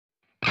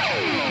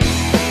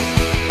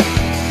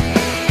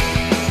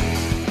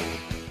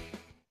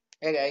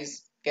Hey guys,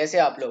 कैसे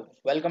आप लोग।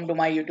 Welcome to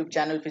my YouTube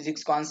channel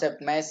physics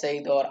concept. मैं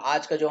सईद और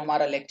आज का जो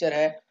हमारा लेक्चर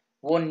है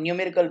वो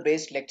न्यूमेरिकल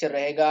बेस्ड लेक्चर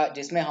रहेगा,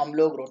 जिसमें हम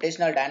लोग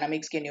रोटेशनल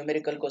डायनामिक्स के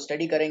न्यूमेरिकल को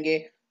स्टडी करेंगे,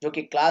 जो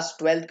कि क्लास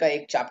 12th का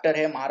एक चैप्टर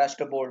है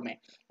महाराष्ट्र बोर्ड में।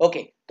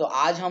 ओके, तो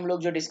आज हम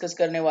लोग जो डिस्कस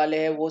करने वाले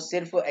हैं वो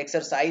सिर्फ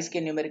एक्सरसाइज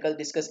के न्यूमेरिकल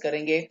डिस्कस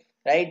करेंगे,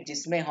 राइट।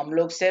 जिसमें हम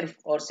लोग सिर्फ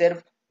और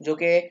सिर्फ जो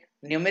कि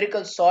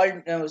न्यूमेरिकल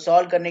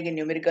सॉल्व करने के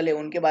न्यूमेरिकल है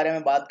उनके बारे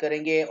में बात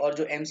करेंगे, और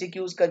जो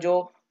एमसीक्यूज का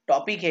जो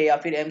टॉपिक है या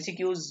फिर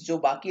एमसीक्यूज जो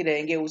बाकी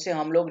रहेंगे उसे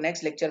हम लोग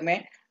नेक्स्ट लेक्चर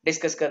में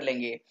डिस्कस कर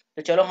लेंगे।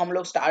 तो चलो हम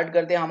लोग स्टार्ट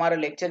करते हैं हमारा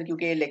लेक्चर,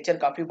 क्योंकि ये लेक्चर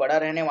काफी बड़ा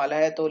रहने वाला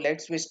है। तो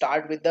let's we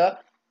start with the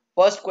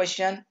first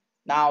question.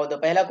 Now the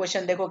पहला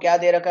क्वेश्चन देखो क्या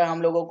दे रखा है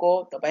हम लोगों को।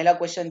 तो पहला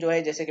क्वेश्चन जो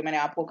है, जैसे कि मैंने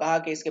आपको कहा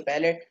कि इसके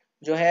पहले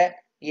जो है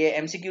ये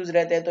एमसीक्यूज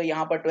रहते हैं, तो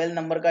यहाँ पर 12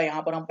 नंबर का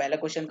यहाँ पर हम पहला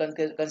क्वेश्चन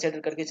कंसिडर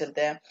करके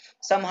चलते हैं।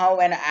 Somehow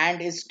an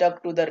ant is stuck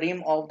to the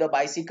rim of the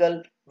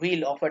bicycle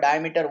wheel of a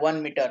diameter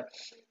 1 meter.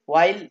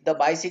 While the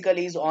bicycle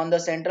is on the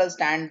central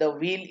stand, the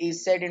wheel is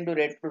set into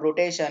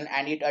rotation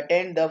and it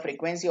attains the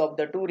frequency of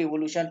the 2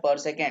 revolution per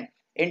second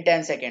in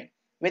 10 seconds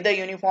with the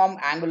uniform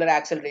angular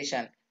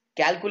acceleration.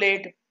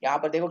 Calculate, यहाँ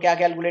पर देखो क्या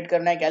calculate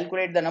करना है।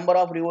 Calculate the number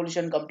of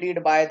revolution complete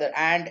by the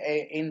and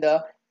in the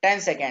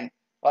 10 second.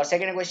 और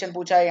second question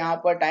पूछा है यहाँ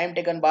पर, time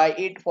taken by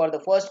it for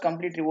the first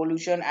complete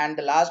revolution and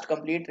the last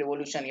complete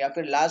revolution, या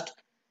फिर लास्ट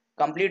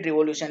कंप्लीट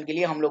रिवोल्यूशन के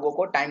लिए हम लोगों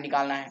को टाइम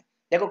निकालना है।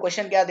 देखो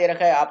क्वेश्चन क्या दे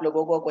रखा है आप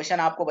लोगों को। क्वेश्चन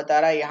आपको बता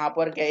रहा है यहाँ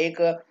पर क्या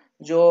एक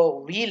जो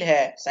व्हील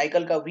है,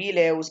 साइकिल का व्हील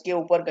है, उसके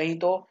ऊपर कहीं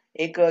तो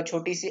एक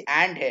छोटी सी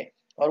एंड है,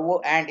 और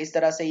वो एंड इस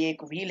तरह से, ये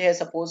एक व्हील है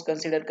सपोज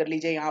कंसीडर कर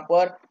लीजिए यहाँ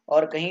पर,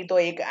 और कहीं तो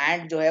एक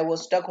एंड जो है वो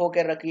स्टक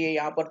होकर रखी है,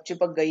 यहाँ पर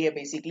चिपक गई है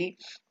बेसिकली,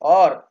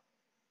 और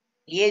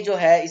ये जो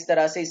है इस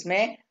तरह से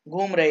इसमें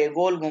घूम रही है,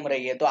 गोल घूम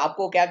रही है। तो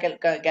आपको क्या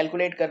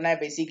कैलकुलेट करना है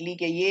बेसिकली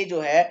कि ये जो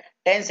है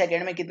 10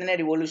 सेकंड में कितने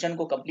रिवोल्यूशन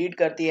को कंप्लीट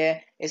करती है।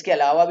 इसके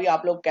अलावा भी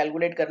आप लोग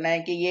कैलकुलेट करना है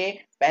कि ये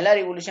पहला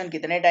रिवोल्यूशन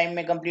कितने टाइम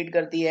में कंप्लीट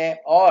करती है,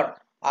 और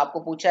आपको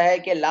पूछा है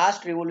कि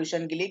लास्ट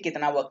रिवोल्यूशन के लिए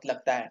कितना वक्त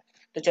लगता है।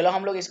 तो चलो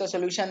हम लोग इसका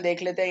सोल्यूशन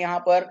देख लेते हैं यहाँ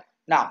पर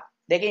ना।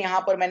 देखिए यहाँ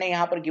पर मैंने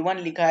यहाँ पर गिवन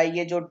लिखा है,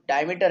 ये जो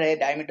डायमीटर है,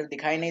 डायमीटर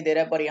दिखाई नहीं दे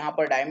रहा है पर यहाँ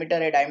पर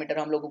डायमीटर है, डायमीटर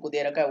हम लोगों को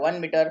दे रखा है 1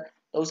 मीटर।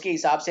 तो उसके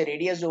हिसाब से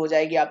रेडियस जो हो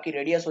जाएगी आपकी,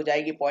 रेडियस हो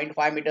जाएगी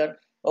 0.5 मीटर।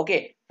 ओके,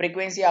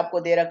 फ्रीक्वेंसी आपको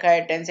दे रखा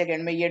है 10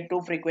 सेकंड में ये 2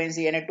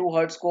 फ्रीक्वेंसी यानी 2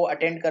 हर्ट्ज को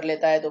अटेंड कर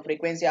लेता है, तो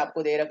फ्रीक्वेंसी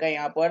आपको दे रखा है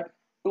यहाँ पर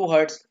 2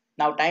 हर्ट्ज।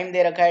 नाउ टाइम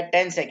दे रखा है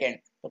 10 सेकंड।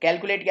 तो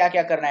कैलकुलेट क्या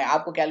क्या करना है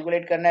आपको,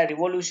 कैलकुलेट करना है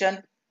रिवोल्यूशन,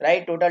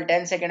 राइट। टोटल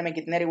 10 सेकंड में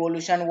कितने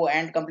रिवोल्यूशन वो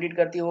एंड कंप्लीट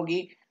करती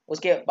होगी।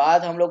 उसके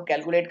बाद हम लोग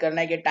कैलकुलेट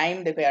करना है कि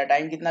टाइम, देखो यार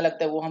टाइम कितना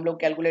लगता है वो हम लोग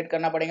कैलकुलेट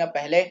करना पड़ेगा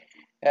पहले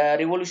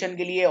रिवोल्यूशन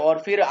के लिए, और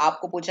फिर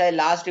आपको पूछा है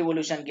लास्ट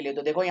रिवोल्यूशन के लिए।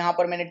 तो देखो यहाँ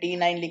पर मैंने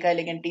T9 लिखा है,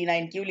 लेकिन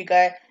T9 क्यों लिखा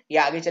है ये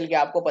आगे चल के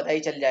आपको पता ही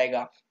चल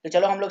जाएगा। तो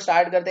चलो हम लोग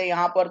स्टार्ट करते हैं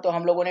यहाँ पर। तो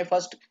हम लोगों ने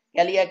फर्स्ट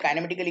क्या लिया,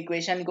 काइनेमेटिकल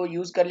इक्वेशन को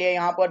यूज कर लिया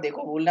यहाँ पर।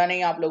 देखो भूलना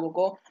नहीं आप लोगों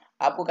को,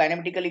 आपको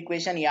काइनेमेटिकल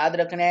इक्वेशन याद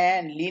रखने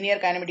हैं, लीनियर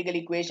काइनेमेटिकल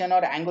इक्वेशन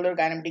और एंगुलर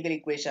काइनेमेटिकल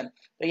इक्वेशन।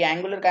 तो ये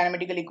एंगुलर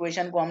काइनेमेटिकल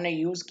इक्वेशन को हमने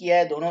यूज किया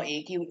है, दोनों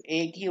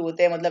एक ही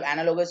होते हैं, मतलब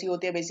एनालोगस ही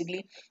होते हैं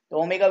बेसिकली।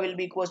 तो omega will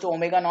be equal to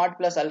omega naught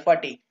plus alpha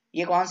T.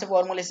 ये कौन से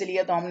फॉर्मूले से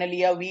लिया, तो हमने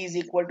लिया v is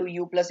equal to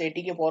you plus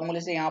eighty के फॉर्मूले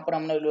से यहाँ पर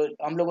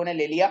हम लोगों ने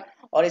ले लिया,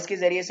 और इसके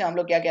जरिए से हम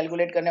लोग क्या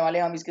कैलकुलेट करने वाले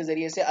हैं, हम इसके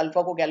जरिए से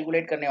अल्फा को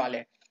कैलकुलेट करने वाले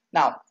हैं।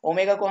 नाउ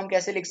ओमेगा को हम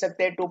कैसे लिख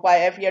सकते हैं, 2 पाई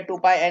एफ या 2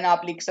 पाई एन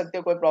आप लिख सकते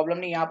हो, कोई प्रॉब्लम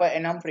नहीं। यहाँ पर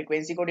एन हम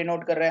फ्रीक्वेंसी को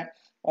डिनोट कर रहे हैं।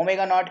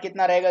 ओमेगा नॉट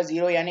कितना रहेगा,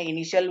 0, यानी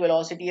इनिशियल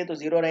वेलोसिटी है तो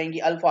 0 रहेंगी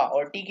अल्फा,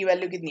 और टी की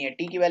वैल्यू कितनी है,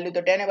 टी की वैल्यू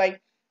तो 10 है भाई।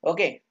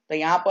 ओके, तो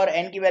यहाँ पर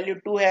n की वैल्यू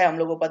 2 है, हम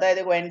लोग को पता है,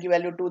 देखो n की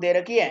वैल्यू 2 दे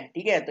रखी है,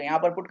 ठीक है। तो यहाँ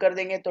पर पुट कर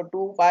देंगे तो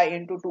 2 पाई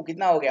इंटू 2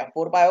 कितना हो गया,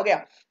 4 पाई हो गया।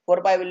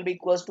 4 पाई will be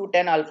equals to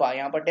 10 alpha,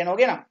 यहाँ पर 10 हो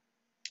गया ना।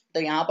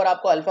 तो यहाँ पर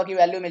आपको अल्फा की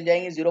वैल्यू मिल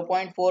जाएगी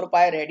 0.4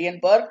 पाई रेडियन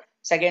पर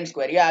सेकेंड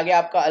स्क्वायर, ये आ गया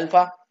आपका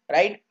अल्फा,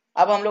 राइट।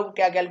 अब हम लोग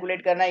क्या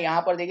कैलकुलेट करना है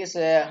यहाँ पर,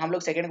 देखिए हम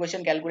लोग second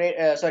question calculate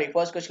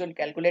first question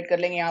calculate कर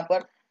लेंगे। यहाँ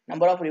पर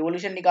नंबर ऑफ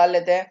रिवोल्यूशन निकाल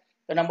लेते हैं।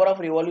 तो नंबर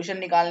ऑफ रिवोल्यूशन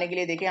निकालने के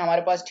लिए देखिए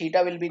हमारे पास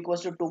theta will be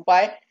equals to 2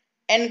 pi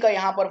N का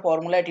यहाँ पर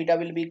फॉर्मूला है, theta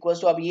will be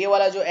equals to, अब ये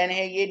वाला जो एन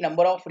है ये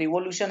नंबर ऑफ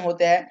रिवोल्यूशन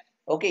होते हैं।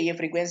 ओके, ये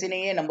फ्रीक्वेंसी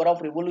नहीं है, नंबर ऑफ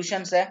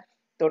रिवोल्यूशंस है।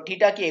 तो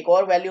थीटा की एक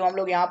और वैल्यू हम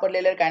लोग यहाँ पर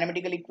ले ले,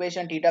 kinematical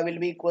equation theta will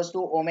be equals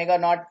to omega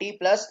naught T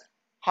plus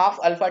half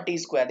alpha T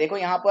square. देखो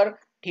यहाँ पर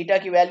थीटा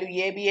की वैल्यू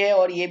ये भी है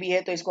और ये भी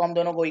है, तो इसको हम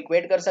दोनों को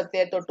इक्वेट कर सकते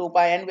हैं। तो 2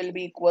 पाई N will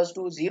be equals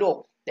to 0,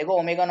 देखो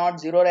ओमेगा नॉट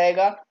 0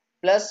 रहेगा,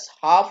 प्लस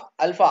हाफ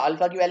अल्फा,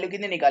 अल्फा की वैल्यू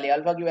कितनी निकाली,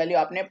 अल्फा की वैल्यू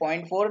आपने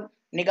 0.4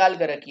 निकाल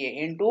कर रखी है,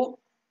 इंटू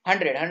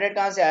 100, 100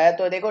 कहाँ से आया,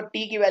 तो देखो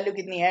टी की वैल्यू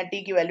कितनी है,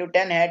 टी की वैल्यू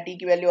 10 है, टी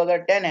की वैल्यू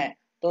अगर 10 है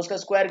तो उसका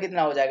स्क्वायर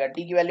कितना हो जाएगा,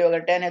 टी की वैल्यू अगर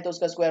 10 है तो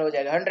उसका स्क्वायर हो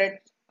जाएगा 100।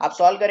 आप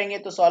सॉल्व करेंगे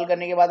तो सॉल्व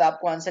करने के बाद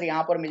आपको आंसर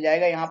यहाँ पर मिल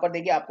जाएगा। यहाँ पर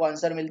देखिए आपको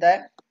आंसर मिलता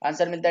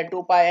है,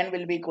 2 पाई N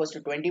will be equals to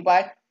 20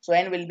 pi, so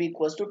N will be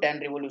equals to 10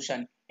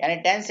 revolution, यानी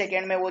 10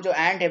 सेकेंड में वो जो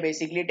एंड है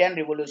बेसिकली 10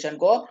 रिवोल्यूशन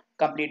को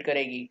कंप्लीट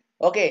करेगी।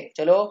 ओके,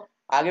 चलो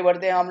आगे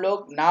बढ़ते हैं हम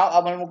लोग। नाउ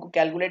अब हमको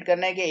कैलकुलेट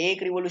करना है कि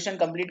एक रिवोल्यूशन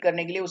कंप्लीट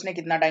करने के लिए उसने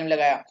कितना टाइम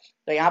लगाया।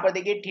 तो यहाँ पर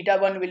देखिए theta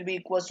one will be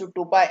equals to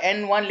 2 pi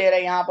N one ले रहे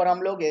हैं यहाँ पर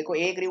हम लोग, देखो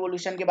एक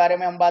रिवोल्यूशन के बारे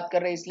में हम बात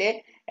कर रहे हैं,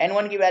 इसलिए एन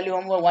वन की वैल्यू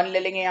हम 1 ले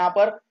लेंगे यहाँ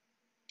पर।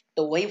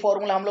 तो वही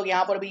फॉर्मूला हम लोग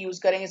यहाँ पर भी यूज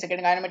करेंगे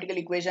सेकंड काइनेमेटिकल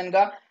इक्वेशन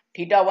का,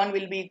 θ1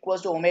 will be equal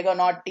to omega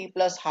naught T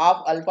plus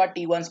half alpha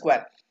T1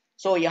 square.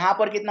 सो यहाँ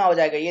पर कितना हो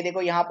जाएगा, ये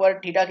देखो यहाँ पर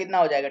थीटा कितना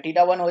हो जाएगा,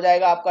 θ1 हो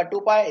जाएगा आपका 2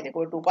 पाई,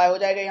 देखो 2 पाई हो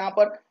जाएगा यहाँ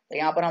पर, तो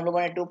यहाँ पर हम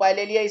लोगों ने 2 पाई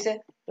ले लिया इसे,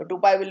 तो 2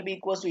 पाई विल बी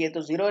इक्वल टू, ये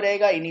तो जीरो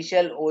रहेगा,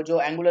 इनिशियल वो जो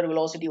एंगुलर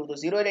वेलोसिटी वो तो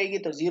जीरो रहेगी,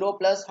 तो जीरो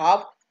प्लस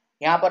हाफ,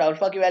 यहाँ पर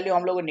अल्फा की वैल्यू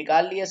हम लोग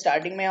निकाल ली है,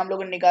 स्टार्टिंग में हम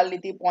लोगों ने निकाल ली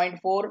थी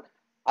 0.4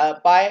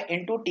 pi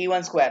into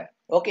T1 square.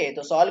 Okay,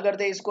 तो सॉल्व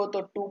करते हैं इसको,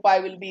 तो 2 पाई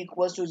will be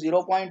equal to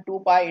 0.2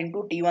 pi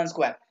into T1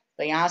 square,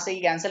 तो यहाँ से ही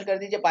कैंसिल कर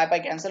दीजिए, पाई पाई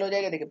कैंसिल हो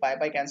जाएगा, देखिए पाई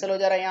पाई कैंसिल हो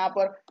जा रहा है यहाँ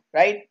पर,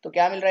 राइट। तो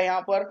क्या मिल रहा है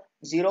यहाँ पर,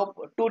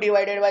 2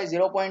 divided by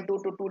 0.2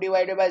 to 2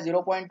 divided by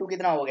 0.2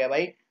 कितना हो गया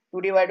भाई,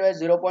 2 डिवाइडेड बाई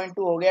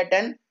 0.2 हो गया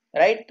 10,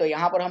 राइट। तो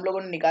यहाँ पर हम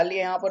लोगों ने निकाल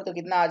लिया यहाँ पर, तो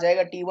कितना आ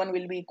जाएगा, T1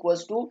 will be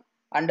equal to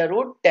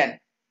 √10,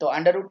 तो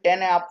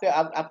 √10 है आपके,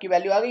 आपकी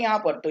वैल्यू आ गई यहाँ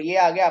पर, तो ये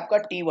आ गया आपका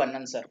T1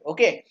 आंसर।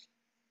 ओके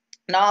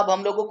ना, अब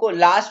हम लोगों को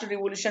लास्ट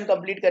रिवोल्यूशन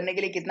कंप्लीट करने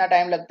के लिए कितना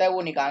टाइम लगता है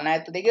वो निकालना है।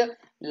 तो देखिए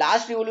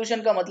लास्ट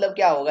रिवोल्यूशन का मतलब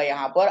क्या होगा,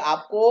 यहाँ पर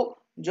आपको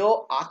जो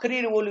आखिरी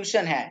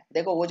रिवोल्यूशन है,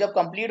 देखो वो जब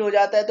कंप्लीट हो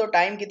जाता है तो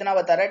टाइम कितना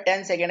बता रहा है,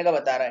 10 सेकेंड का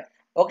बता रहा है।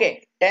 ओके,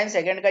 10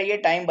 सेकेंड का ये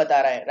टाइम बता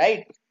रहा है,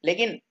 राइट।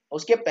 लेकिन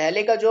उसके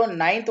पहले का जो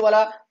 9th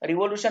वाला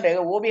रिवोल्यूशन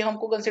रहेगा वो भी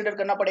हमको कंसिडर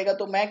करना पड़ेगा,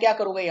 तो मैं क्या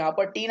करूंगा यहाँ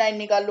पर T9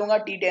 निकाल लूंगा,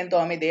 T10 तो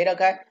हमें दे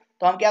रखा है,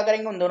 तो हम क्या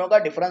करेंगे, उन दोनों का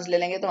डिफरेंस ले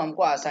लेंगे, तो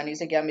हमको आसानी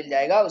से क्या मिल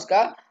जाएगा,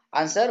 उसका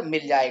आंसर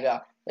मिल जाएगा।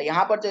 तो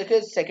यहाँ पर देखिए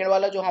सेकंड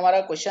वाला जो हमारा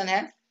क्वेश्चन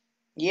है,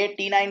 ये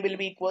T9 will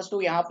be equal to,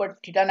 यहाँ पर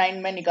θ9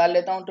 में निकाल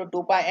लेता हूँ, तो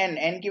 2 पाई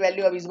n की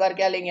वैल्यू अब इस बार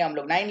क्या लेंगे हम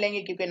लोग, 9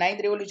 लेंगे, क्योंकि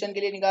 9th रिवोल्यूशन के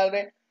लिए निकाल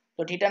रहे हैं,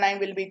 तो θ9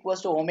 will be equal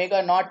to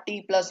omega naught T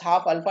plus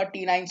half alpha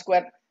T9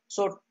 square.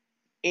 सो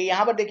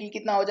यहाँ पर देखिए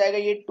कितना हो जाएगा,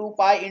 ये 2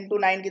 पाई इंटू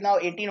 9 कितना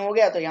 18 हो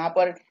गया, तो यहाँ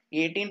पर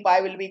 18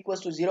 पाई will be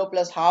equal to 0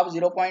 plus half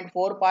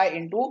 0.4 pi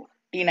into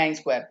T9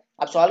 square.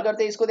 अब सॉल्व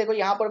करते हैं इसको, देखो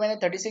यहाँ पर मैंने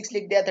 36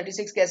 लिख दिया,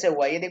 36 कैसे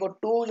हुआ, ये देखो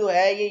 2 जो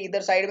है ये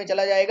इधर साइड में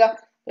चला जाएगा,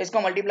 तो इसका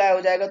मल्टीप्लाई हो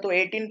जाएगा, तो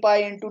 18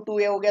 पाई इंटू 2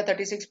 ये हो गया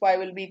 36 पाई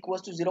will be equal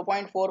to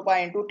 0.4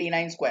 pi into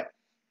T9 square.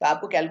 तो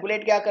आपको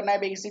कैलकुलेट क्या करना है,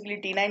 बेसिकली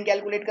T9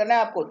 कैलकुलेट करना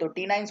है आपको, तो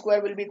T9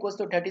 square will be equal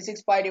to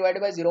 36 pi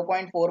divided by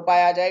 0.4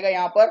 पाई आ जाएगा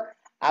यहाँ पर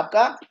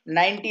आपका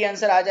 90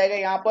 आंसर आ जाएगा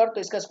यहाँ पर।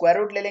 तो इसका स्क्वायर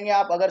रूट ले लेंगे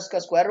आप, अगर इसका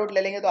स्क्वायर रूट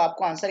ले लेंगे तो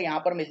आपको आंसर यहाँ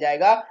पर मिल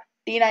जाएगा,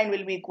 T9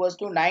 will be equal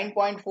to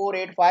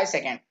 9.485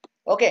 second.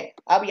 Okay,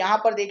 अब यहाँ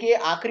पर देखिए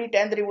आखिरी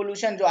 10th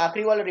रिवोल्यूशन, जो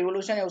आखिरी वाला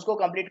रिवोल्यूशन है उसको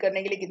कंप्लीट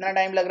करने के लिए कितना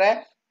टाइम लग रहा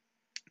है,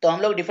 तो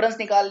हम लोग डिफरेंस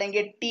निकाल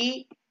लेंगे, T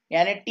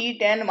यानी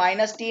T10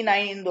 माइनस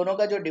T9, इन दोनों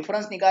का जो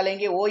डिफरेंस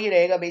निकालेंगे वो ही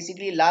रहेगा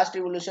बेसिकली लास्ट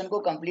रिवोल्यूशन को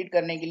कंप्लीट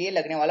करने के लिए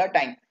लगने वाला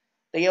टाइम।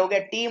 तो ये हो गया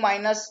T10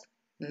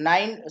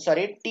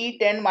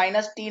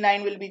 minus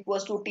T9 will be equal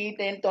to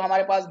T10, तो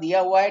हमारे पास दिया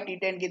हुआ है,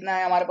 T10 कितना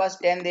है हमारे पास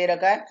 10 दे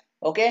रखा है।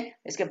 ओके,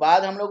 इसके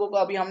बाद हम लोगों को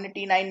अभी हमने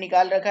T9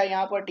 निकाल रखा है,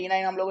 यहाँ पर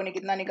T9 हम लोगों ने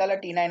कितना निकाला,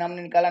 T9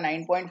 हमने निकाला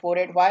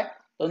 9.485,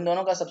 तो इन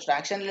दोनों का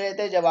सब्सट्रैक्शन ले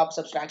लेते हैं, जब आप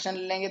सब्सट्रैक्शन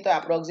ले लेंगे तो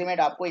अप्रोक्सीमेट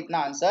आपको इतना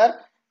आंसर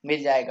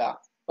मिल जाएगा।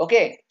 ओके,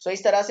 सो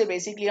इस तरह से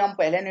बेसिकली हम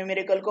पहले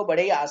न्यूमेरिकल को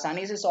बड़े ही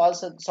आसानी से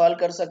सॉल्व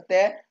कर सकते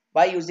हैं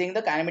by using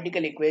the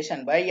kinematical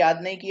equation. भाई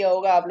याद नहीं किया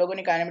होगा आप लोगों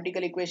ने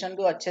काइनेमेटिकल इक्वेशन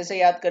को, अच्छे से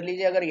याद कर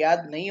लीजिए, अगर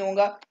याद नहीं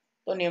होगा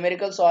तो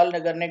न्यूमेरिकल सॉल्व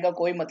करने का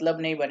कोई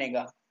मतलब नहीं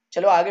बनेगा।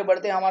 चलो आगे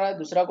बढ़ते हैं, हमारा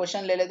दूसरा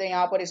क्वेश्चन ले लेते हैं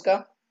यहाँ पर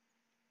इसका।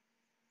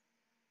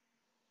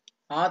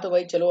 हाँ तो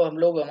भाई चलो हम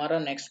लोग हमारा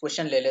नेक्स्ट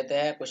क्वेश्चन ले लेते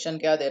हैं। क्वेश्चन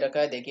क्या दे रखा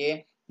है,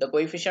 देखिए the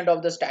coefficient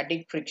of the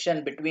static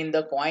friction between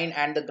the coin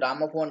and the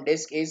gramophone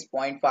disc is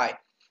 0.5।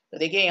 तो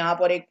देखिए यहाँ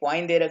पर एक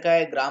कॉइन दे रखा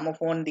है,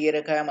 ग्रामोफोन दिए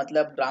रखा है,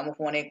 मतलब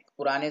ग्रामोफोन एक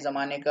पुराने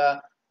जमाने का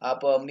आप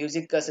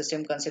म्यूजिक का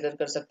सिस्टम कंसिडर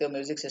कर सकते हो,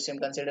 म्यूजिक सिस्टम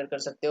कंसिडर कर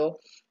सकते हो।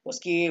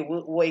 उसकी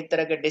वो एक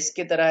तरह का डिस्क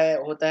की तरह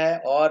होता है,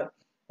 और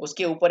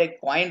उसके ऊपर एक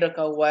कॉइन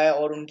रखा हुआ है,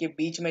 और उनके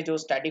बीच में जो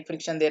स्टैटिक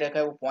फ्रिक्शन दे रखा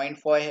है वो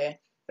 0.5 है,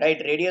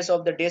 right. Radius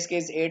of the disc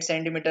is 8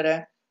 centimetre है।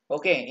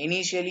 Okay,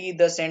 initially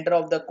the center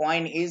of the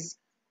coin is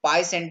pi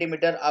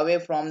centimeter away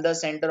from the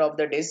center of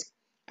the disk.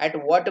 At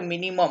what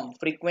minimum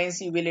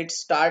frequency will it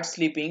start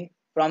slipping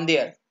from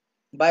there?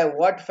 By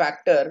what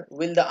factor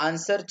will the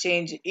answer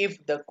change if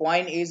the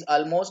coin is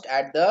almost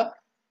at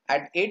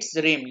its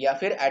rim या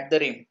फिर at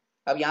the rim?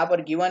 अब यहाँ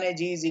पर given है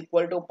g is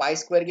equal to pi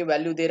square की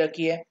value दे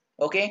रखी है।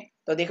 Okay,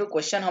 तो देखो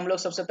क्वेश्चन हम लोग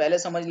सबसे पहले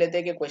समझ लेते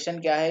हैं कि क्वेश्चन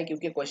क्या है,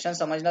 क्योंकि क्वेश्चन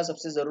समझना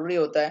सबसे जरूरी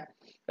होता है,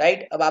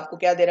 राइट। अब आपको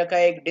क्या दे रखा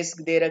है, एक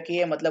डिस्क दे रखी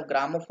है, मतलब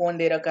ग्रामोफोन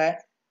दे रखा है।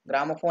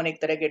 ग्रामोफोन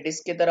एक तरह के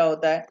डिस्क की तरह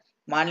होता है।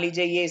 मान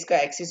लीजिए ये इसका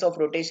एक्सिस ऑफ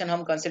रोटेशन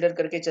हम कंसिडर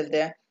करके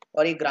चलते हैं,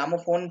 और ये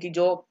ग्रामोफोन की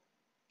जो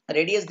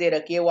रेडियस दे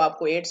रखी है वो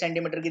आपको 8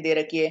 सेंटीमीटर की दे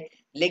रखी है,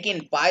 लेकिन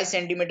पाई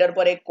सेंटीमीटर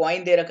पर एक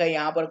कॉइन दे रखा है,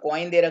 यहाँ पर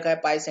कॉइन दे रखा है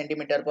पाई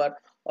सेंटीमीटर पर,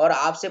 और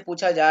आपसे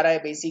पूछा जा रहा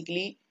है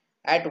basically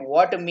at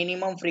what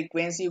minimum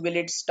frequency will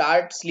it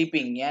start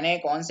sleeping, यानी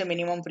कौन से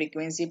मिनिमम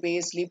फ्रीक्वेंसी पे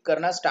ये स्लीप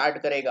करना स्टार्ट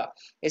करेगा।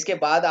 इसके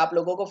बाद आप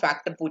लोगों को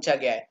फैक्टर पूछा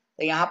गया है,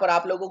 तो यहाँ पर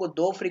आप लोगों को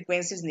दो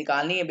फ्रीक्वेंसीज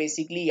निकालनी है,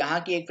 बेसिकली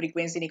यहाँ की एक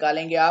फ्रीक्वेंसी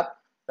निकालेंगे आप,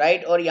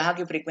 राइट, और यहाँ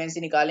की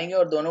फ्रीक्वेंसी निकालेंगे,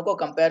 और दोनों को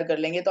कंपेयर कर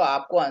लेंगे तो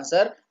आपको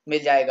आंसर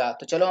मिल जाएगा।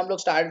 तो चलो हम लोग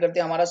स्टार्ट करते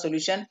हैं हमारा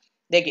सोल्यूशन।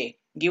 देखिए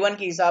गिवन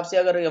के हिसाब से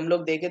अगर हम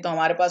लोग देखें तो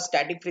हमारे पास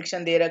स्टैटिक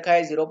फ्रिक्शन दे रखा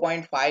है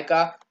 0.5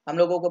 का, हम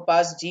लोगों के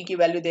पास जी की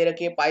वैल्यू दे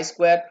रखी है पाई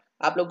स्क्वायर,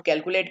 आप लोग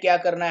कैलकुलेट क्या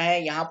करना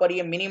है, यहाँ पर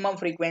ये मिनिमम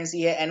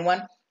फ्रीक्वेंसी है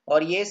N1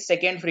 और ये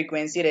सेकेंड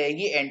फ्रीक्वेंसी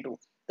रहेगी N2।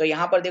 तो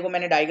यहाँ पर देखो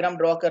मैंने डायग्राम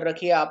ड्रॉ कर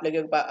रखी है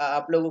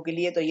आप लोगों के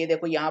लिए। तो ये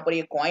देखो यहाँ पर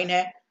ये कॉइन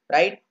है,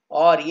 राइट,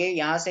 और ये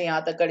यहाँ से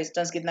यहाँ तक का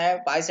डिस्टेंस कितना है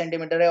 5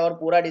 सेंटीमीटर है और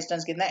पूरा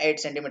डिस्टेंस कितना है 8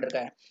 सेंटीमीटर का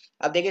है।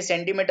 अब देखिए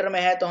सेंटीमीटर में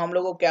है तो हम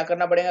लोग को क्या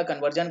करना पड़ेगा,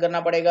 कन्वर्जन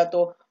करना पड़ेगा।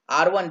 तो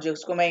R1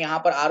 जिसको मैं यहाँ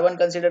पर R1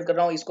 कंसीडर कर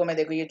रहा हूँ, इसको मैं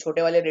देखो ये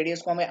छोटे वाले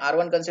रेडियस को मैं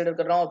R1 कंसीडर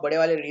कर रहा हूँ और बड़े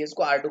वाले रेडियस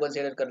को R2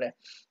 कंसीडर कर रहे हैं।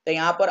 तो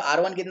यहाँ पर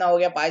R1 कितना हो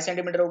गया, पाई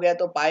सेंटीमीटर हो गया।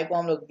 तो पाई को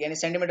हम लोग यानी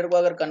सेंटीमीटर को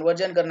अगर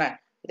कन्वर्जन करना है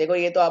तो देखो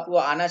ये तो आपको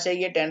आना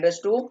चाहिए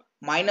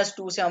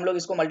 10⁻⁻² से हम लोग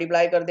इसको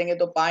मल्टीप्लाई कर देंगे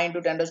तो पाई इंटू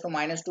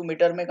 10⁻⁻²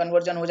 मीटर में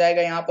कन्वर्जन हो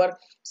जाएगा यहाँ पर।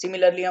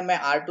 सिमिलरली हम मैं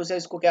R2 से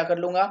इसको क्या कर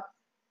लूंगा,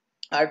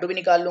 R2 भी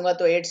निकाल लूंगा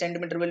तो 8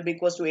 centimetre will be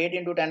equal to 8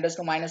 into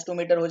 10⁻²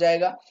 metre हो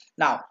जाएगा।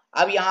 नाउ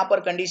अब यहाँ पर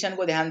कंडीशन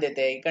को ध्यान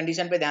देते हैं,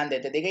 कंडीशन पे ध्यान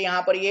देते हैं। देखिए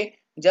यहाँ पर ये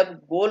जब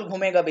गोल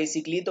घूमेगा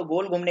बेसिकली, तो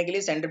गोल घूमने के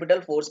लिए सेंट्रीपिटल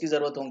फोर्स की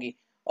जरूरत होगी।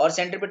 और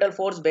सेंट्रीपिटल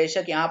फोर्स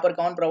बेशक यहाँ पर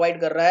कौन प्रोवाइड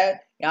कर रहा है,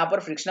 यहाँ पर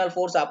फ्रिक्शनल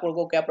फोर्स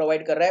आपको क्या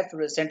प्रोवाइड कर रहा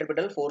है,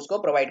 सेंट्रीपिटल फोर्स को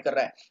प्रोवाइड कर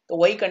रहा है। तो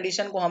वही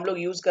कंडीशन को हम लोग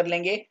यूज कर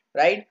लेंगे,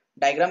 राइट,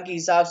 डायग्राम के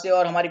हिसाब से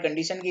और हमारी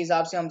कंडीशन के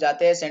हिसाब से हम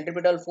जाते हैं।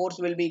 Centripetal force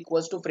will be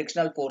equal to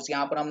frictional force,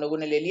 यहाँ पर हम लोगों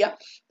ने ले लिया।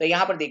 तो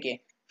यहाँ पर देखिए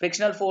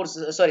frictional force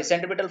sorry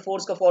centripetal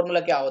force का फॉर्मूला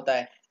क्या होता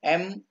है,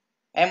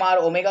 mr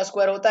ओमेगा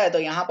स्क्वायर होता है। तो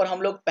यहाँ पर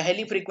हम लोग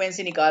पहली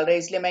फ्रीक्वेंसी निकाल रहे हैं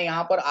इसलिए मैं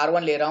यहाँ पर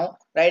R1 ले रहा हूँ,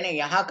 राइट। नहीं,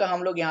 यहाँ का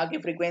हम लोग यहाँ की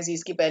फ्रीक्वेंसी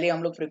इसकी पहले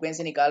हम लोग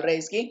फ्रीक्वेंसी निकाल रहे हैं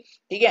इसकी,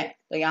 ठीक है।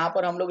 तो यहाँ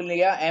पर हम लोग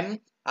लिया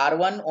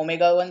mr1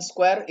 omega 1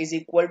 square is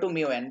equal to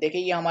mu N.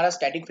 देखिए ये हमारा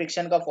स्टैटिक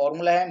फ्रिक्शन का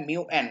फॉर्मूला है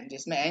म्यू एन,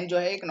 जिसमें एन जो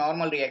है एक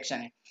नॉर्मल रिएक्शन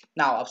है।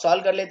 नाउ अब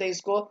सॉल्व कर लेते हैं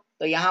इसको।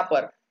 तो यहाँ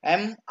पर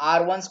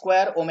mr1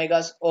 square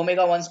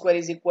omega 1 square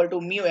is equal to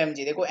mu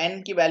mg। देखो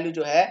n की वैल्यू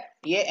जो है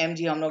ये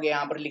mg हम लोग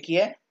यहाँ पर लिखी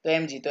है, तो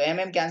mg तो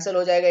mm कैंसिल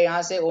हो जाएगा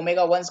यहाँ से।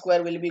 Omega 1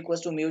 square will be equal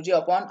to mu G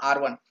upon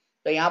r1।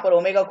 तो यहाँ पर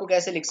ओमेगा को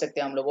कैसे लिख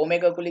सकते हैं हम लोग,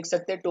 ओमेगा को लिख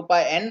सकते हैं 2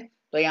 पाई n।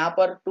 तो यहाँ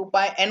पर 2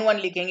 पाई n1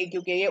 लिखेंगे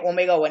क्योंकि ये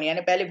ओमेगा 1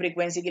 यानी पहली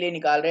फ्रीक्वेंसी के लिए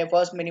निकाल रहे हैं,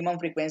 फर्स्ट मिनिमम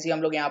फ्रीक्वेंसी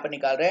हम लोग यहाँ पर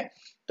निकाल रहे हैं।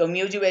 तो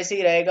म्यू जी वैसे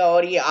ही रहेगा।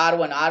 और ये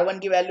r1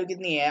 की वैल्यू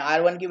कितनी है,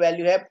 r1 की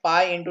वैल्यू है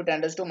पाई इंटू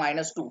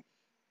 10⁻²।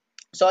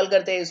 सॉल्व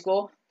करते हैं इसको,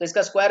 तो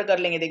इसका स्क्वायर कर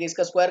लेंगे। देखिए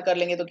इसका स्क्वायर कर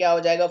लेंगे तो क्या हो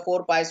जाएगा,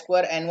 4 pi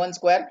square n1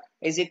 square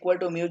is equal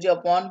to mu G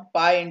upon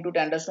pi into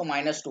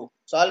 10⁻²।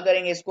 Solve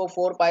करेंगे इसको,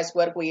 4 पाई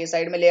स्क्वायर को ये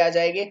साइड में ले आ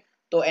जाएंगे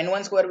तो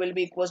n1 square will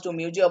be equal to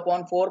mu G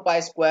upon 4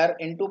 pi square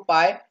into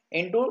pi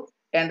into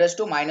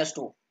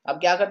 10⁻²। अब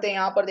क्या करते हैं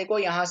यहाँ पर देखो,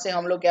 यहाँ से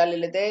हम लोग क्या ले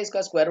लेते हैं,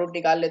 इसका स्क्वायर रूट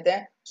निकाल लेते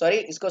हैं, सॉरी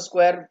इसको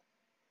स्क्वायर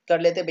कर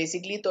लेते हैं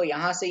बेसिकली। तो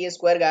यहाँ से ये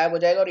स्क्वायर गायब हो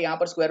जाएगा और यहाँ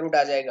पर स्क्वायर रूट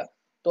आ जाएगा।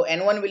 तो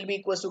n1 will be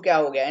equal to क्या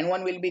हो गया,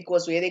 n1 will be equal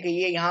to ये देखिए,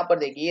 ये यहाँ पर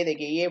देखिए, ये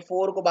देखिए ये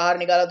 4 को बाहर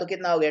निकाला तो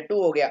कितना हो गया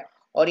 2 हो गया,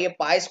 और ये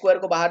पाई स्क्वायर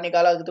को बाहर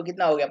निकाला तो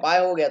कितना हो गया पाई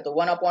हो गया। तो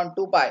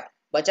 1/2 पाई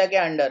बचा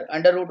क्या अंडर,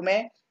 अंडर रूट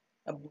में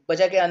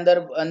बचा के अंदर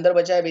अंदर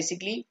बचा है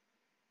basically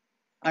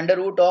under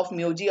root of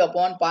mu G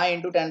upon pi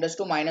into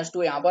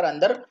 10⁻²। यहाँ पर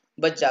अंदर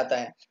बच जाता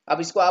है।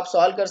 अब इसको आप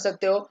सॉल्व कर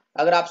सकते हो।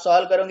 अगर आप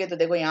सॉल्व करोगे तो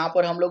देखो यहाँ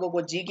पर हम लोगों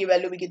को जी की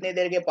वैल्यू भी कितने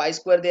दे रखी है, पाई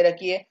स्क्वायर दे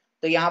रखी है।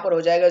 तो यहाँ पर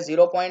हो जाएगा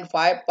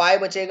 0.5 पाई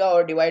बचेगा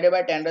और डिवाइडेड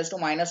बाय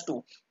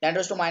 10⁻²।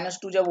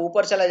 10⁻² जब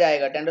ऊपर चला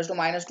जाएगा,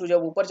 10⁻²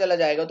 जब ऊपर चला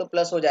जाएगा तो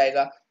प्लस हो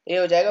जाएगा, तो ये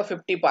हो जाएगा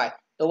 50 पाई।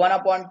 तो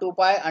 1/2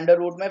 पाई अंडर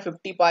रूट में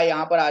 50 पाई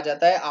यहाँ पर आ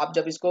जाता है। आप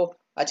जब इसको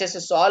अच्छे से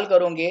सॉल्व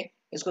करोगे,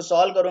 इसको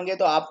सॉल्व करोगे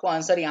तो आपको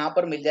आंसर यहाँ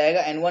पर मिल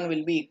जाएगा n1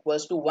 will be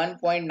equals to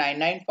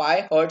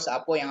 1.995 hertz.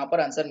 आपको यहाँ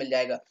पर आंसर मिल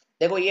जाएगा।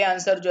 देखो ये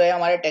आंसर जो है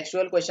हमारे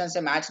टेक्सचुअल क्वेश्चन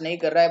से मैच नहीं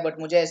कर रहा है, बट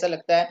मुझे ऐसा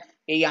लगता है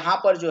कि यहाँ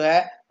पर जो है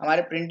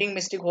हमारे प्रिंटिंग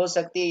मिस्टेक हो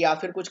सकती है या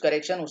फिर कुछ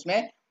करेक्शन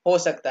उसमें हो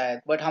सकता है।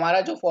 बट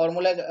हमारा जो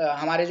फॉर्मूला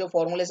हमारे जो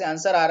फॉर्मूले से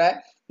आंसर आ रहा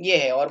है ये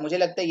है, और मुझे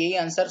लगता है यही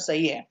आंसर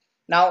सही है।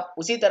 नाउ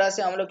उसी तरह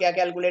से हम लोग क्या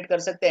कैलकुलेट कर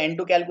सकते हैं,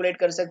 n2 कैलकुलेट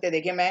कर सकते हैं।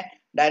 देखिए मैं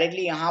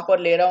डायरेक्टली यहाँ पर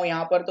ले रहा हूँ,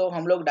 यहाँ पर तो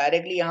हम लोग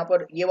डायरेक्टली यहाँ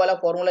पर ये वाला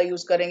फॉर्मूला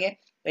यूज करेंगे।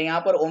 तो यहाँ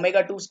पर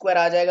ओमेगा 2 स्क्वायर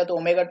आ जाएगा, तो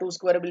omega 2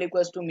 square will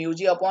equal to mu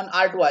G upon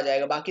r2 आ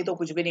जाएगा। बाकी तो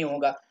कुछ भी नहीं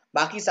होगा,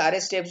 बाकी सारे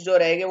स्टेप्स जो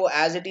रहेंगे वो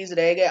एज इट इज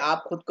रहेंगे,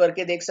 आप खुद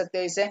करके देख सकते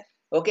हो इसे।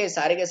 ओके,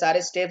 सारे के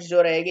सारे स्टेप्स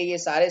जो रहेंगे, ये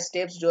सारे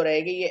स्टेप्स जो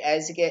रहेंगे ये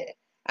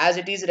एज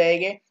इट इज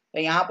रहेंगे। तो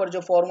यहाँ पर जो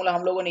फॉर्मूला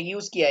हम लोगों ने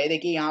यूज किया है,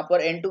 देखिए यहाँ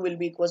पर n2 will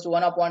be equal to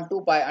 1/2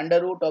 pi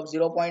under root of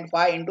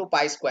 0.5 into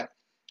pi square.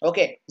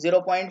 Okay,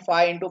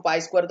 0.5 into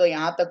pi square, तो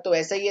यहाँ तक तो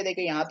वैसा ही है,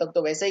 देखिए यहाँ तक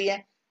तो वैसा ही है,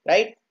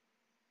 राइट।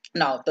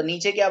 नाउ तो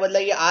नीचे क्या बदला,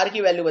 ये r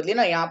की वैल्यू बदली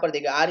ना। यहाँ पर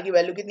देखिए r की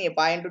वैल्यू कितनी है,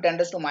 पाई इंटू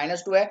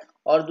 10⁻² है,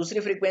 और दूसरी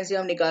फ्रीक्वेंसी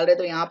हम निकाल रहे हैं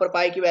तो यहाँ पर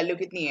पाई की वैल्यू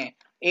कितनी है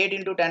 8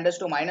 इंटू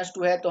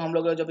 10⁻² है। तो हम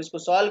लोग जब इसको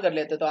सॉल्व कर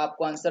लेते हैं तो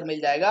आपको आंसर मिल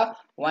जाएगा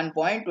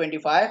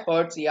 1.25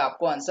 हर्ट्ज। ये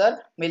आपको आंसर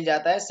मिल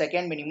जाता है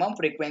सेकेंड मिनिमम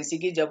फ्रीक्वेंसी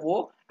की, जब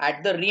वो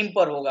एट द रिम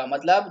पर होगा,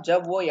 मतलब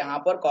जब वो यहाँ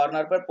पर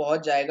कॉर्नर पर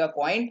पहुंच जाएगा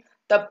कॉइन,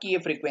 तब की ये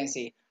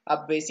फ्रीक्वेंसी।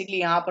 अब बेसिकली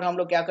यहाँ पर हम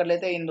लोग क्या कर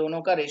लेते हैं, इन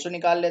दोनों का रेशो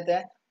निकाल लेते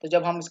हैं। तो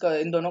जब हम इसका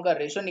इन दोनों का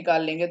रेशो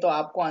निकाल लेंगे तो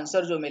आपको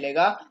आंसर जो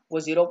मिलेगा वो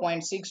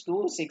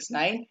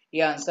 0.6269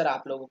 ये आंसर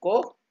आप लोगों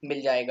को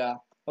मिल जाएगा।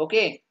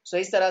 ओके, सो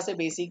इस तरह से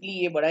बेसिकली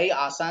ये बड़ा ही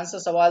आसान सा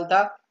सवाल था।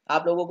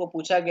 आप लोगों को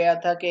पूछा गया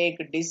था कि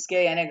एक डिस्क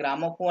है यानी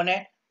ग्रामोफोन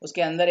है,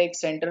 उसके अंदर एक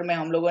सेंटर में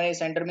हम लोगों ने,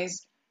 सेंटर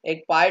मीन्स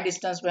एक पाई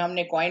डिस्टेंस पे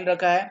हमने कॉइन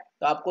रखा है,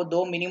 तो आपको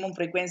दो मिनिमम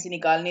फ्रीक्वेंसी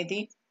निकालनी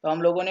थी। तो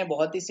हम लोगों ने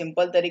बहुत ही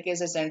सिंपल तरीके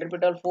से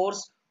सेंट्रीपिटल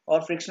फोर्स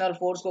और फ्रिक्शनल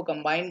फोर्स को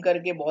कंबाइन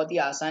करके बहुत ही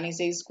आसानी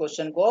से इस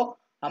क्वेश्चन को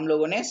हम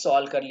लोगों ने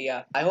सॉल्व कर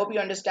लिया। I hope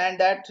you understand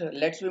that.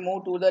 Let's we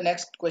move to the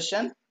next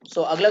question.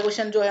 सो अगला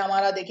क्वेश्चन जो है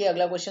हमारा, देखिए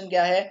अगला क्वेश्चन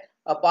क्या है।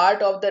 A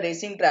part of the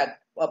racing track,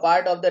 a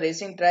part of the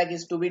racing track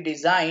is to be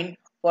designed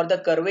for the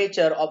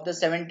curvature of the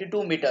 72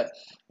 meter.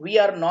 We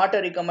are not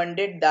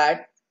recommended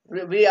that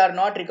we are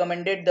not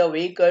recommended the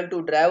vehicle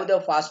to drive the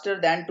faster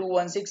than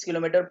 216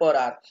 kilometer per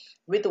hour.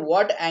 With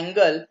what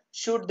angle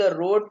should the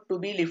road to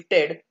be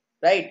lifted,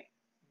 right?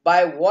 By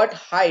what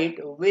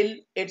height will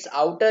its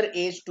outer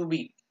edge to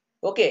be?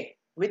 Okay,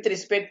 with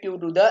respect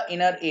to the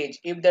inner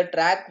edge if the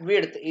track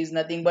width is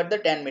nothing but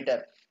the 10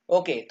 meter.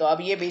 Okay तो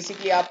अब ये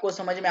basically आपको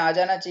समझ में आ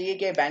जाना चाहिए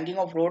कि banking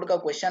of road का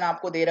क्वेश्चन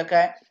आपको दे रखा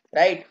है,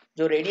 राइट।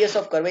 जो रेडियस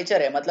ऑफ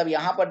कर्वेचर है, मतलब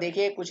यहाँ पर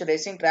देखिए कुछ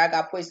रेसिंग ट्रैक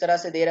आपको इस तरह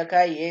से दे रखा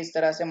है, ये इस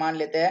तरह से मान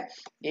लेते हैं,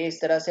 ये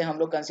इस तरह से हम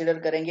लोग कंसिडर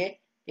करेंगे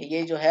कि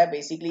ये जो है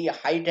बेसिकली ये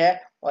हाइट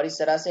है और इस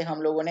तरह से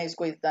हम लोगों ने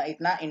इसको इतना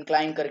इतना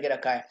इंक्लाइन करके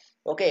रखा है।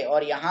 ओके,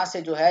 और यहाँ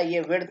से जो है ये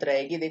विड्थ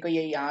रहेगी, देखो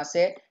ये यहाँ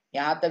से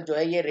यहाँ तक जो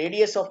है ये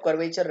रेडियस ऑफ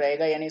कर्वेचर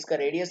रहेगा, यानी इसका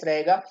रेडियस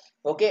रहेगा।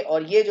 ओके,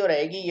 और ये जो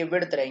रहेगी ये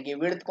विड्थ रहेगी।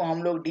 विड्थ को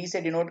हम लोग डी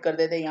से डिनोट कर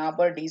देते हैं, यहाँ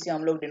पर डी से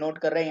हम लोग डिनोट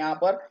कर रहे हैं यहाँ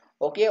पर।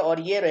 ओके, और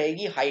ये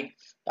रहेगी हाइट।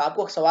 तो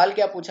आपको सवाल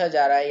क्या पूछा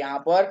जा रहा है यहाँ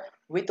पर,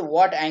 विथ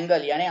व्हाट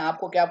एंगल, यानी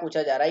आपको क्या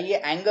पूछा जा रहा है, ये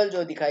एंगल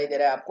जो दिखाई दे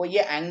रहा है आपको,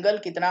 ये एंगल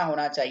कितना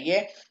होना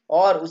चाहिए।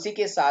 और उसी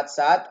के साथ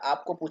साथ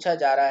आपको पूछा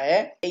जा रहा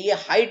है ये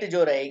हाइट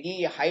जो रहेगी,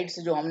 ये हाइट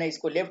से जो हमने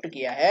इसको लिफ्ट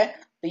किया है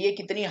तो ये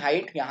कितनी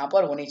हाइट यहाँ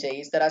पर होनी चाहिए।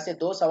 इस तरह से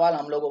दो सवाल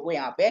हम लोगों को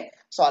यहाँ पे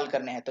सॉल्व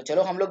करने हैं। तो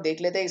चलो हम लोग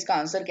देख लेते हैं इसका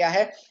आंसर क्या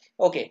है।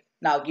 ओके,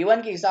 नाउ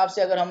गिवन के हिसाब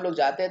से अगर हम लोग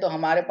जाते हैं तो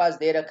हमारे पास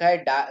दे रखा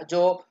है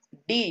जो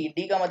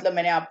डी का मतलब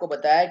मैंने आपको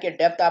बताया कि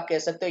डेप्थ आप कह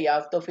सकते हो या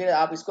तो फिर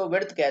आप इसको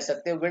विड्थ कह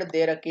सकते हो। विड्थ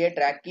दे रखी है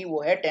ट्रैक की,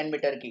 वो है 10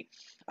 मीटर की।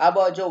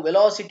 अब जो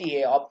वेलोसिटी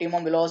है,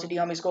 ऑप्टिमम वेलोसिटी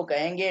हम इसको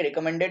कहेंगे,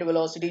 रिकमेंडेड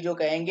वेलोसिटी जो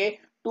कहेंगे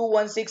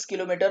 216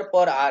 किलोमीटर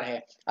पर आवर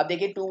है। अब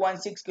देखिए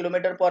 216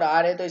 किलोमीटर पर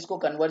आवर है तो इसको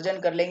कन्वर्जन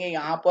कर लेंगे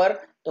यहाँ पर।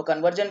 तो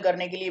कन्वर्जन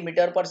करने के लिए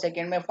मीटर पर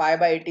सेकेंड में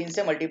 5/18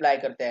 से मल्टीप्लाई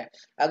करते हैं।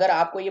 अगर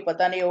आपको ये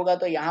पता नहीं होगा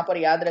तो यहाँ पर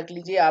याद रख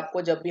लीजिए,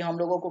 आपको जब भी हम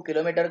लोगों को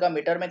किलोमीटर का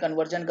मीटर में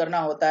कन्वर्जन करना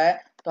होता है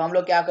तो हम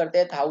लोग क्या करते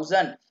हैं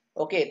 1000,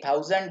 ओके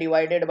 1000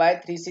 डिवाइडेड बाय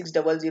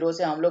 3600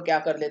 से हम लोग क्या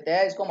कर लेते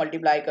हैं, इसको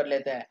मल्टीप्लाई कर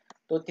लेते हैं।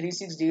 तो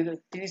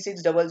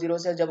 3600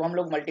 से जब हम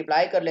लोग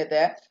मल्टीप्लाई कर लेते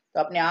हैं तो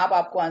अपने आप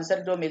आपको आंसर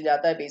जो मिल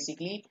जाता है,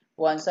 बेसिकली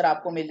वो आंसर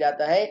आपको मिल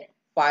जाता है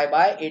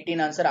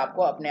 5/18 आंसर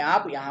आपको अपने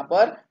आप यहाँ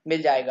पर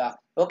मिल जाएगा।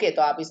 ओके,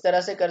 तो आप इस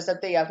तरह से कर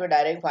सकते हैं या फिर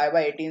डायरेक्ट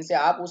 5/18 से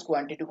आप उस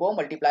क्वांटिटी को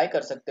मल्टीप्लाई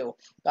कर सकते हो।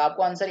 तो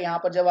आपको आंसर यहाँ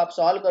पर जब आप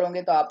सॉल्व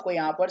करोगे तो आपको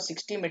यहाँ पर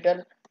 60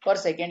 मीटर पर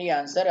सेकेंड ये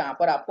आंसर यहाँ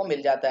पर आपको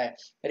मिल जाता है।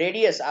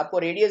 रेडियस, आपको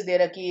रेडियस दे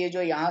रखी है,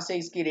 जो यहाँ से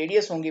इसकी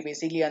रेडियस होंगी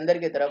बेसिकली अंदर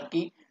की तरफ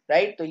की,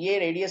 राइट। तो ये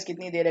रेडियस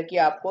कितनी दे रखी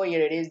है आपको, ये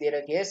रेडियस दे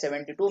रखी है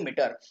 72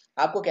 मीटर।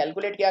 आपको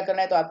कैलकुलेट क्या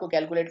करना है, तो आपको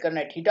कैलकुलेट करना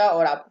है थीटा,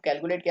 और आपको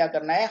कैलकुलेट क्या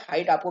करना है,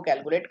 हाइट आपको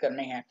कैलकुलेट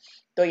करनी है।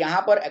 तो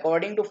यहाँ पर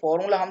अकॉर्डिंग टू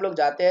फॉर्मूला हम लोग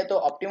जाते हैं, तो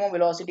ऑप्टिमम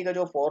वेलोसिटी का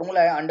जो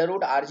फॉर्मूला है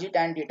 √rg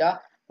tan थीटा,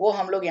 वो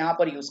हम लोग यहाँ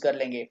पर यूज कर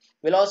लेंगे।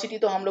 वेलोसिटी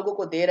तो हम लोगों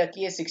को दे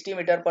रखी है 60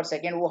 मीटर पर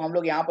सेकेंड, वो हम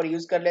लोग यहाँ पर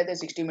यूज कर लेते हैं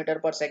 60 मीटर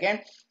पर सेकेंड।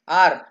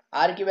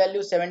 आर की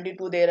वैल्यू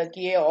 72 दे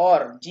रखी है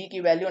और जी की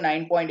वैल्यू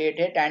 9.8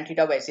 है, tan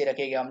थीटा वैसे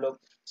रखेंगे हम लोग।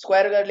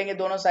 स्क्वायर कर लेंगे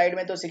दोनों साइड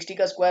में तो 60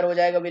 का स्क्वायर हो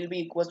जाएगा, will be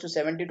equal to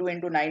 72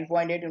 into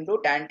 9.8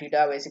 into tan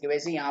theta, वैसे के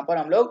वैसे यहाँ पर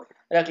हम लोग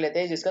रख लेते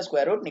हैं, जिसका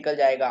स्क्वायर रूट निकल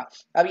जाएगा।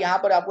 अब यहाँ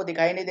पर आपको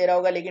दिखाई नहीं दे रहा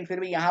होगा, लेकिन फिर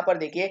भी यहाँ पर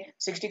देखिए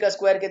 60 का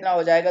स्क्वायर कितना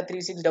हो जाएगा,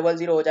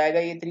 3600 हो जाएगा।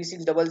 ये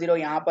 3600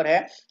 यहाँ पर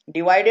है,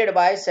 डिवाइडेड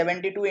बाय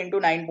 72 इंटू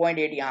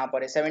 9.8 यहाँ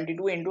पर है,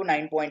 72 इंटू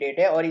 9.8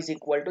 है, और इज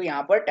इक्वल टू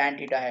यहाँ पर tan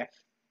थीटा है।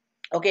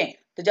 ओके,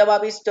 तो जब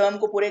आप इस टर्म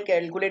को पूरे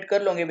कैलकुलेट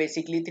कर लोगे,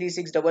 बेसिकली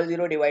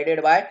 3600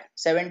 डिवाइडेड बाय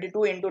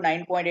 72 इंटू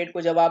 9.8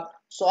 को जब आप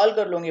सॉल्व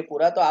कर लोगे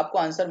पूरा, तो आपको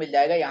आंसर मिल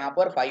जाएगा यहाँ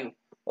पर 5।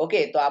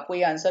 ओके, तो आपको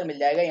ये आंसर मिल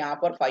जाएगा यहाँ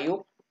पर 5।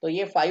 तो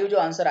ये 5 जो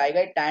आंसर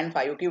आएगा, tan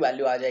 5 की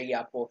वैल्यू आ जाएगी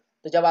आपको।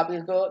 तो जब आप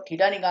इसको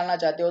थीटा निकालना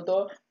चाहते हो तो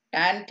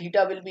tan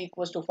theta will be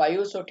equal to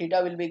 5, so theta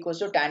will be equal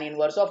to tan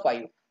inverse of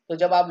 5। तो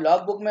जब आप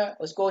लॉग बुक में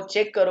उसको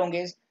चेक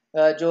करोगे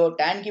जो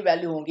tan की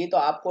वैल्यू होगी, तो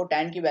आपको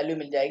tan की वैल्यू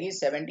मिल जाएगी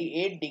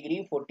 78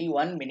 degree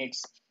 41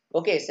 minutes.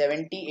 Okay,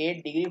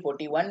 78 degree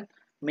 41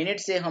 minute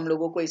से हम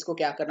लोगों को इसको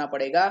क्या करना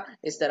पड़ेगा,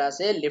 इस तरह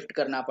से लिफ्ट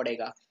करना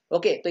पड़ेगा।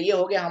 ओके, तो ये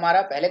हो गया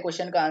हमारा पहले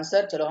क्वेश्चन का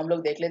आंसर। चलो हम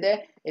लोग देख लेते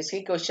हैं इसकी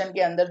क्वेश्चन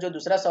के अंदर जो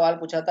दूसरा सवाल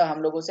पूछा था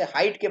हम लोगों से,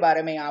 हाइट के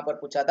बारे में यहाँ पर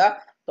पूछा था,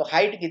 तो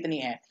हाइट कितनी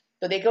है।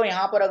 तो देखो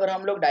यहाँ पर अगर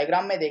हम लोग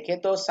डायग्राम में देखें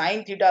तो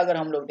साइन थीटा, अगर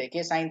हम लोग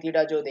देखें साइन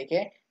थीटा जो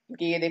देखें,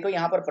 क्योंकि ये देखो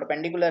यहाँ पर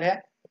परपेंडिकुलर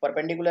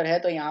है,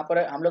 तो यहाँ पर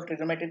हम लोग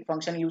ट्रिग्नोमेट्रिक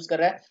फंक्शन यूज कर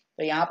रहे हैं।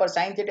 तो यहाँ पर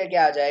साइन थीटा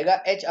क्या आ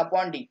जाएगा,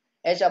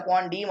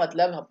 h/d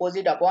मतलब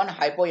अपोजिट अपॉन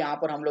हाइपो, यहाँ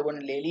पर हम लोगों ने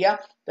ले लिया,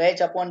 तो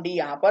h/d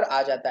यहाँ पर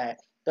आ जाता है।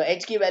 तो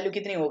h की वैल्यू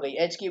कितनी हो गई,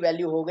 h की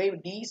वैल्यू हो गई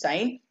d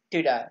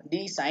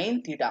sin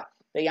थीटा।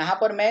 तो यहाँ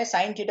पर मैं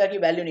साइन थीटा की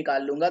वैल्यू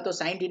निकाल लूंगा। तो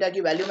साइन थीटा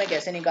की वैल्यू मैं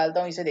कैसे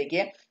निकालता हूँ इसे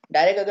देखिए।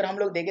 डायरेक्ट अगर हम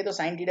लोग देखें तो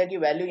साइन थीटा की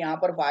वैल्यू यहाँ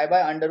पर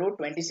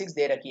 5/√26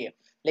 दे रखी है।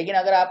 लेकिन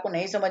अगर आपको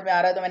नहीं समझ में आ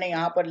रहा है तो मैंने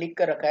यहाँ पर लिख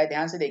कर रखा है,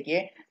 ध्यान से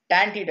देखिए।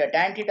 tan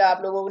थीटा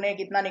आप लोगों ने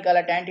कितना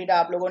निकाला, tan थीटा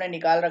आप लोगों ने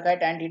निकाल रखा है,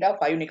 tan थीटा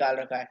 5 निकाल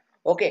रखा है।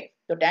 ओके,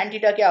 तो tan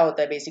थीटा क्या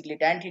होता है बेसिकली,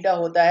 tan थीटा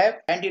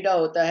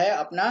होता है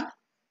अपना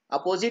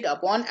opposite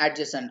upon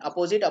adjacent,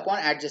 opposite upon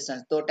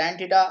adjacent. तो tan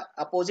theta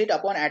opposite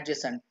upon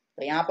adjacent,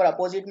 तो यहाँ पर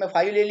अपोजिट में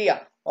 5 ले लिया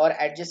और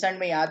एडजेसेंट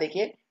में यहाँ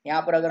देखिए,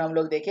 यहाँ पर अगर हम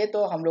लोग देखें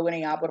तो हम लोगों ने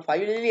यहाँ पर 5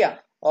 ले लिया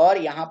और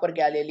यहाँ पर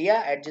क्या ले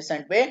लिया,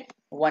 एडजेसेंट पे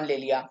 1 ले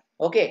लिया।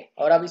 ओके,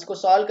 और अब इसको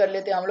सॉल्व कर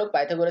लेते हैं हम लोग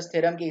पाइथागोरस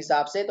थ्योरम के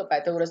हिसाब से। तो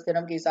पाइथागोरस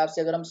थ्योरम के हिसाब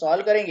से अगर हम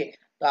सॉल्व करेंगे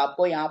तो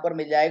आपको यहाँ पर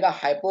मिल जाएगा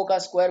हाइपो का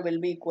square will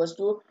be equal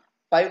to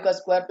 5 का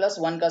स्क्वायर प्लस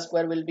 1 का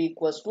square will be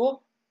equal to,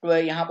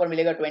 यहाँ पर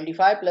मिलेगा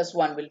 25 plus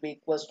 1 will be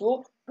equal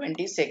to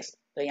 26।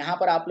 तो यहाँ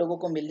पर आप लोगों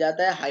को मिल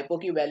जाता है हाइपो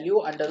की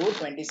वैल्यू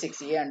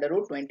 √26। ये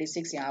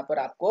 √26 यहाँ पर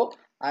आपको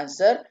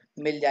आंसर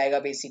मिल जाएगा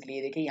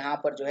बेसिकली। देखिए यहाँ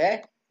पर जो है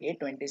ये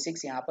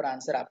 26 यहाँ पर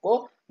आंसर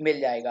आपको मिल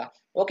जाएगा।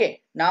 Okay,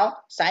 now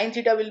sine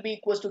theta will be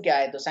equal to क्या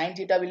है, तो sine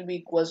theta will be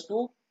equal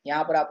to,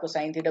 यहाँ पर आपको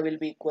sine theta will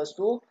be equal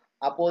to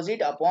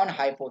opposite upon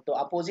hypo. तो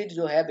अपोजिट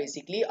जो है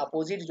बेसिकली,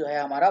 अपोजिट जो है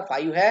हमारा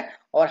 5 है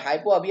और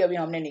हाइपो अभी अभी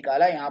हमने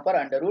निकाला यहाँ पर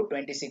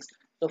 √26।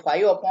 तो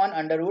 5 अपॉन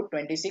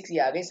 √26 ये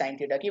आ गई साइन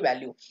थीटा की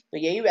वैल्यू। तो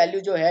यही वैल्यू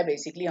जो है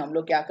बेसिकली हम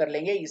लोग क्या कर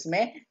लेंगे,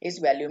 इसमें इस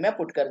वैल्यू में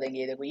पुट कर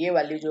देंगे। देखो ये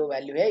वैल्यू जो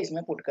वैल्यू है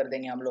इसमें पुट कर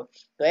देंगे हम लोग।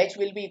 तो h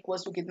will be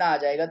equals to कितना आ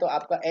जाएगा, तो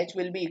आपका h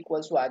will be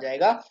equals to आ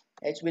जाएगा,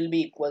 h will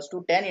be equals to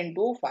 10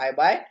 into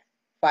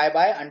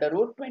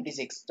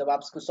 5/√26। जब आप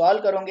इसको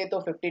सॉल्व करोगे तो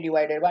 50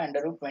 डिवाइडेड बाय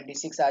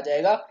 √26 आ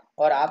जाएगा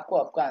और आपको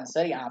आपका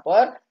आंसर यहाँ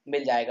पर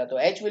मिल जाएगा। तो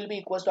h will be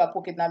equals to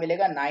आपको कितना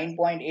मिलेगा,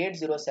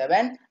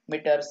 9.807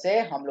 मीटर से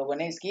हम लोगों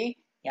ने इसकी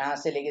यहाँ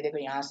से लेके, देखो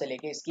यहाँ से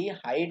लेके इसकी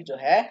हाइट जो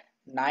है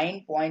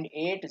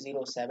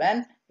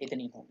 9.807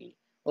 इतनी होगी।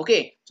 ओके,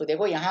 तो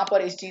देखो यहाँ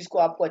पर इस चीज को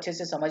आपको अच्छे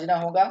से समझना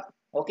होगा।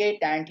 Okay,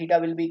 tan theta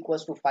will be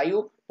equals to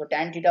 5, तो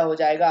tan थीटा हो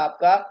जाएगा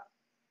आपका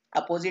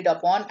अपोजिट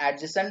अपॉन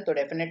एडजेसेंट। तो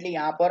डेफिनेटली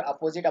यहाँ पर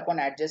अपोजिट अपॉन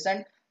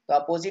एडजेसेंट, तो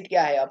अपोजिट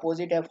क्या है,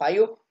 अपोजिट है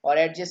 5 और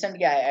एडजेसेंट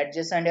क्या है,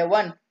 एडजेसेंट है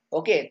 1।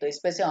 ओके, तो इस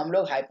पे से हम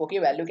लोग हाइपो की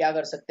वैल्यू क्या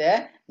कर सकते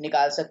हैं,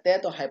 निकाल सकते हैं।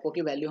 तो हाइपो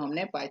की वैल्यू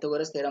हमने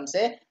पाइथागोरस थ्योरम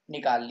से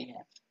निकाल ली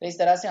है। तो इस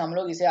तरह से हम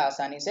लोग इसे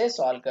आसानी से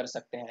सॉल्व कर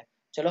सकते हैं।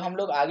 चलो हम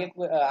लोग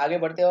आगे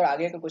बढ़ते हैं और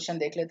आगे का क्वेश्चन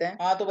देख लेते हैं।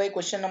 हाँ, तो भाई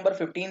क्वेश्चन नंबर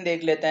 15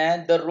 देख लेते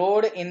हैं। The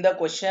road in the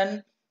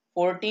question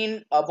 14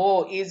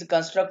 above is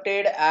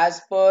constructed as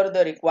per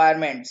the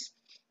requirements.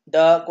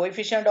 The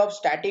coefficient of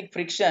static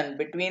friction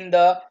between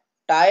the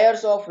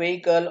tires of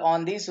vehicle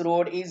on this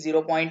road is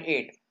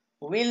 0.8.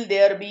 Will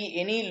there be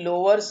any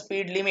lower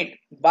speed limit?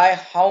 By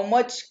how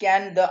much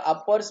can the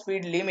upper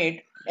speed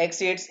limit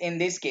exceeds in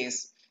this case?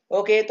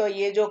 Okay, तो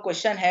ये जो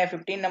question है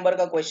 15 number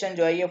का question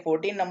जो है ये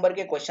 14 number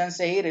के question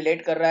से ही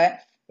रिलेट कर रहा है,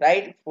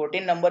 राइट।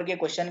 14 नंबर के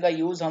क्वेश्चन का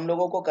यूज हम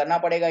लोगों को करना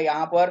पड़ेगा।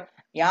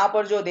 यहाँ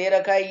पर जो दे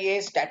रखा है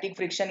ये स्टैटिक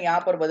फ्रिक्शन यहाँ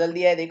पर बदल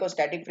दिया है, देखो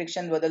स्टैटिक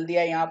फ्रिक्शन बदल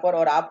दिया है यहाँ पर,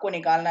 और आपको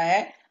निकालना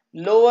है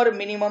लोअर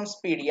मिनिमम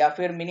स्पीड या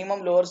फिर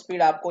मिनिमम लोअर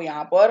स्पीड आपको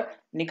यहाँ पर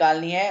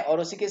निकालनी है, और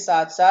उसी के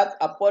साथ साथ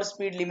अपर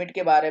स्पीड लिमिट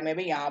के बारे में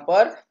भी यहाँ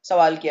पर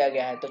सवाल किया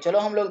गया है। तो चलो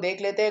हम लोग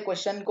देख लेते हैं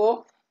क्वेश्चन को।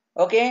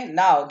 ओके,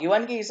 नाउ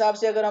गिवन के हिसाब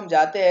से अगर हम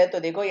जाते हैं तो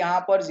देखो यहाँ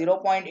पर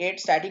 0.8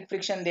 स्टैटिक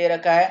फ्रिक्शन दे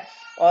रखा है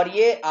और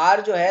ये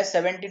r जो है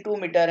 72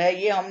 मीटर है।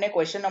 ये हमने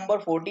क्वेश्चन नंबर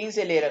 14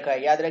 से ले रखा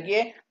है, याद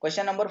रखिए।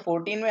 क्वेश्चन नंबर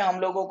 14 में हम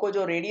लोगों को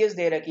जो रेडियस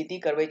दे रखी थी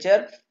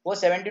कर्वेचर वो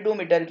 72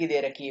 मीटर की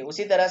दे रखी है।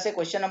 उसी तरह से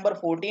क्वेश्चन नंबर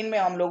 14 में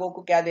हम लोगों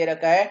को क्या दे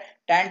रखा है,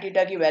 tan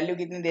थीटा की वैल्यू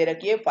कितनी दे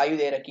रखी है, 5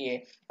 दे रखी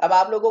है। अब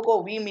आप लोगों को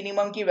v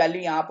मिनिमम की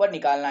वैल्यू यहाँ पर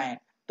निकालना है।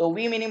 तो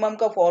v मिनिमम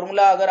का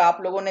फॉर्मूला अगर आप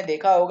लोगों ने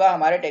देखा होगा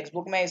हमारे टेक्स्ट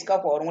बुक में इसका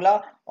फॉर्मूला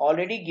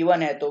ऑलरेडी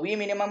गिवन है। तो v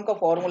मिनिमम का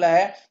फॉर्मूला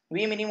है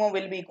v minimum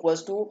will be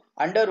equals to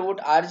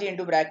 √rg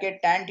into bracket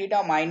tan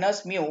theta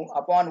minus mu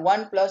upon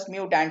 1 plus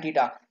mu tan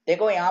theta.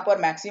 देखो यहाँ पर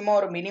मैक्सिमम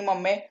और मिनिमम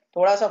में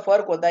थोड़ा सा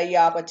फर्क होता है, ये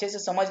आप अच्छे से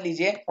समझ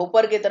लीजिए।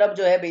 ऊपर की तरफ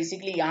जो है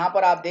बेसिकली यहाँ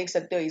पर आप देख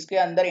सकते हो इसके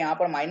अंदर यहाँ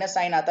पर माइनस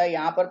साइन आता है,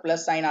 यहाँ पर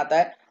प्लस साइन आता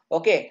है।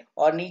 ओके,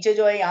 और नीचे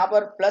जो है यहाँ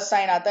पर प्लस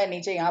साइन आता है,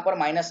 नीचे यहाँ पर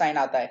माइनस साइन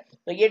आता है।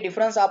 तो ये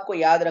डिफरेंस आपको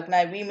याद रखना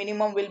है। v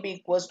minimum will be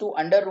equals to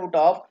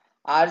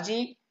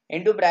 √rg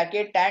into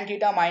bracket tan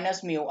theta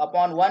minus mu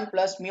upon 1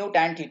 plus mu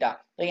tan theta.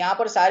 तो यहाँ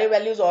पर सारे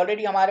वैल्यूज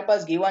ऑलरेडी हमारे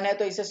पास गिवन है,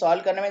 तो इसे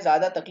सॉल्व करने में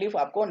ज्यादा तकलीफ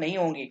आपको नहीं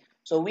होगी।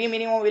 सो v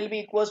minimum will be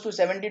equals to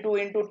 72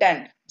 into 10,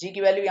 g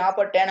की वैल्यू यहाँ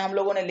पर 10 हम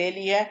लोगों ने ले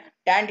ली है।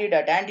 tan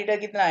थीटा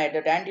कितना है, तो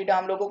tan थीटा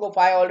हम लोगों को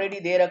 5 ऑलरेडी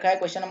दे रखा है,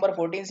 क्वेश्चन नंबर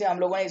 14 से हम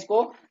लोगों ने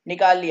इसको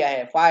निकाल लिया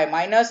है। 5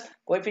 minus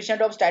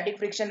coefficient of static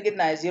friction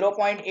कितना है,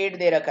 0.8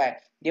 दे रखा है,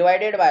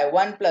 डिवाइडेड बाय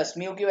 1 प्लस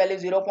म्यू की वैल्यू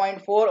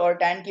 0.4 और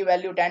tan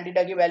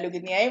थीटा की वैल्यू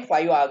कितनी आई,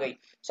 5 आ गई।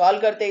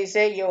 सॉल्व करते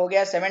इसे, ये हो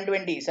गया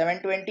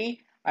 720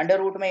 अंडर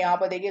रूट में यहाँ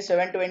पर देखिए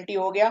 720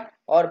 हो गया,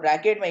 और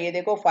ब्रैकेट में ये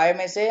देखो 5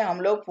 में से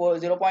हम लोग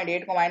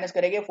 0.8 को माइनस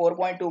करेंगे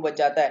 4.2 बच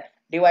जाता है,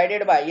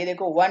 डिवाइडेड बाय ये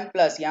देखो 1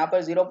 प्लस यहाँ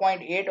पर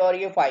 0.8 और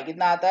ये 5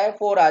 कितना आता है,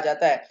 4 आ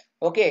जाता है।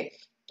 ओके,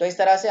 तो इस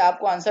तरह से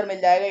आपको आंसर मिल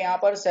जाएगा यहाँ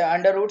पर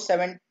under root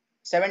 7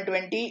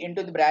 720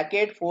 into the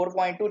bracket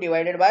 4.2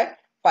 divided by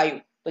 5।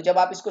 तो जब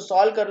आप इसको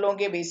सॉल्व कर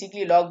लोगे,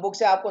 बेसिकली लॉग बुक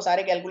से आपको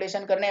सारे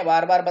कैलकुलेशन करने हैं,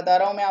 बार बार बता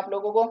रहा हूं मैं आप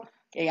लोगों को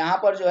कि यहाँ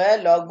पर जो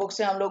है लॉग बुक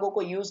से हम लोगों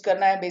को यूज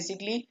करना है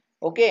बेसिकली।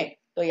 ओके,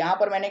 तो यहाँ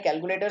पर मैंने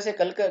कैलकुलेटर से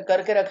कल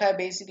करके रखा है,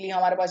 बेसिकली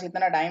हमारे पास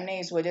इतना टाइम नहीं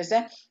इस वजह से।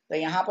 तो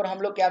यहाँ पर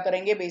हम लोग क्या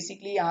करेंगे,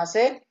 बेसिकली यहाँ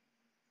से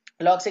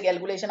लॉग से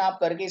कैलकुलेशन आप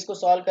करके इसको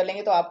सॉल्व कर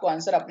लेंगे तो आपको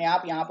आंसर अपने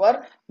आप यहाँ पर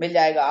मिल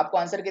जाएगा। आपको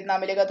आंसर कितना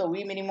मिलेगा, तो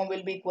V minimum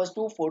will be equal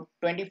to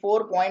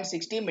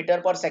 24.60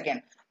 metre पर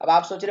सेकेंड। अब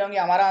आप सोच रहे होंगे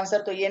हमारा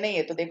आंसर तो ये नहीं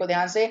है, तो देखो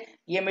ध्यान से,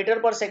 ये मीटर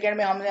पर सेकेंड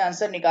में हमने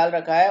आंसर निकाल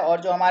रखा है,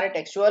 और जो हमारे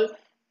टेक्सुअल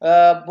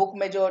बुक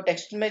में जो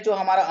टेक्स्ट में जो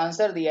हमारा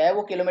आंसर दिया है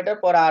वो किलोमीटर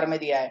पर आवर में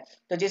दिया है।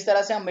 तो जिस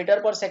तरह से हम मीटर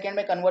पर सेकेंड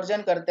में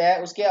कन्वर्जन करते हैं,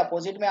 उसके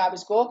अपोजिट में आप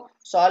इसको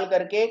सॉल्व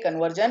करके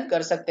कन्वर्जन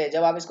कर सकते हैं।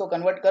 जब आप इसको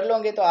कन्वर्ट कर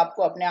लोगे तो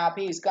आपको अपने आप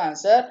ही इसका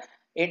आंसर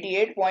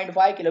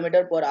 88.5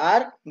 किलोमीटर पर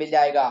आवर मिल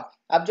जाएगा।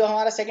 अब जो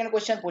हमारा सेकंड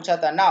क्वेश्चन पूछा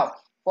था, now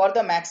for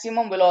the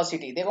maximum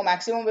velocity, देखो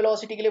मैक्सिमम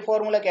वेलोसिटी के लिए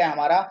फॉर्मूला क्या है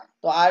हमारा,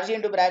 तो RG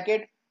into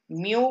bracket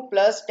mu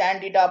plus tan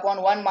theta upon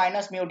 1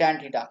 minus mu tan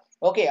theta.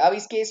 Okay, अब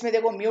इस केस में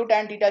देखो म्यू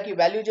टैन थीटा की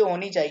वैल्यू जो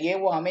होनी चाहिए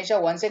वो हमेशा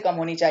 1 से कम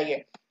होनी चाहिए,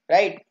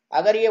 राइट।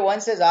 अगर ये 1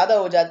 से ज्यादा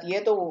हो जाती है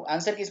तो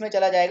आंसर किस में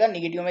चला जाएगा,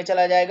 निगेटिव में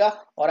चला जाएगा,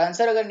 और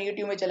आंसर अगर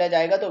निगेटिव में चला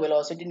जाएगा तो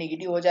वेलोसिटी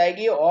निगेटिव हो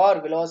जाएगी,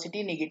 और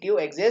वेलोसिटी निगेटिव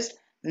एग्जिस्ट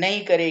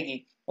नहीं करेगी।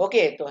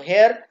 ओके, तो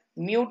हेयर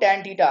म्यू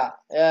टैन थीटा,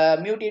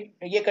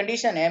 ये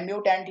कंडीशन है, म्यू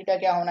टैन थीटा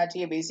क्या होना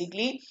चाहिए,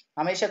 बेसिकली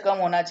हमेशा कम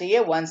होना चाहिए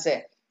 1 से,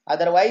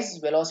 अदरवाइज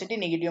वेलोसिटी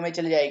निगेटिव में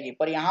चली जाएगी।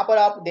 पर यहाँ पर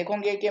आप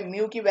देखोगे कि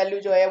म्यू की वैल्यू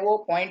जो है वो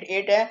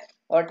 0.8 है,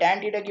 और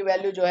टैन थीटा की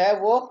वैल्यू जो है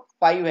वो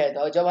 5 है।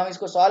 तो जब हम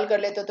इसको सॉल्व कर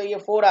लेते हैं तो ये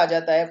 4 आ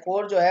जाता है,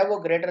 4 जो है वो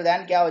ग्रेटर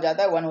देन क्या हो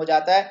जाता है, 1 हो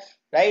जाता है,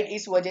 राइट।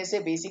 इस वजह से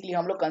बेसिकली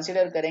हम लोग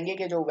कंसिडर करेंगे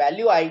कि जो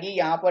वैल्यू आएगी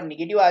यहाँ पर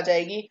निगेटिव आ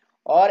जाएगी,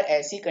 और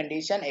ऐसी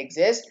कंडीशन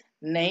एग्जिस्ट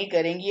नहीं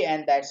करेंगी,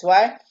 and that's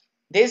why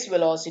this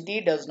velocity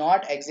does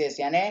not exist,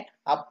 यानी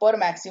अपर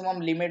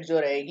मैक्सिमम लिमिट जो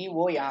रहेगी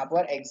वो यहाँ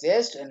पर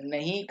एग्जिस्ट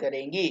नहीं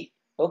करेंगी।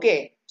 ओके,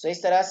 सो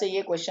इस तरह से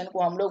ये क्वेश्चन को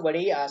हम लोग बड़े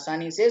ही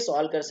आसानी से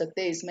सॉल्व कर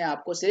सकते हैं, इसमें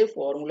आपको सिर्फ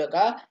फॉर्मूला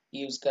का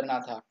यूज करना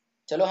था।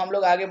 चलो हम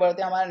लोग आगे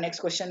बढ़ते हैं हमारे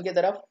नेक्स्ट क्वेश्चन की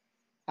तरफ।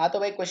 हाँ, तो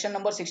भाई क्वेश्चन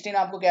नंबर 16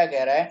 आपको क्या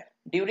कह रहा है,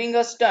 during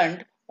a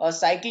stunt a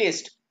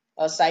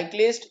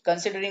cyclist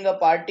considering a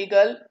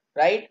particle,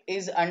 right,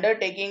 is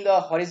undertaking a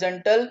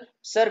horizontal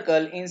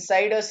circle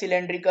inside a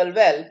cylindrical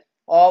well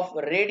of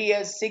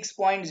radius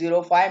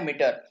 6.05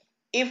 meter.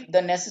 If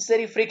the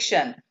necessary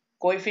friction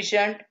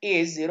coefficient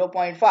is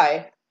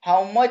 0.5,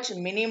 how much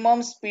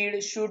minimum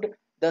speed should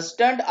the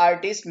stunt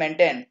artist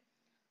maintain?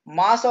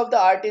 Mass of the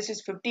artist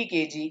is 50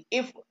 kg.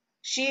 If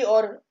she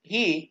or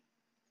he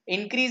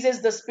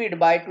increases the speed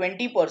by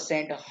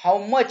 20%, how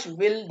much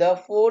will the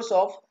force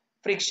of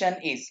friction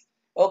is?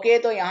 Okay,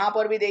 तो यहाँ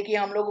पर भी देखिए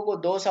हम लोगों को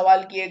दो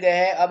सवाल किए गए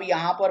हैं। अब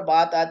यहाँ पर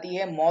बात आती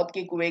है मौत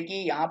के कुएं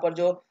की। यहाँ पर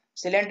जो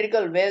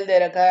सिलेंड्रिकल वेल दे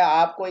रखा है,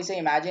 आपको इसे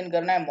इमेजिन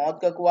करना है, मौत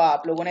का कुआं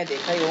आप लोगों ने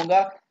देखा ही होगा,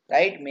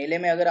 राइट। मेले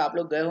में अगर आप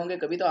लोग गए होंगे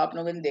कभी तो आप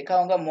लोगों ने देखा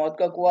होगा, मौत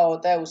का कुआं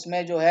होता है,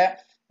 उसमें जो है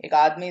एक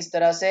आदमी इस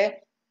तरह से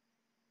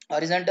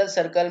हॉरिजॉन्टल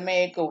सर्कल में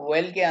एक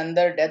वेल के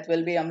अंदर, डेथ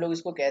वेल भी हम लोग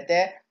इसको कहते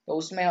हैं, तो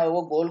उसमें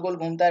वो गोल गोल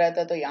घूमता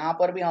रहता है। तो यहाँ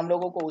पर भी हम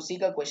लोगों को उसी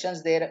का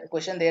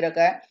क्वेश्चन दे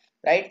रखा है,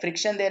 राइट।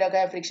 फ्रिक्शन दे रखा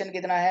है, फ्रिक्शन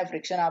कितना है,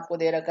 फ्रिक्शन आपको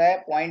दे रखा है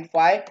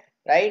 0.5,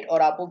 राइट।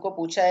 और आपको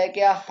पूछा है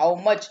क्या, how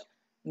much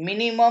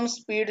minimum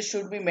speed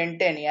should be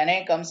maintain, यानी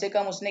कम से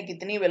कम उसने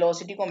कितनी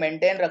वेलोसिटी को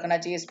मेंटेन रखना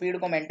चाहिए, स्पीड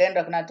को मेंटेन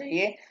रखना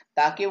चाहिए,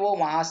 ताकि वो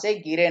वहां से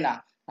गिरे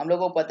ना। हम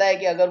लोगों को पता है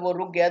कि अगर वो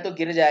रुक गया तो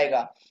गिर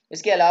जाएगा।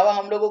 इसके अलावा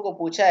हम लोगों को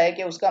पूछा है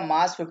कि उसका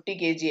मास 50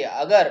 kg है,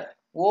 अगर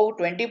वो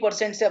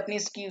 20% से अपनी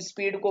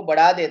स्पीड को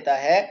बढ़ा देता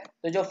है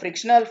तो जो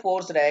फ्रिक्शनल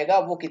फोर्स रहेगा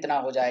वो कितना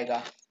हो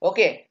जाएगा।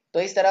 ओके,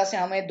 तो इस तरह से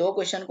हमें दो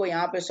क्वेश्चन को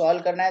यहाँ पे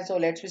सॉल्व करना है। So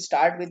let's we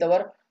start with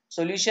our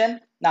solution.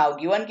 Now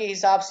given के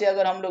हिसाब से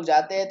अगर हम लोग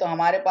जाते हैं तो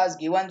हमारे पास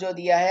गिवन जो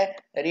दिया है,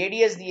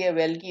 रेडियस दी है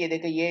वेल की, ये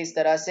देखिए ये इस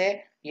तरह से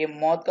ये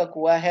मौत का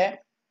कुआं है,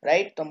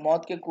 राइट। तो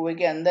मौत के कुएं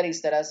के अंदर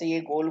इस तरह से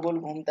ये गोल गोल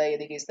घूमता है, ये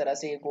देखिए इस तरह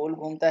से ये गोल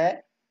घूमता है,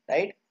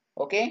 राइट।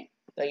 ओके,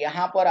 तो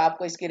यहाँ पर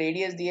आपको इसकी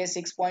रेडियस दी है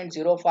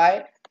 6.05,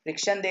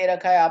 फ्रिक्शन दे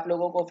रखा है आप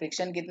लोगों को,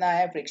 फ्रिक्शन कितना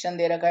है, फ्रिक्शन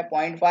दे रखा है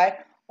 0.5,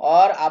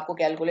 और आपको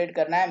कैलकुलेट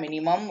करना है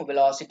मिनिमम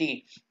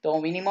वेलोसिटी। तो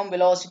मिनिमम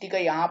वेलोसिटी का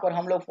यहाँ पर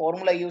हम लोग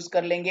फॉर्मूला यूज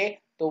कर लेंगे,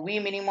 तो v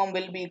minimum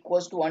will be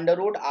equals to under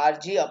root R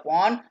G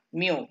upon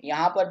mu.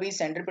 यहाँ पर भी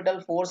सेंट्रीपिटल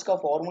फोर्स का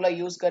फॉर्मूला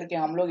यूज करके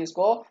हम लोग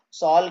इसको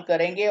सॉल्व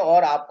करेंगे,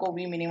 और आपको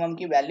v मिनिमम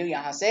की वैल्यू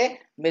यहाँ से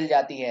मिल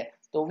जाती है।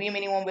 तो v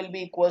minimum will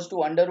be equals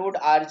to under root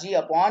R G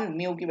upon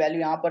mu की वैल्यू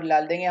यहाँ पर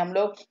डाल देंगे हम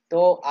लोग।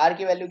 तो r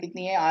की वैल्यू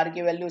कितनी है, r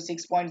की वैल्यू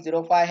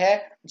 6.05 है,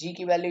 g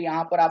की वैल्यू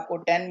यहाँ पर आपको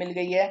 10 मिल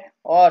गई है,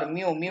 और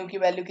म्यू की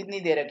वैल्यू कितनी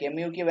दे रखी है,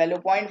 म्यू की वैल्यू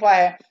 0.5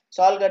 है।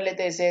 सॉल्व कर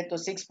लेते हैं इसे, तो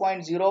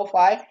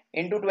 6.05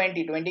 इंटू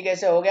 20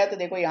 कैसे हो गया, तो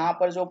देखो यहाँ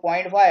पर जो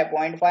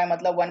 0.5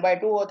 मतलब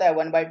 1/2 होता है,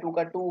 1/2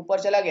 का 2 ऊपर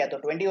चला गया तो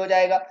 20 हो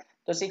जाएगा।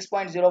 तो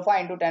 6.05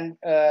 इंटू 10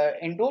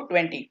 इंटू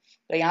 20।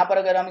 तो यहाँ पर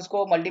अगर हम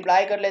इसको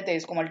मल्टीप्लाई कर लेते हैं,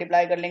 इसको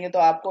मल्टीप्लाई कर लेंगे तो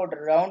आपको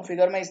राउंड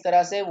फिगर में इस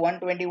तरह से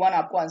 121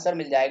 आपको आंसर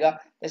मिल जाएगा।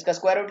 तो इसका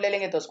स्क्वायर रूट ले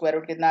लेंगे तो स्क्वायर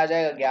रूट कितना आ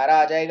जाएगा, 11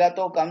 आ जाएगा।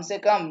 तो कम से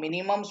कम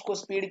मिनिमम उसको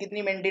स्पीड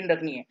कितनी मेंटेन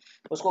रखनी है,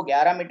 उसको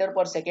 11 मीटर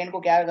पर सेकेंड को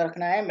क्या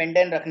रखना है,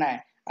 मेंटेन रखना है।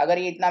 अगर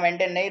ये इतना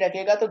मेंटेन नहीं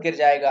रखेगा तो गिर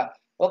जाएगा।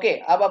 ओके,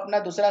 अब अपना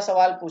दूसरा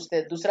सवाल पूछते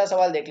हैं, दूसरा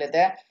सवाल देख लेते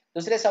हैं।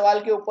 दूसरे सवाल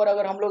के ऊपर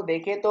अगर हम लोग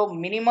देखें तो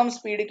मिनिमम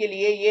स्पीड के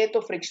लिए ये तो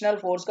फ्रिक्शनल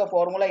फोर्स का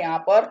फॉर्मूला यहाँ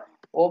पर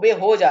ओबे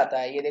हो जाता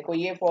है, ये देखो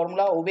ये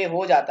फॉर्मूला ओबे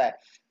हो जाता है।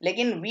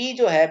 लेकिन v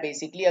जो है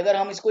बेसिकली अगर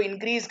हम इसको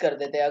इंक्रीज कर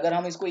देते हैं, अगर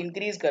हम इसको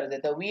इंक्रीज कर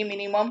देते हैं v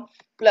minimum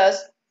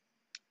plus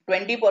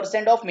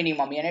 20% of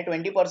minimum, यानी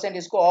 20%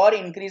 इसको और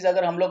इंक्रीज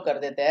अगर हम लोग कर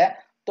देते हैं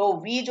तो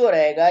v जो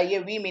रहेगा ये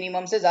v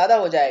मिनिमम से ज्यादा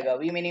हो जाएगा,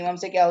 v मिनिमम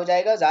से क्या हो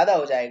जाएगा, ज्यादा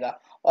हो जाएगा।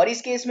 और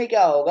इस केस में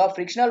क्या होगा,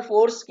 फ्रिक्शनल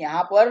फोर्स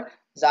यहाँ पर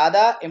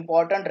ज्यादा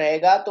इंपॉर्टेंट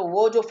रहेगा। तो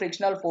वो जो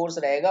फ्रिक्शनल फोर्स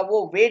रहेगा वो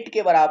वेट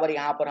के बराबर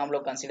यहाँ पर हम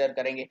लोग कंसीडर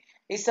करेंगे।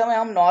 इस समय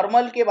हम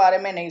नॉर्मल के बारे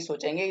में नहीं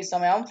सोचेंगे, इस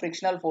समय हम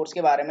फ्रिक्शनल फोर्स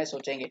के बारे में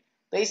सोचेंगे।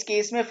 तो इस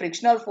केस में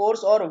फ्रिक्शनल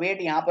फोर्स और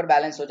वेट यहाँ पर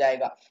बैलेंस हो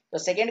जाएगा। तो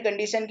सेकेंड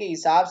कंडीशन के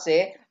हिसाब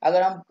से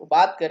अगर हम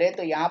बात करें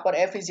तो यहाँ पर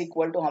F इज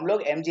इक्वल टू हम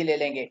लोग mg ले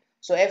लेंगे।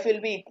 सो F will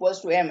be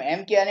equals to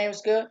m क्या है,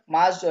 उसका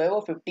मास जो है वो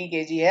 50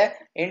 kg है,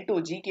 इनटू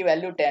g की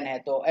वैल्यू 10 है।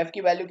 तो F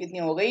की वैल्यू कितनी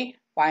हो गई,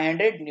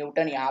 500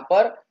 न्यूटन यहाँ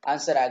पर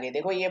आंसर आ गई।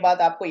 देखो ये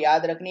बात आपको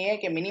याद रखनी है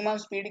कि मिनिमम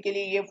स्पीड के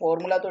लिए ये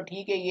फॉर्मूला तो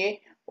ठीक है, ये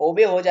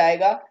ओबे हो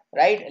जाएगा,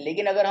 राइट।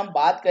 लेकिन अगर हम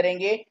बात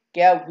करेंगे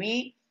क्या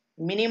v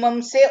मिनिमम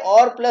से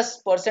और प्लस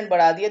परसेंट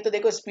बढ़ा दिए तो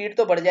देखो स्पीड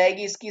तो बढ़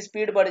जाएगी, इसकी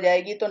स्पीड बढ़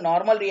जाएगी, तो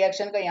नॉर्मल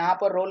रिएक्शन का यहाँ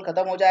पर रोल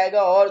खत्म हो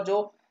जाएगा। और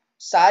जो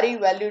सारी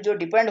वैल्यू जो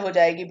डिपेंड हो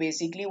जाएगी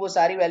बेसिकली, वो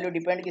सारी वैल्यू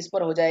डिपेंड किस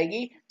पर हो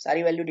जाएगी,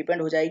 सारी वैल्यू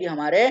डिपेंड हो जाएगी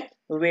हमारे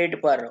वेट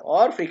पर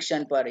और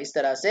फ्रिक्शन पर। इस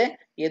तरह से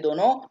ये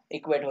दोनों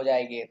इक्वेट हो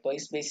जाएंगे। तो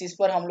इस बेसिस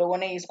पर हम लोगों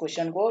ने इस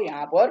क्वेश्चन को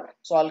यहाँ पर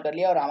सॉल्व कर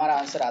लिया और हमारा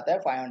आंसर आता है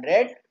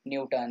 500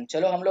 न्यूटन।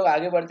 चलो हम लोग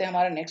आगे बढ़ते हैं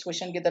हमारे नेक्स्ट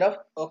क्वेश्चन की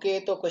तरफ। ओके,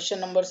 तो क्वेश्चन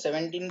नंबर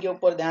 17 के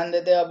ऊपर ध्यान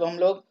देते हैं अब हम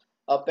लोग।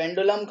 A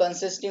pendulum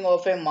consisting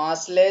of a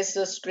massless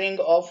string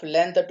of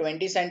length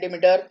 20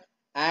 centimeter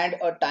and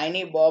a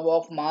tiny bob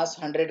of mass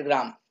 100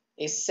 gram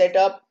is set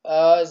up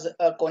as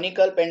a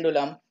conical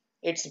pendulum.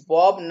 Its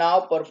bob now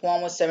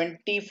performs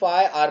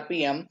 75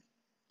 rpm.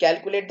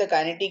 Calculate the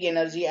kinetic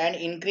energy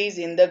and increase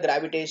in the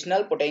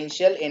gravitational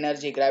potential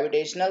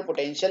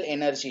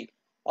energy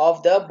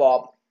of the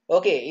bob.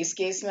 Okay, इस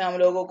case में हम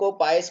लोगों को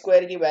pi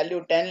square की value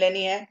 10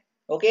 लेनी है।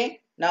 Okay,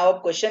 now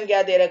अब question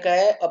क्या दे रखा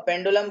है, a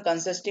pendulum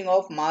consisting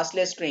of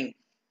massless string,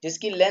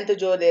 जिसकी लेंथ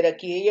जो दे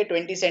रखी है ये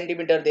 20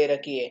 सेंटीमीटर दे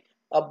रखी है।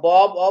 अ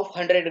बॉब ऑफ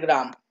 100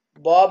 ग्राम,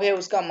 बॉब है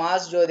उसका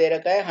मास जो दे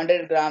रखा है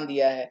 100 ग्राम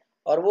दिया है,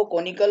 और वो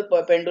कोनिकल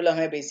पेंडुलम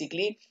है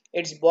basically.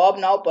 It's Bob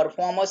now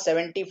perform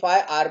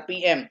 75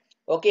 RPM,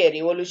 okay,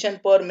 revolution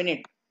per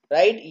minute,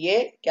 right. ये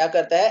क्या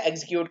करता है,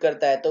 एग्जीक्यूट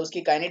करता है। तो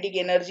उसकी काइनेटिक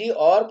एनर्जी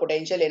और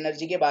पोटेंशियल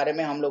एनर्जी के बारे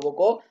में हम लोगों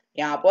को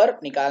यहाँ पर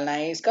निकालना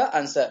है इसका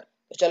आंसर।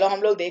 तो चलो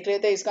हम लोग देख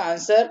लेते हैं इसका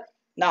आंसर।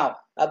 नाउ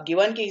अब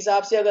गिवन के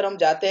हिसाब से अगर हम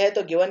जाते हैं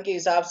तो गिवन के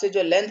हिसाब से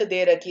जो लेंथ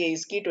दे रखी है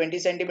इसकी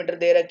 20 सेंटीमीटर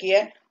दे रखी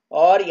है,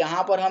 और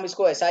यहाँ पर हम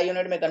इसको एसआई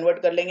यूनिट में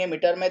कन्वर्ट कर लेंगे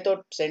मीटर में। तो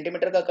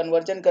सेंटीमीटर का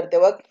कन्वर्जन करते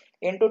वक्त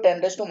इंटू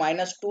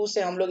 10⁻²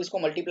 से हम लोग इसको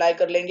मल्टीप्लाई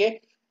कर लेंगे।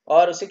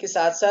 और उसी के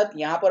साथ साथ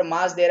यहाँ पर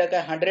मास दे रखा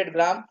है 100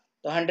 ग्राम,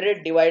 तो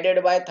 100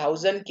 divided by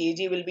 1000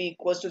 kg will be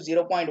equal to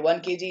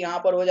 0.1 kg यहाँ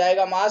पर हो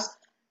जाएगा मास।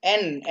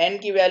 एन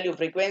की वैल्यू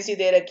फ्रीक्वेंसी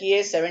दे रखी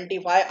है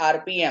 75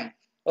 आरपीएम।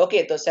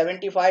 ओके, तो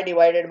 75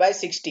 डिवाइडेड बाय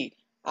 60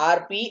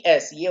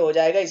 आरपीएस, ये हो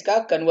जाएगा इसका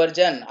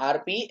कन्वर्जन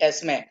आरपीएस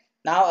में।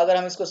 नाउ अगर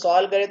हम इसको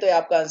सॉल्व करें तो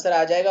आपका आंसर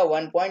आ जाएगा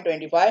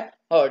 1.25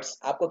 हर्ट्ज।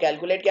 आपको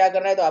कैलकुलेट क्या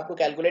करना है, तो आपको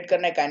कैलकुलेट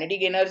करना है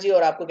काइनेटिक एनर्जी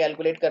और आपको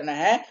कैलकुलेट करना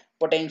है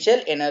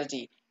पोटेंशियल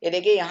एनर्जी। ये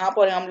देखिए यहाँ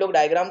पर हम लोग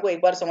डायग्राम को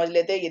एक बार समझ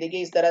लेते हैं। ये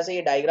देखिए इस तरह से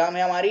ये डायग्राम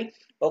है हमारी,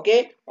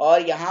 ओके।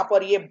 और यहाँ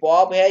पर ये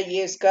बॉब है,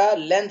 ये इसका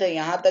लेंथ है,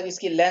 यहाँ तक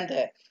इसकी लेंथ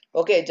है।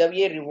 ओके, जब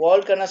ये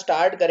रिवॉल्व करना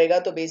स्टार्ट करेगा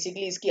तो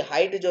बेसिकली इसकी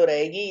हाइट जो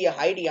रहेगी, ये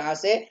हाइट यहाँ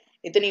से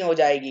इतनी हो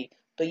जाएगी।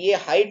 तो ये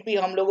हाइट भी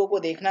हम लोगों को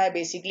देखना है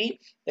बेसिकली,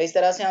 तो इस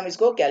तरह से हम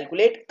इसको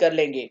कैलकुलेट कर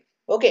लेंगे।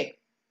 Okay,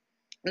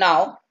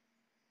 now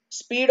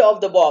speed of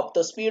the Bob,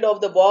 तो स्पीड ऑफ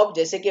द बॉब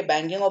जैसे कि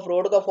बैंकिंग ऑफ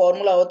रोड का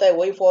फॉर्मूला होता है,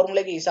 वही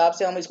फॉर्मूले के हिसाब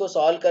से हम इसको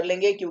सॉल्व कर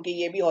लेंगे, क्योंकि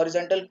ये भी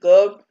हॉरिजॉन्टल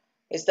कर्व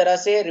इस तरह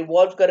से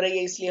रिवॉल्व कर रही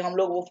है, इसलिए हम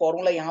लोग वो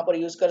फॉर्मूला यहाँ पर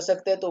यूज कर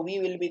सकते हैं। तो v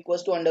will be equal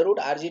to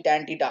 √rg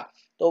tan theta.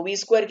 तो v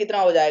स्क्वायर कितना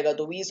हो जाएगा,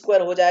 तो v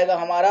स्क्वायर हो जाएगा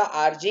हमारा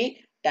rg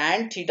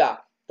tan थीटा।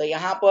 तो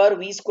यहाँ पर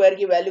v स्क्वायर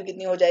की वैल्यू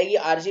कितनी हो जाएगी,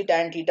 rg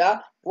tan थीटा,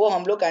 वो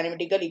हम लोग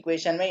काइनेमेटिकल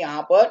इक्वेशन में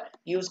यहाँ पर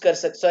यूज कर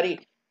सकते, सॉरी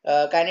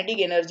काइनेटिक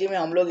एनर्जी में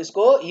हम लोग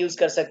इसको यूज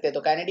कर सकते हैं।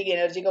 तो काइनेटिक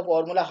एनर्जी का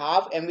फॉर्मूला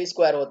हाफ mv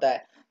स्क्वायर होता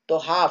है, तो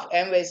हाफ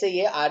m, वैसे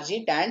ये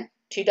rg tan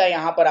थीटा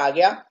यहाँ पर आ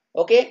गया।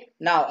 ओके,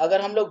 नाउ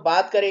अगर हम लोग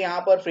बात करें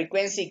यहाँ पर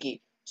फ्रीक्वेंसी की,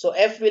 सो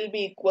f will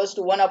be equals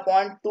to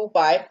 1/2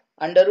 pi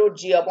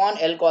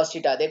 √g/L cos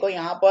theta. देखो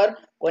यहाँ पर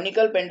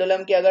कोनिकल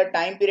पेंडुलम की अगर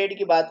टाइम पीरियड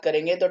की बात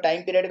करेंगे तो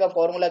टाइम पीरियड का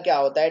फॉर्मूला क्या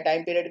होता है,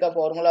 टाइम पीरियड का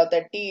फॉर्मूला होता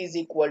है t is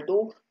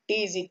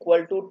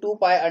equal to 2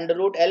 pi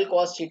 √L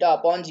cos theta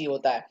upon g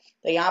होता है।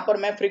 तो यहाँ पर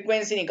मैं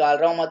फ्रीक्वेंसी निकाल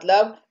रहा हूँ,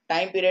 मतलब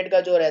टाइम पीरियड का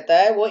जो रहता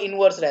है वो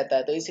इनवर्स रहता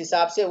है। तो इस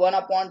हिसाब से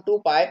 1/2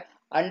 पाई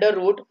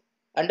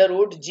अंडर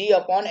रूट जी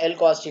अपॉन एल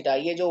कॉस थीटा,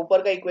 ये जो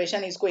ऊपर का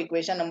इक्वेशन, इसको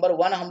इक्वेशन नंबर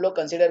 1 हम लोग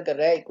कंसिडर कर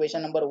रहे हैं,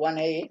 इक्वेशन नंबर 1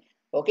 है ये।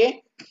 ओके,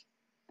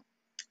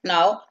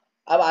 नाउ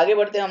अब आगे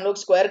बढ़ते हैं, हम लोग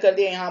स्क्वायर कर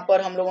दिए यहाँ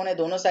पर हम लोगों ने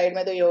दोनों साइड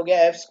में, तो ये हो गया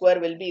F square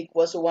will be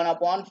equal to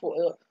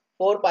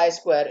 1/4 pi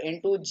square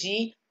into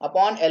ji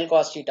upon L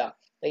cos theta.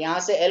 तो यहाँ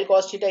से एल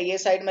कॉस थीटा ये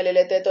साइड में ले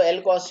लेते हैं, तो L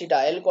cos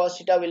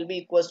theta will be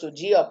equal to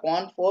ji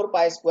upon 4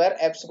 pi square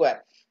F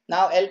square.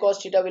 Now L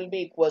cos theta will be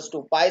equal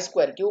to pi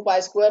square, क्यों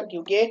पाई स्क्वायर,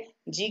 क्योंकि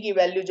जी की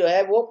वैल्यू जो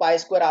है वो पाई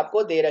स्क्वायर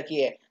आपको दे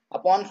रखी है,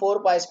 upon 4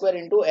 pi square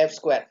into F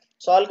square.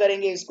 Solve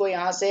करेंगे इसको,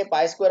 यहाँ से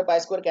पाई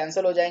स्क्वायर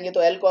कैंसिल हो जाएंगे,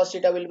 तो L cos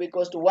theta will be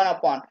equal to 1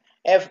 upon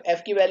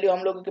F की वैल्यू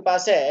हम लोगों के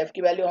पास है, एफ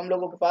की वैल्यू हम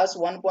लोगों के पास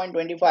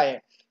 1.25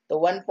 है, तो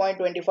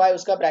 1.25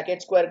 उसका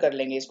ब्रैकेट स्क्वायर कर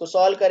लेंगे। इसको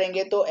सॉल्व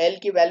करेंगे तो एल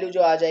की वैल्यू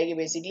जो आ जाएगी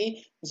बेसिकली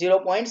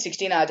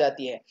 0.16 आ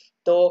जाती है।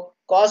 तो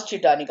कॉस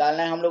थीटा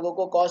निकालना है हम लोगों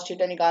को, कॉस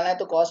थीटा निकालना है,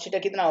 तो कॉस थीटा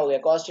कितना हो गया,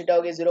 कॉस थीटा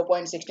हो गया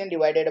 0.16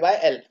 डिवाइडेड बाय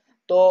एल,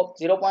 तो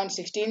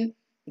 0.16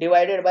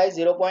 डिवाइडेड बाय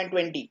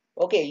 0.20।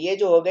 ओके, ये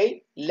जो हो गई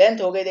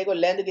लेंथ हो गई, देखो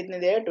लेंथ कितनी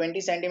दे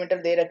 20 सेंटीमीटर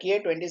दे रखी है,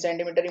 20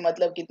 सेंटीमीटर ही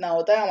मतलब कितना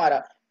होता है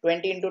हमारा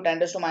 20 इंटू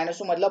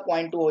 10⁻⁻2 मतलब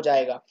 0.2 हो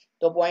जाएगा।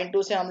 तो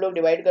 0.2 से हम लोग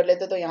डिवाइड कर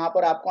लेते, तो यहाँ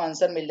पर आपको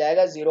आंसर मिल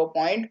जाएगा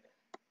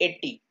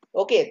 0.80।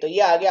 ओके, तो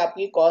ये आगे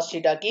आपकी कॉस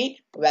थीटा की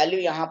वैल्यू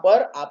यहाँ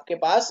पर आपके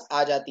पास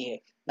आ जाती है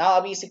ना।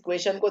 अब इस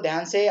इक्वेशन को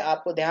ध्यान से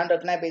आपको ध्यान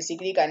रखना है,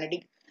 बेसिकली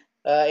काइनेटिक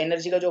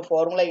एनर्जी का जो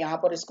फॉर्मूला यहाँ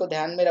पर, इसको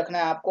ध्यान में रखना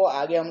है आपको,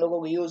 आगे हम लोगों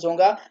को यूज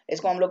होगा।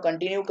 इसको हम लोग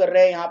कंटिन्यू कर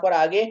रहे हैं यहाँ पर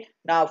आगे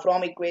ना,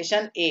 फ्रॉम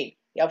इक्वेशन ए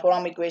या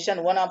फ्रॉम इक्वेशन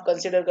 1 आप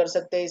कंसिडर कर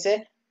सकते हैं इसे,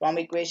 फ्रॉम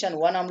इक्वेशन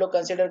 1 हम लोग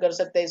कंसिडर कर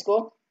सकते हैं इसको।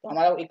 तो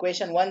हमारा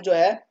इक्वेशन 1 जो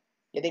है,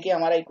 ये देखिए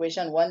हमारा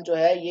इक्वेशन 1 जो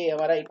है, ये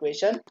हमारा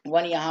इक्वेशन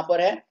 1 यहाँ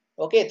पर है।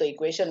 ओके, तो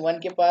इक्वेशन 1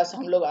 के पास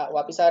हम लोग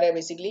वापस आ रहे हैं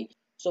बेसिकली।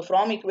 सो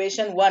फ्रॉम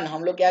इक्वेशन 1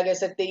 हम लोग क्या कह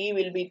सकते हैं, ई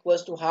will be equal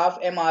to half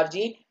M R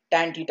G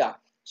tan theta.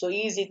 So E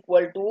is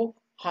equal to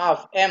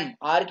half M,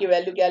 are की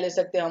वैल्यू क्या ले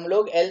सकते हैं हम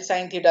लोग, एल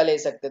साइन थीटा ले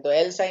सकते हैं। तो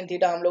एल साइन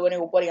थीटा हम लोगों ने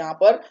ऊपर यहाँ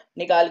पर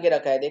निकाल के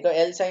रखा है, देखो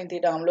एल साइन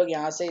थीटा हम लोग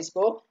यहाँ से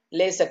इसको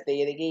ले सकते हैं,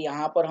 ये देखिए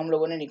यहाँ पर हम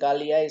लोगों ने निकाल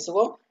लिया है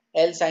इसको,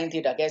 एल साइन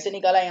थीटा कैसे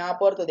निकाला यहाँ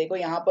पर, तो देखो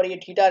यहाँ पर ये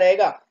थीटा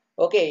रहेगा।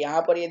 ओके,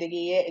 यहाँ पर ये देखिए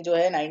ये जो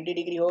है 90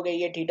 डिग्री हो गई,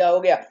 ये थीटा हो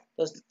गया।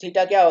 तो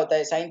थीटा क्या होता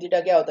है, साइन थीटा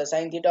क्या होता है,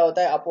 साइन थीटा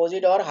होता है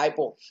अपोजिट और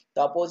हाइपो,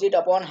 तो अपोजिट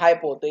अपॉन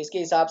हाइपो, तो इसके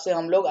हिसाब से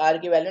हम लोग आर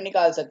की वैल्यू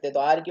निकाल सकते हैं। तो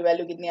आर की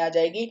वैल्यू कितनी आ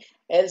जाएगी,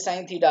 एल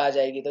साइन थीटा आ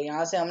जाएगी। तो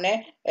यहाँ से हमने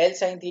एल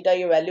साइन थीटा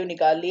ये वैल्यू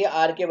निकाल ली है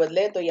आर के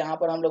बदले, तो यहाँ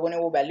पर हम लोगों ने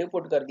वो वैल्यू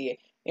पुट कर दी है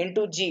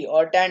इंटू जी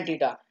और टैन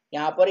थीटा,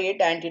 यहाँ पर ये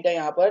टैन थीटा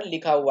यहाँ पर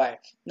लिखा हुआ है।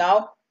 Now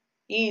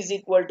E is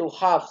equal to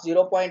half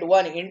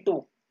 0.1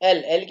 into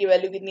L, L की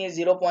वैल्यू कितनी है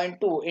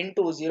 0.2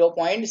 इंटू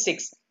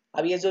 0.6।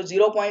 अब ये जो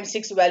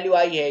 0.6 वैल्यू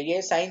आई है,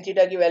 ये साइन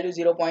थीटा की वैल्यू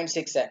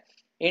 0.6 है,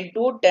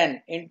 इंटू 10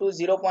 इंटू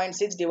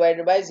 0.6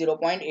 डिवाइडेड बाई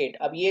 0.8।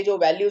 अब ये जो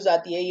वैल्यूज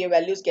आती है, ये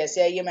वैल्यूज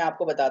कैसे आई है मैं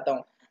आपको बताता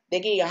हूँ।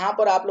 देखिए यहाँ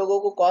पर आप लोगों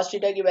को कॉस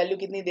थीटा की वैल्यू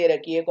कितनी दे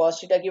रखी है,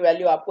 कॉस थीटा की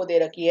वैल्यू आपको दे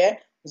रखी है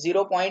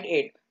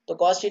 0.8। तो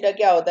कॉस थीटा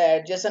क्या होता है,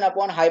 एडजेसेंट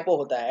अपॉन हाइपो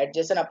होता है,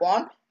 एडजेसेंट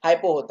अपॉन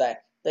हाइपो होता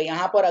है। तो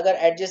यहाँ पर अगर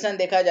एडजेसेंट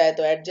देखा जाए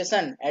तो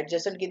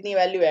एडजेसेंट कितनी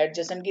वैल्यू है,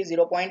 एडजेसेंट की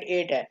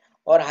 0.8 है,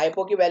 और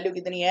हाइपो की वैल्यू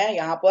कितनी है,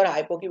 यहाँ पर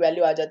हाइपो की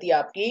वैल्यू आ जाती है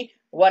आपकी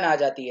 1 आ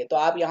जाती है। तो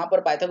आप यहाँ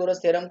पर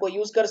पाइथागोरस थ्योरम को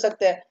यूज कर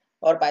सकते हैं,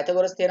 और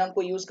पाइथागोरस थ्योरम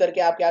को यूज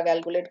करके आप क्या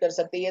कैलकुलेट कर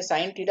सकते हैं, ये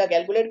साइन थीटा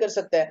कैलकुलेट कर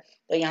सकते हैं।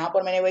 तो यहाँ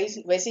पर मैंने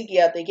वैसे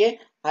किया था कि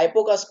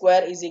हाइपो का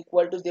स्क्वायर इज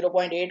इक्वल टू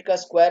 0.8 का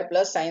square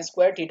plus sine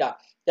square theta.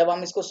 जब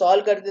हम इसको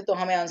सॉल्व करते तो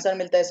हमें आंसर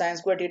मिलता है sine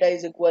square theta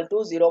is equal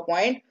to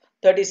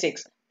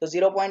 0.36। तो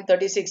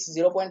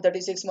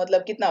 0.36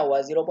 मतलब कितना हुआ,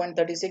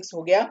 0.36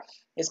 हो गया,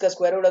 इसका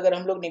स्क्वायर रूट अगर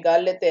हम लोग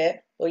निकाल लेते हैं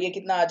तो ये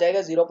कितना आ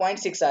जाएगा,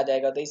 0.6 आ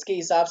जाएगा। तो इसके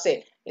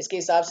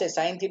हिसाब से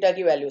साइन थीटा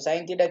की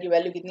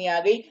वैल्यू कितनी आ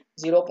गई,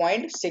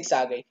 0.6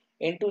 आ गई,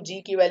 इंटू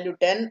जी की वैल्यू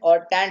 10 और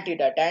टैन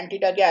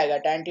थीटा क्या आएगा,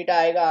 टैन थीटा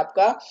आएगा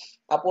आपका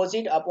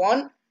अपोजिट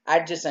अपॉन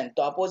एडजेसेंट।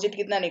 तो अपोजिट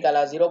कितना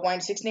निकाला,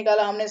 0.6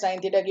 निकाला हमने, साइन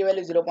थीटा की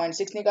वैल्यू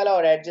 0.6 निकाला,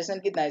 और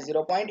एडजेसेंट कितना है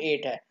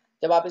 0.8 है।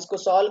 जब आप इसको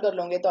सॉल्व कर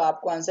लोगे तो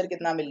आपको आंसर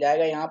कितना मिल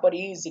जाएगा, यहाँ पर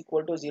E is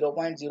equal to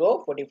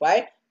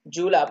 0.045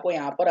 joule आपको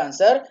यहाँ पर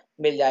आंसर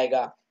मिल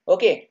जाएगा।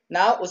 ओके,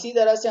 ना उसी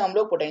तरह से हम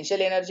लोग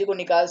पोटेंशियल एनर्जी को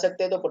निकाल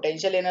सकते हैं। तो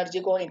पोटेंशियल एनर्जी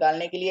को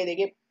निकालने के लिए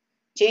देखिए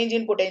चेंज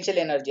इन पोटेंशियल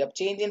एनर्जी, अब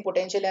चेंज इन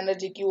पोटेंशियल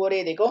एनर्जी क्यों हो रही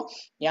है, देखो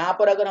यहाँ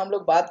पर अगर हम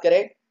लोग बात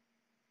करें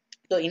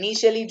तो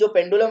इनिशियली जो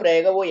पेंडुलम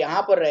रहेगा वो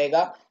यहाँ पर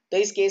रहेगा, तो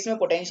इस केस में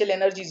पोटेंशियल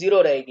एनर्जी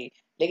 0 रहेगी।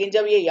 लेकिन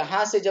जब ये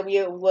यहाँ से जब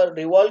ये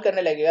रिवॉल्व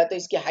करने लगेगा तो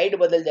इसकी हाइट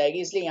बदल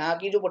जाएगी, इसलिए यहाँ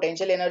की जो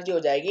पोटेंशियल एनर्जी हो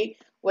जाएगी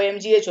वो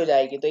mgh हो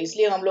जाएगी। तो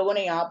इसलिए हम लोगों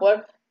ने यहाँ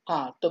पर,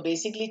 हाँ, तो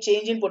basically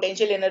change in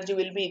potential energy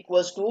will be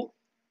equals to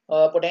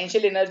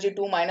potential energy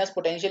 2 minus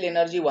potential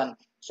energy 1,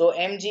 so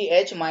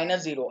mgh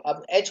minus 0।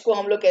 अब h को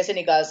हम लोग कैसे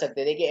निकाल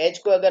सकते हैं, देखिए h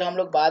को अगर हम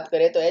लोग बात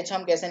करें तो h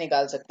हम कैसे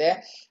निकाल सकते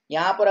हैं,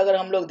 यहाँ पर अगर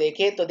हम लोग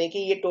देखें तो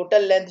देखिए ये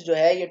टोटल लेंथ जो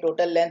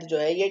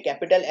है ये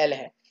कैपिटल L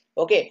है।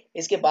 ओके,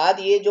 इसके बाद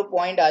ये जो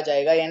पॉइंट आ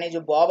जाएगा यानी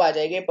जो बॉब आ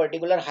जाएगा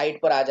पर्टिकुलर हाइट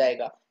पर आ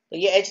जाएगा, तो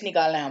ये h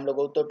निकालना है हम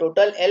लोगों को। तो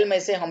टोटल L में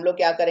से हम लोग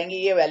क्या करेंगे,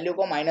 ये वैल्यू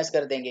को माइनस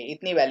कर देंगे,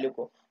 इतनी वैल्यू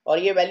को, और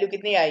ये वैल्यू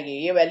कितनी आएगी,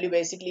 ये वैल्यू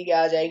बेसिकली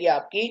क्या आ जाएगी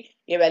आपकी,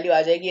 ये वैल्यू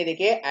आ जाएगी, ये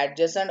देखिए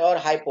एडजेसेंट और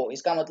हाइपो,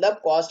 इसका मतलब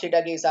कॉस थीटा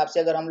के हिसाब से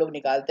अगर हम लोग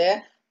निकालते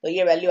हैं तो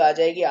ये वैल्यू आ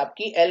जाएगी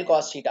आपकी एल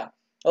कॉस थीटा।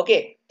 ओके,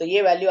 तो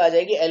ये वैल्यू आ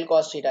जाएगी एल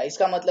कॉस थीटा।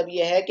 इसका मतलब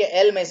ये है कि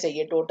एल में से,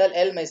 ये टोटल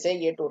एल में से,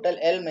 ये टोटल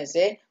एल में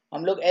से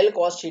हम लोग एल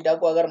कॉस थीटा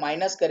को अगर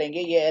माइनस करेंगे,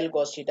 ये एल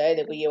कॉस थीटा है,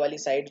 देखो ये वाली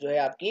साइड जो है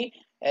आपकी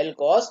एल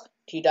कॉस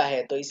थीटा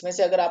है, तो इसमें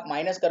से अगर आप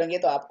माइनस करेंगे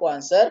तो आपको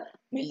आंसर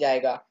मिल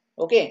जाएगा।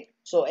 Okay,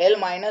 so L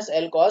minus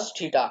L cos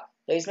theta,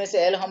 तो इसमें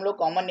से एल हम लोग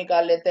कॉमन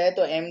निकाल लेते हैं,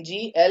 तो M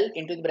G L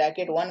into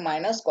bracket 1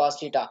 minus cos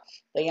theta.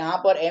 तो यहाँ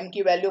पर एम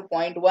की वैल्यू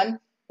 0.1,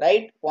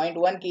 राइट,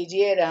 0.1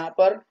 कीजिए यहाँ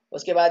पर,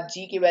 उसके बाद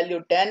जी की वैल्यू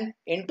 10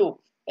 इंटू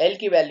एल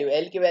की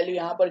वैल्यू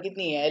यहाँ पर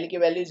कितनी है, एल की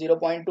वैल्यू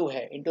 0.2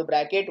 है, into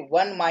bracket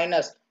 1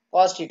 minus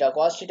cos theta.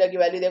 Cos theta की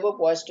वैल्यू देखो,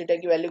 कॉस थीटा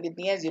की वैल्यू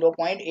कितनी है,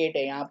 0.8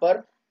 है, यहाँ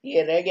पर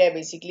ये रह गया है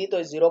बेसिकली,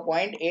 तो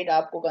 0.8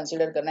 आपको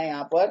कंसिडर करना है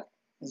यहाँ पर,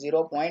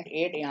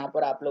 0.8 यहाँ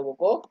पर आप लोगों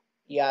को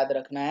याद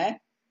रखना है,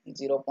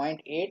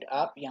 0.8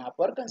 आप यहाँ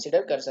पर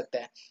कंसिडर कर सकते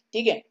हैं।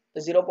 ठीक है,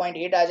 तो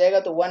 0.8 आ जाएगा,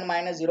 तो 1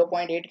 माइनस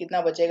 0.8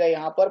 कितना बचेगा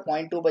यहाँ पर,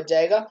 0.2 बच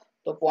जाएगा,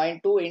 तो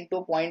 0.2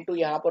 इंटू 0.2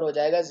 यहाँ पर हो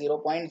जाएगा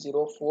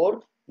 0.04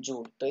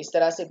 जूल। तो इस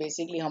तरह से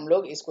बेसिकली हम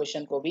लोग इस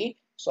क्वेश्चन को भी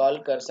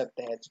सॉल्व कर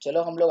सकते हैं। तो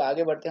चलो हम लोग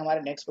आगे बढ़ते हैं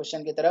हमारे नेक्स्ट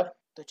क्वेश्चन की तरफ।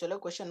 तो चलो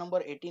क्वेश्चन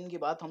नंबर 18 की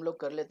बात हम लोग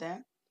कर लेते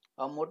हैं।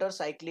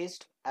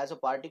 मोटरसाइक्लिस्ट एज अ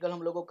पार्टिकल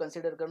हम लोग को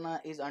कंसिडर करना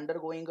is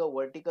undergoing a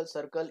vertical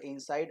circle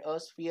inside a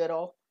sphere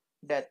of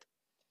death.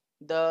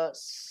 The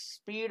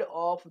speed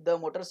of the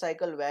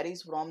motorcycle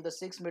varies from the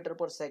 6 meter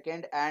per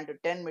second and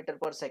 10 meter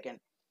per second.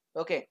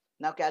 Okay,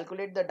 now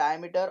calculate the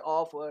diameter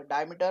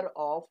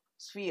of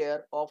sphere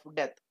of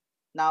death.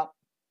 Now,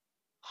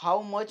 how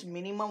much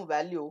minimum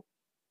value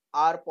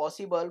are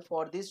possible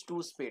for this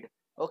two speed?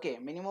 Okay,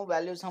 minimum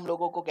values हम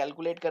लोगों को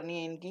calculate करनी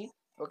है इनकी।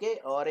 Okay,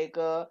 और एक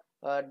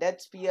death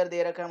spear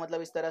दे रखा है,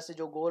 मतलब इस तरह से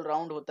जो गोल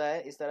राउंड होता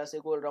है, इस तरह से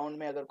गोल राउंड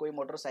में अगर कोई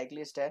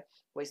मोटरसाइकिलिस्ट है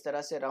वो इस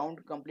तरह से राउंड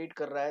कंप्लीट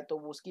कर रहा है, तो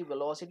उसकी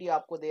वेलोसिटी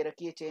आपको दे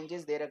रखी है,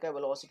 चेंजेस दे रखा है,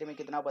 वेलोसिटी में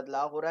कितना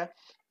बदलाव हो रहा है,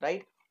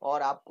 राइट,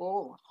 और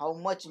आपको how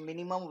much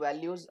minimum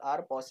values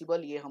are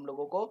possible, ये हम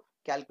लोगों को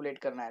कैलकुलेट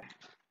करना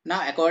है ना।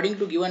 अकॉर्डिंग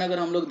टू गिवन अगर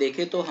हम लोग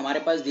देखें तो हमारे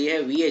पास दिया है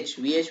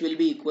VH will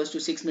be equals to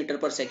 6 metre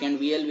पर second,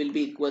 VL will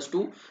be equals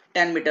to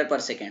 10 metre पर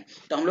सेकेंड।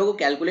 तो हम लोग को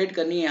कैलकुलेट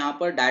करनी है यहाँ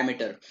पर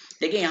डायमीटर।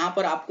 देखिए यहाँ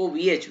पर आपको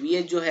VH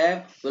जो है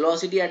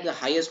velocity at the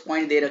highest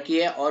point दे रखी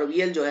है, और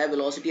VL जो है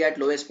वेलोसिटी एट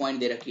लोएस्ट पॉइंट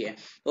दे रखी है।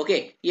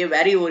 ओके, ये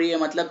वेरी हो रही है,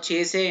 मतलब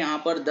 6 से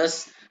यहाँ पर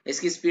 10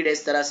 इसकी स्पीड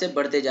इस तरह से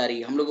बढ़ते जा रही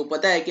है। हम लोग को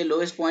पता है कि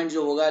लोएस्ट पॉइंट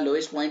जो होगा,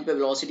 लोएस्ट पॉइंट पे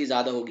वेलोसिटी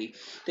ज्यादा होगी,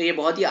 तो ये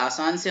बहुत ही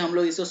आसान से हम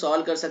लोग इसको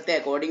सॉल्व कर सकते हैं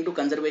according to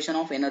conservation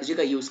of energy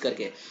का यूज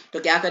करके। तो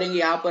क्या करेंगे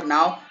यहाँ पर,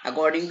 now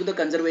according to the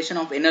conservation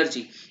of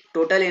energy,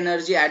 total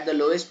energy at the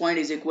lowest point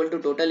is equal to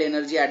total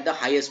energy at the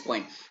highest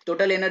point.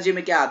 Total energy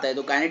में क्या आता है,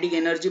 तो kinetic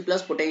energy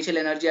plus potential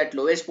energy at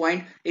lowest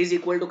point is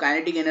equal to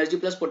kinetic energy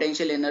plus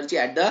potential energy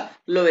at the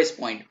lowest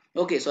point.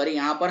 Okay, sorry,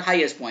 यहाँ पर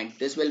highest point,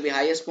 this will be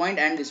highest point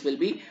and this will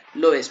be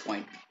lowest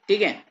point.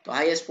 ठीक है, तो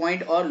highest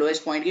point और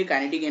lowest point की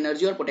kinetic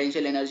energy और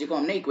potential energy को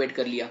हमने इक्वेट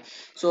कर लिया।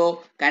 So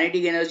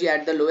kinetic energy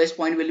at the lowest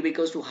point will be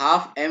equals to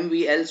half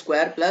mvl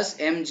square plus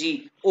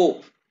mgo।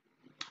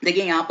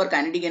 देखिए यहाँ पर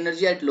kinetic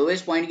energy at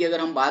lowest point की अगर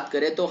हम बात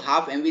करें तो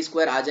हाफ mv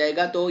स्क्वायर आ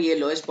जाएगा, तो ये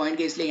लोएस्ट पॉइंट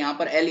के इसलिए यहाँ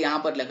पर L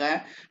यहाँ पर लिखा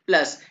है,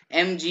 प्लस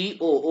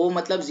mgo,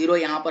 मतलब जीरो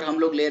यहाँ पर हम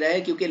लोग ले रहे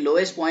हैं क्योंकि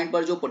लोएस्ट पॉइंट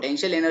पर जो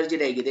पोटेंशियल एनर्जी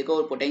रहेगी,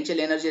 देखो पोटेंशियल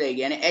एनर्जी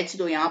रहेगी यानी H,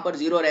 तो यहाँ पर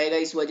जीरो रहेगा,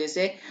 इस वजह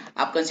से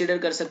आप कंसिडर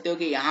कर सकते हो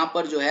कि यहाँ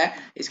पर जो है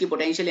इसकी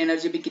पोटेंशियल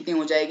एनर्जी भी कितनी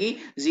हो जाएगी,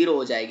 जीरो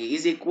हो जाएगी,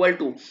 is equal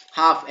to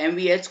half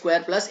mvh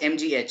square plus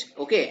mgh।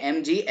 Okay,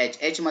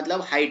 mgh, h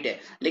मतलब हाइट है,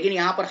 लेकिन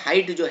यहाँ पर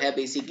हाइट जो है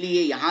बेसिकली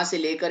ये यहाँ से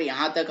लेकर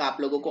यहाँ तक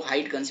आप लोगों को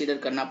हाइट कंसीडर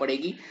करना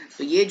पड़ेगी।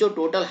 तो ये जो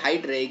टोटल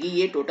हाइट रहेगी,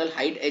 ये टोटल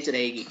हाइट h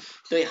रहेगी।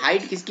 तो ये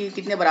हाइट किसकी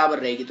कितने बराबर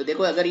रहेगी, तो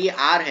देखो अगर ये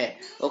r है,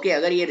 ओके,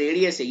 अगर ये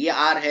रेडियस है, ये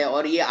r है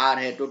और ये r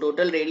है, तो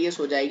टोटल रेडियस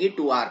हो जाएगी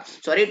 2r,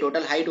 सॉरी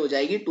टोटल हाइट हो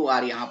जाएगी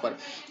 2r यहाँ पर।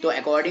 तो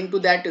अकॉर्डिंग टू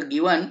दैट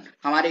गिवन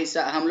हमारे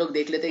हम लोग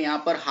देख लेते हैं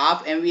यहाँ पर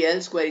half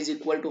mvl square is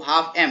equal to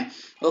half m,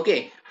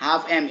 okay,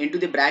 half m into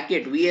the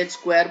bracket vh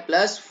square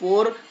plus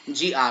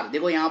 4gr।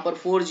 देखो यहाँ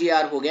पर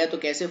 4gr हो गया, तो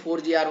कैसे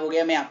 4gr हो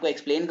गया मैं आपको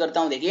एक्सप्लेन करता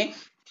हूँ। देखिए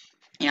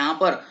यहाँ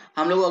पर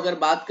हम लोग अगर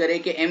बात करें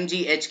कि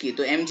mgh की,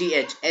 तो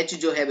mgh, h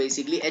जो है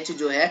बेसिकली h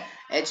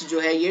जो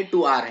है ये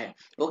 2r है।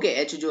 ओके,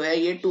 h जो है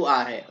ये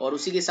 2r है, और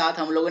उसी के साथ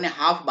हम लोगों ने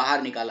हाफ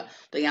बाहर निकाला,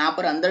 तो यहाँ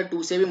पर अंदर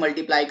 2 से भी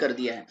मल्टीप्लाई कर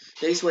दिया है,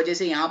 तो इस वजह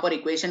से यहाँ पर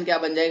इक्वेशन क्या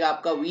बन जाएगा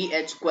आपका,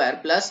 vh स्क्वायर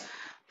प्लस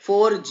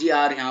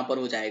 4gr यहाँ पर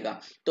हो जाएगा।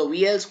 तो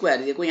VL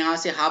स्क्वायर, देखो यहाँ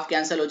से हाफ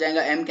कैंसिल हो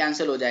जाएगा, m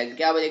कैंसिल हो जाएगा,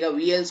 क्या बचेगा,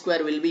 VL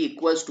square will be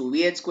equals to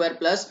VH square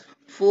plus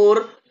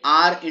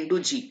 4r into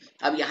जी।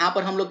 अब यहाँ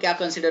पर हम लोग क्या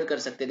कंसिडर कर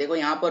सकते हैं, देखो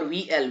यहाँ पर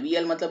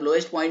VL मतलब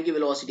लोएस्ट पॉइंट की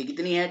वेलोसिटी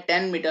कितनी है,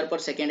 10 मीटर पर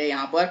सेकेंड है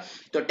यहाँ पर,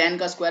 तो 10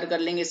 का स्क्वायर कर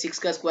लेंगे, 6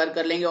 का स्क्वायर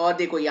कर लेंगे, और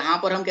देखो यहाँ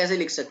पर हम कैसे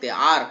लिख सकते हैं,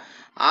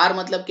 R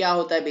मतलब क्या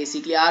होता है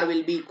basically, R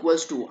will be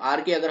equals to,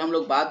 R की अगर हम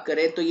लोग बात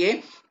करें तो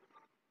ये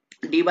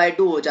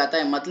d/2 हो जाता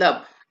है,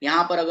 मतलब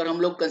यहाँ पर अगर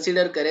हम लोग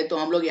कंसिडर करें तो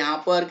हम लोग यहाँ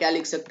पर क्या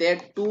लिख सकते हैं,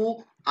 2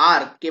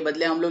 आर के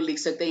बदले हम लोग लिख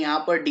सकते हैं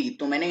यहाँ पर डी,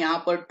 तो मैंने यहाँ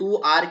पर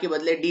 2r के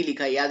बदले डी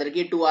लिखा है, याद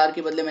रखिए 2r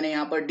के बदले मैंने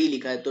यहाँ पर डी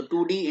लिखा है, तो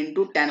 2d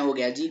इंटू 10 हो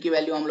गया, जी की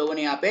वैल्यू हम लोगों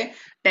ने यहाँ पे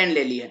 10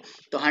 ले ली है।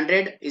 तो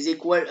 100 इज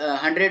इक्वल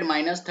 100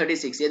 माइनस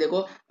 36, ये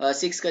देखो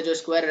 6 का जो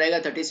स्क्वायर रहेगा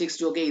 36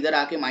 जो कि इधर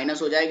आके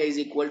माइनस हो जाएगा, is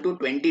equal to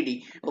 20d।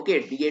 Okay,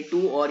 ये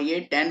 2 और ये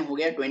 10 हो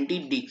गया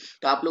 20d।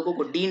 तो आप लोगों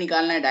को d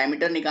निकालना है,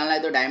 डायमीटर निकालना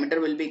है, तो diameter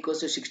will be equal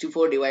to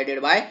 64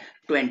 divided by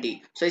 20।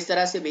 सो इस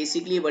तरह से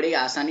बेसिकली बड़े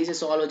आसानी से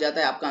सॉल्व हो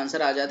जाता है, आपका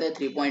आंसर आ जाता है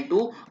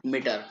 3.2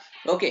 मीटर।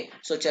 ओके,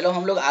 सो चलो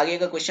हम लोग आगे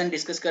का क्वेश्चन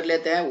डिस्कस कर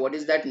लेते हैं। What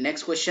is that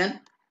next question?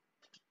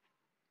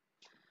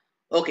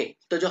 Okay,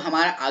 तो जो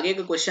हमारा आगे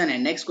का क्वेश्चन है,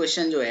 नेक्स्ट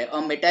क्वेश्चन जो है, अ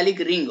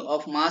metallic ring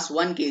of mass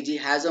 1 kg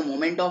has a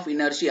moment of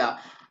inertia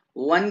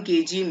 1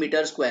 kg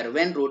metre square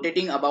when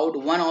rotating about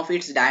one of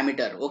its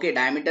diameter. Okay,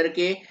 diameter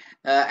के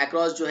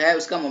across जो है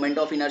उसका मोमेंट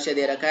ऑफ इनर्शिया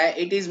दे रखा है।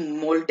 It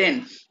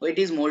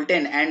is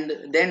molten and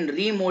then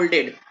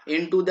remoulded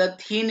into the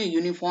thin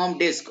uniform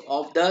disc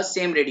of the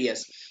same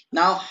radius.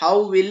 Now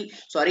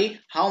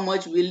how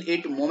much will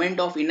it moment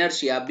of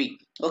inertia B?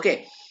 Okay,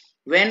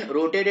 when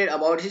rotated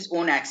about his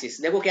own axis।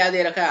 देखो क्या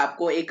दे रखा है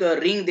आपको, एक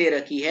ring दे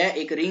रखी है,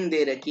 एक ring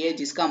दे रखी है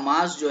जिसका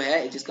मास जो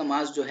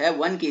है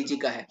 1 kg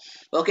का है।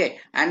 Okay,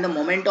 and the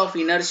moment of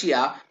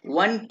inertia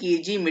 1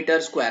 kg metre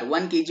square,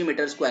 1 kg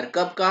metre square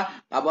कब का?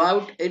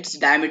 अबाउट इट्स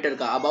डायमीटर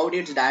का, अबाउट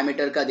इट्स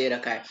डायमीटर का दे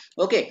रखा है।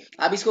 ओके,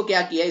 अब इसको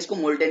क्या किया, इसको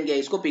मोल्टन किया,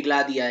 इसको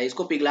पिघला दिया है,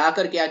 इसको पिघला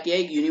कर क्या किया,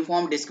 एक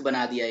यूनिफॉर्म डिस्क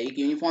बना दिया है, एक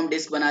यूनिफॉर्म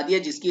डिस्क बना दिया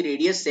जिसकी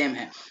रेडियस सेम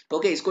है।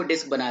 ओके, इसको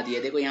डिस्क बना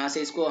दिया, देखो यहाँ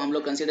से इसको हम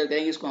लोग कंसिडर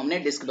करेंगे, इसको हमने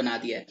डिस्क बना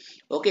दिया है।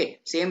 ओके,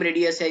 सेम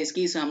रेडियस है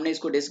इसकी, हमने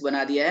इसको डिस्क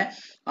बना दिया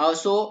है।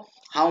 So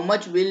how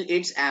much will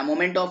its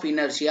moment of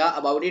inertia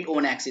about it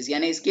own axis,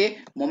 यानी इसके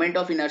moment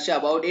of inertia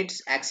about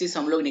its axis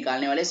हम लोग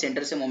निकालने वाले,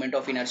 सेंटर से मोमेंट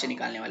ऑफ इनर्शिया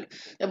निकालने वाले।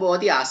 ये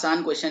बहुत ही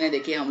आसान क्वेश्चन है।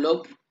 देखिए हम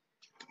लोग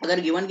अगर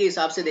गिवन के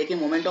हिसाब से देखें,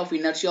 moment of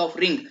inertia of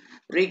ring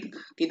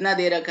कितना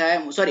दे रखा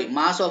है, sorry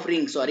mass of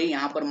ring, sorry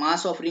यहाँ पर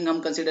मास ऑफ रिंग हम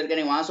कंसीडर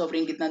करें, मास ऑफ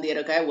रिंग कितना दे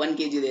रखा है, 1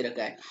 kg दे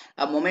रखा है।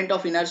 अब moment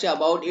of inertia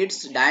about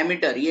its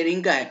diameter, ये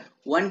रिंग का है,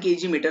 1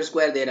 kg मीटर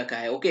स्क्वायर दे रखा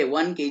है। ओके,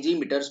 1 kg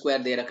मीटर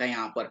स्क्वायर दे रखा है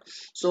यहाँ पर।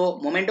 सो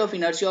moment of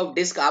inertia of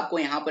disc आपको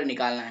यहाँ पर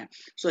निकालना है।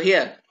 So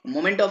here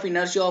moment of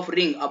inertia of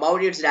ring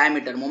about its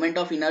diameter, moment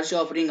of inertia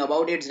of ring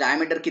about its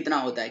diameter कितना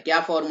होता है, क्या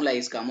फॉर्मूला है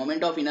इसका?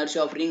 Moment of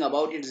inertia of ring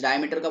about its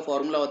diameter का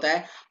फॉर्मूला होता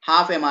है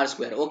हाफ mr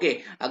स्क्वायर। ओके,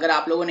 अगर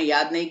आप लोगों ने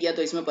याद नहीं किया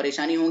तो इसमें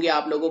परेशानी होंगी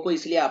आप लोगों को,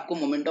 इसलिए आपको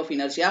मोमेंट ऑफ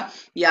इनर्शिया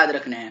याद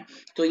रखने हैं।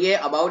 तो ये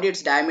अबाउट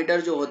इट्स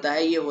डायमीटर जो होता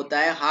है, ये होता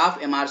है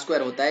हाफ mr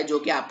स्क्वायर होता है, जो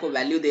कि आपको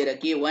वैल्यू दे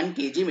रखी है 1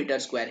 kg मीटर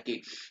स्क्वायर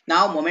की।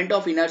 Now moment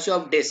of inertia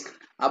of disc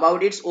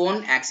about its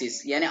own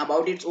axis, यानी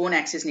अबाउट इट्स ओन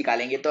एक्सिस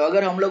निकालेंगे। तो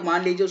अगर हम लोग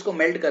मान लीजिए उसको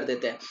मेल्ट कर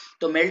देते हैं,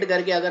 तो मेल्ट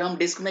करके अगर हम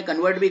डिस्क में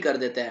कन्वर्ट भी कर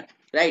देते हैं,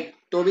 राइट,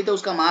 तो भी तो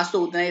उसका मास तो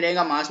उतना ही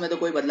रहेगा, मास में तो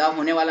कोई बदलाव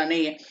होने वाला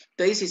नहीं है।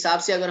 तो इस हिसाब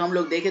से अगर हम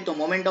लोग देखें तो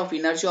moment of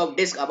inertia of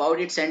disc about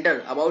its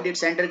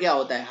centre क्या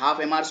होता है, हाफ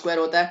mr स्क्वायर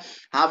होता है,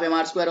 हाफ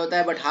mr स्क्वायर होता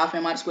है। बट हाफ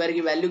mr स्क्वायर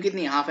की वैल्यू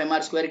कितनी, हाफ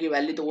mr स्क्वायर की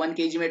वैल्यू तो 1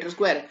 kg मीटर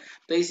स्क्वायर।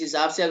 तो इस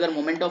हिसाब से अगर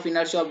moment of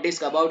inertia of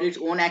disc about its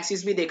own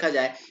axis भी देखा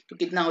जाए तो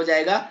कितना हो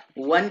जाएगा,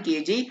 1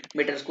 kg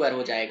मीटर स्क्वायर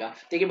हो जाएगा।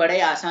 देखिए बड़ा ही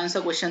आसान सा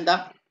क्वेश्चन था,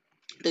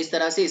 तो इस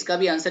तरह से इसका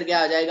भी आंसर क्या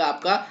आ जाएगा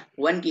आपका,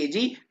 1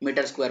 kg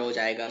मीटर स्क्वायर हो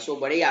जाएगा। सो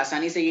बड़े ही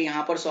आसानी से ये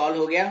यहाँ पर सॉल्व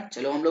हो गया।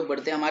 चलो हम लोग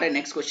बढ़ते हैं हमारे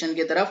नेक्स्ट क्वेश्चन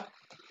की तरफ।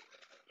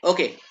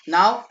 Okay,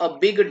 now a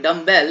big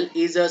dumbbell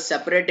is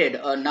separated.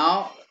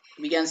 Now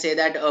we can say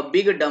that a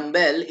big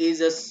dumbbell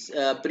is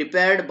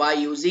prepared by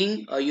using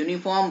a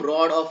uniform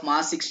rod of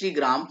mass 60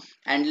 gram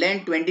and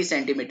length 20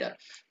 centimeter.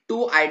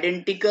 Two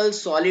identical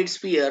solid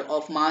sphere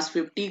of mass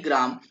 50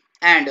 gram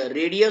and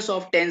radius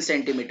of 10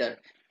 centimeter.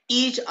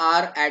 Each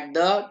are at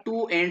the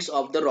two ends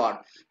of the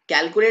rod.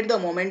 Calculate the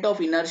moment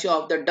of inertia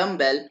of the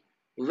dumbbell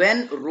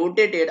when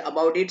rotated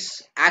about its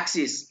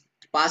axis,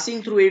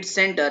 passing through its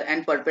center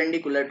and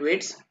perpendicular to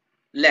its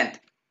length.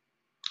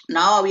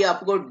 Now अभी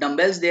आपको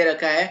dumbbells दे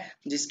रखा है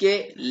जिसके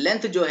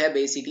length जो है,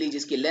 basically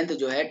जिसकी length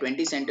जो है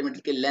 20 सेंटीमीटर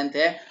की लेंथ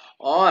है,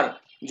 और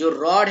जो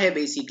रॉड है,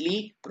 बेसिकली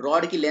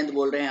रॉड की लेंथ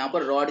बोल रहे हैं यहाँ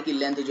पर, रॉड की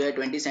लेंथ जो है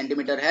 20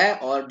 सेंटीमीटर है,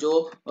 और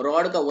जो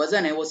रॉड का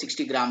वजन है वो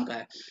 60 ग्राम का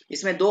है।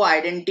 इसमें दो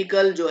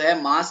आइडेंटिकल जो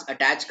है मास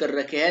अटैच कर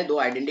रखे हैं, दो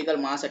आइडेंटिकल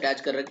मास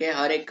अटैच कर रखे हैं,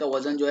 हर एक का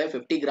वजन जो है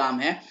 50 ग्राम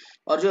है,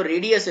 और जो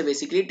रेडियस है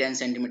बेसिकली 10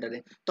 सेंटीमीटर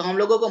है। तो हम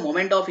लोगों को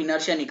मोमेंट ऑफ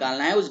इनर्शिया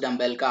निकालना है उस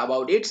डंबल का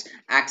about its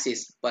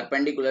axis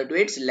perpendicular to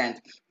its length.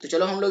 तो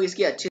चलो हम लोग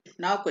इसकी अच्छी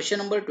ना क्वेश्चन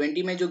नंबर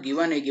 20 में जो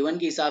गिवन है, गिवन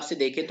के हिसाब से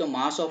देखें तो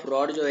मास ऑफ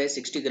रॉड जो है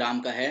 60 ग्राम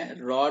का है,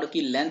 रॉड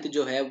की लेंथ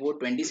जो है वो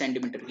 20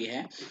 सेंटीमीटर की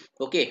है।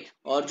 ओके,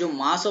 और जो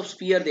मास ऑफ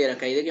स्फीयर दे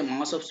रखा है, देखिए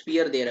मास ऑफ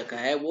स्फीयर दे रखा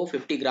है वो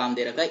 50 ग्राम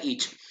दे रखा है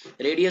ईच।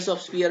 रेडियस ऑफ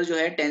स्फीयर जो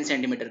है 10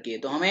 सेंटीमीटर की है।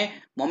 तो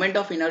हमें moment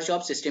of inertia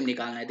of system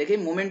निकालना है। देखिए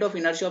moment of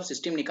inertia of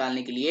system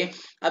निकालने के लिए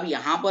अब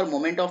यहाँ पर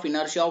moment of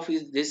inertia of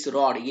this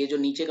rod, ये जो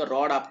नीचे का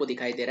रॉड आपको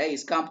दिखाई दे रहा है,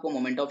 इसका आपको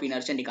मोमेंट ऑफ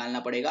इनर्शिया निकालना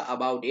पड़ेगा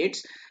about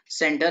its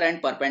centre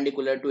and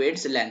perpendicular to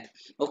its length.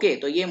 Okay,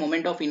 तो ये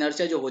मोमेंट ऑफ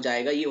इनर्शिया जो हो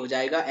जाएगा ये हो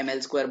जाएगा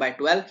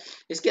ml²/12।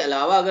 इसके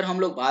अलावा अगर हम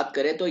लोग बात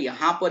करें तो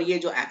यहाँ पर ये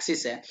जो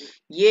एक्सिस है,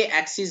 ये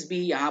एक्सिस भी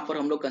यहाँ पर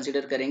हम लोग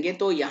कंसिडर करेंगे,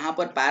 तो यहाँ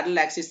पर पैरेलल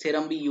एक्सिस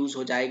थ्योरम भी यूज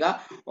हो जाएगा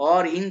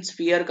और इन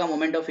स्फीयर का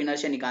मोमेंट ऑफ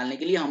इनर्शिया निकालने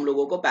के लिए हम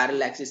लोगों को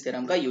पैरेलल एक्सिस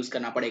थ्योरम का यूज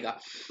करना पड़ेगा।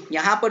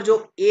 यहाँ पर जो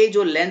ए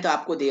जो लेंथ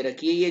आपको दे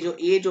रखी है,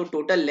 ये जो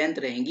टोटल लेंथ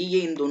रहेंगी, ये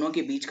इन दोनों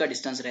के बीच का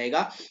डिस्टेंस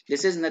रहेगा।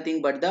 This is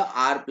nothing but the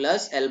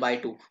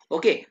r+l/2।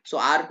 Okay, so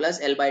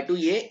r+l/2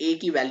 ये a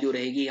की वैल्यू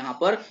रहेगी यहाँ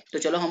पर। तो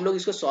चलो हम लोग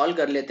इसको सॉल्व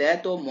कर लेते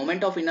हैं। तो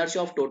moment of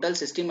inertia of total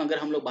system अगर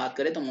हम लोग बात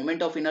करें तो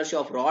moment of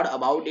inertia of rod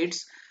about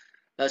its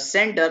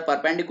centre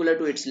perpendicular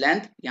to its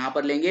length, यहाँ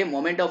पर लेंगे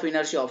moment of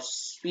inertia of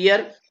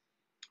sphere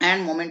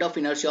and moment of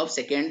inertia of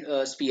second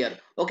sphere।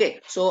 okay,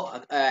 so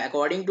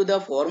according to the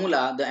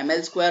formula the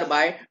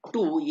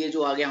ml²/2 ये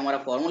जो आ गया हमारा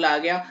formula आ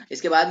गया।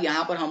 इसके बाद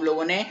यहाँ पर हम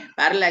लोगों ने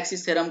पैरेलल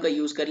एक्सिस थ्योरम का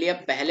यूज कर लिया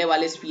पहले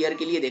वाले स्फीयर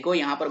के लिए। देखो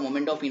यहाँ पर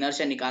मोमेंट ऑफ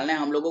इनर्शिया निकालना है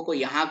हम लोगों को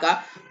यहाँ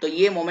का, तो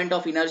ये मोमेंट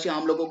ऑफ इनर्शिया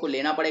हम लोगों को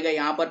लेना पड़ेगा,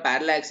 यहाँ पर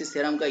पैरेलल एक्सिस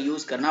थ्योरम का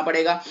यूज करना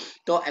पड़ेगा।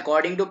 तो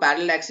according to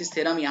parallel axis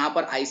theorem यहाँ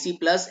पर IC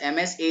 +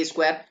 MS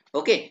a²।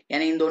 ओके,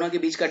 यानी इन दोनों के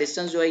बीच का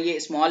डिस्टेंस जो है ये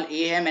स्मॉल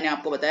a है, मैंने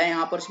आपको बताया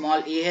यहाँ पर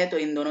स्मॉल a है, तो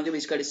इन दोनों के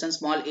बीच का डिस्टेंस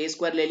स्मॉल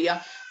a² ले लिया।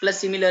 प्लस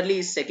सिमिलरली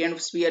इस सेकेंड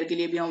स्फीयर के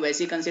लिए भी हम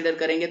वैसे ही कंसीडर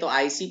करेंगे, तो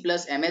IC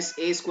 + MS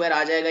a²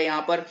 आ जाएगा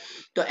यहाँ पर।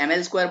 तो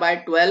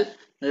ml²/12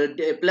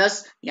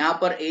 प्लस यहाँ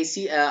पर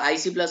IC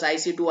 +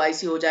 IC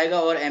 2IC हो जाएगा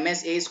और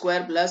MS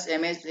a² +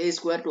 MS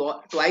a²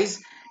 twice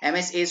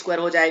MS a²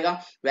 हो जाएगा।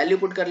 वैल्यू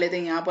पुट कर लेते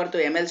हैं यहाँ पर। तो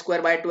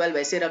ml²/12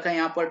 वैसे रखा है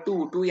यहाँ पर,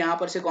 2 यहाँ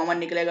पर से कॉमन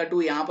निकलेगा,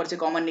 2 यहाँ पर से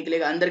कॉमन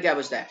निकलेगा, अंदर क्या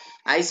बचता है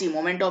IC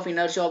moment of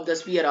inertia of the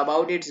sphere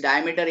about its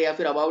diameter या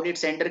फिर अबाउट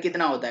इट्स सेंटर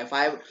कितना होता है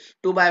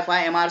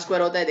 2/5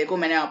 mr² होता है। देखो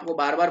मैंने आपको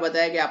बार बार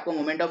बताया कि आपको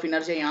मोमेंट ऑफ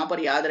इनर्शिया यहाँ पर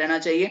याद रहना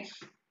चाहिए,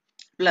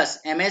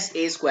 plus MS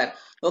a²।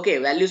 Okay,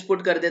 values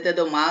put कर देते हैं।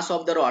 तो मास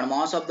ऑफ द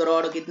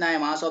रॉड कितना है,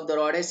 मास ऑफ द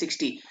रॉड है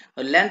 60,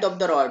 length of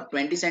the rod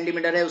 20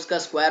 centimetre है, उसका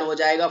स्क्वायर हो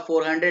जाएगा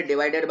 400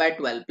 divided by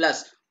 12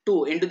 plus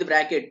 2 into the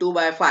bracket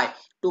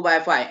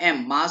 2/5 m।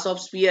 Mass of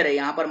sphere है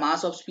यहाँ पर,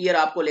 मास ऑफ स्फीयर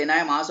आपको लेना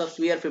है, mass of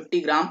sphere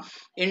 50 gram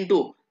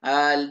into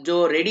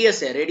जो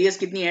रेडियस है, रेडियस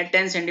कितनी है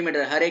 10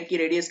 सेंटीमीटर, हर एक की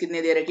रेडियस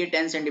कितनी दे रखी है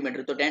 10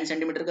 सेंटीमीटर, तो 10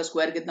 सेंटीमीटर का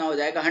स्क्वायर कितना हो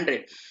जाएगा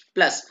 100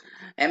 plus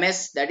ms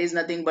that is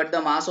nothing but the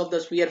mass of the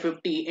sphere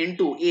 50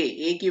 into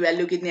a की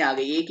वैल्यू कितनी आ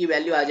गई, a की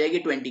वैल्यू आ जाएगी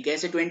 20।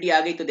 कैसे 20 आ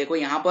गई, तो देखो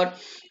यहाँ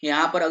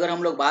पर अगर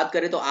हम लोग बात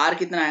करें तो r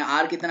कितना है,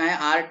 r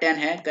 10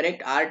 है,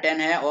 करेक्ट, r 10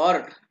 है,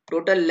 और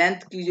टोटल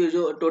लेंथ की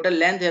जो टोटल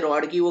लेंथ है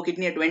रॉड की वो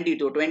कितनी है 20,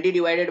 तो 20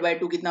 डिवाइडेड बाय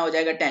 2 कितना हो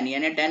जाएगा 10,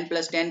 यानी 10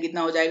 + 10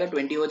 कितना हो जाएगा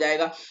 20 हो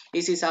जाएगा।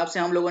 इस हिसाब से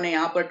हम लोगों ने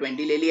यहाँ पर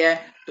 20 ले लिया है,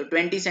 तो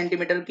 20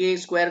 सेंटीमीटर के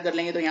स्क्वायर कर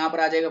लेंगे तो यहाँ पर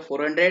आ जाएगा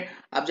 400।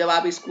 अब जब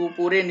आप इसको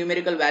पूरे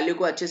न्यूमेरिकल वैल्यू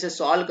को अच्छे से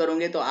सॉल्व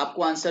करोगे तो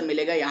आपको आंसर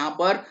मिलेगा यहाँ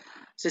पर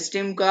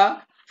सिस्टम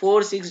का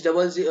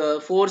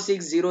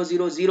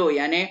 46000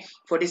 यानी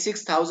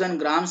 46,000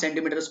 ग्राम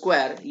सेंटीमीटर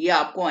स्क्वायर, ये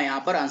आपको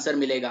यहाँ पर आंसर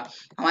मिलेगा।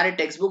 हमारे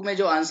टेक्स्ट बुक में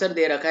जो आंसर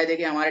दे रखा है,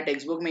 देखिए हमारे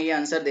टेक्स्ट बुक में ये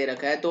आंसर दे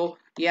रखा है, तो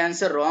ये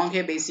आंसर रॉन्ग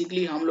है।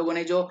 बेसिकली हम लोगों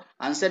ने जो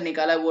आंसर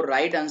निकाला है वो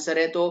राइट आंसर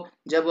है, तो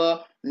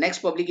जब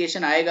नेक्स्ट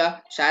पब्लिकेशन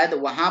आएगा शायद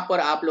वहां पर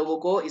आप लोगों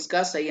को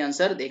इसका सही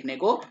आंसर देखने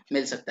को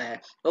मिल सकता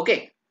है। ओके,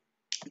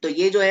 तो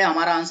ये जो है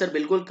हमारा आंसर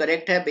बिल्कुल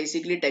करेक्ट है।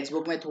 बेसिकली टेक्स्ट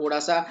बुक में थोड़ा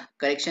सा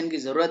करेक्शन की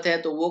जरूरत है,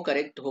 तो वो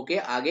करेक्ट होके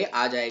आगे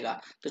आ जाएगा।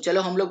 तो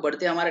चलो हम लोग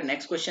बढ़ते हैं हमारे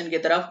नेक्स्ट क्वेश्चन की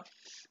तरफ।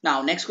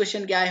 नाउ नेक्स्ट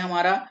क्वेश्चन क्या है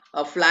हमारा,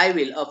 अ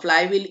flywheel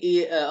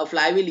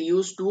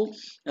used to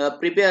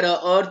prepare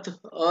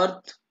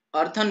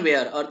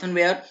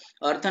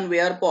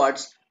earthenware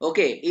pots,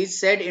 okay, is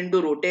set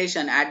into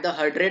rotation at the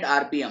 100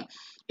 rpm.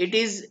 It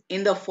is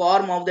in the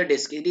form of the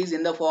disc,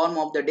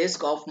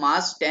 of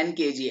mass 10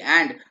 kg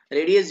and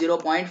radius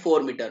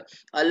 0.4 meter.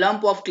 A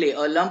lump of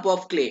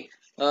clay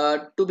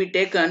to be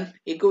taken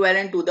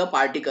equivalent to the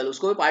particle,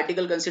 उसको भी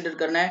particle consider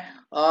करना है।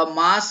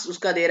 मास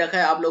उसका दे रखा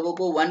है आप लोगों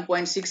को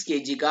 1.6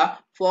 kg का,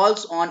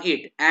 falls on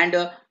it and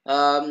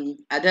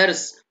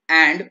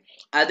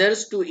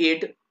others to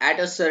it at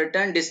a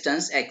certain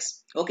distance x।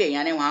 Okay,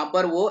 यानी वहां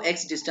पर वो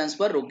x डिस्टेंस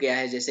पर रुक गया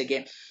है, जैसे कि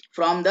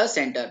from the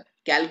centre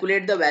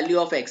calculate the value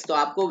of x, तो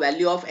आपको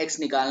वैल्यू ऑफ x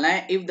निकालना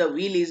है। If the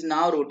wheel is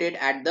now rotate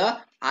at the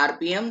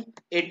RPM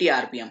 80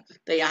 RPM।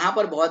 तो यहाँ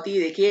पर बहुत ही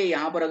देखिए,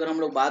 यहाँ पर अगर हम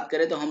लोग बात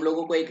करें तो हम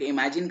लोगों को एक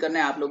इमेजिन करना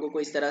है, आप लोगों को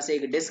इस तरह से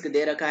एक डिस्क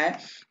दे रखा है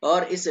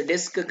और इस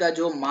डिस्क का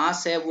जो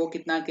मास है वो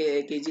कितना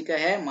केजी का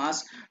है,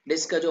 मास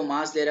डिस्क का जो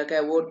मास दे रखा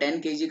है वो 10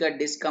 kg का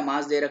डिस्क का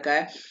मास दे रखा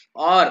है,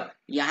 और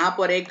यहाँ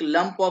पर एक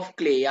लंप ऑफ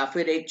क्ले या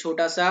फिर एक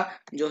छोटा सा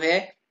जो है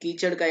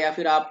कीचड़ का, या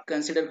फिर आप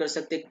कंसिडर कर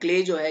सकते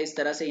क्ले जो है इस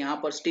तरह से यहाँ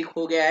पर स्टिक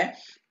हो गया है।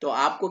 तो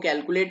आपको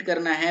कैलकुलेट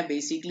करना है,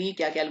 बेसिकली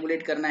क्या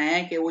कैलकुलेट करना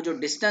है कि वो जो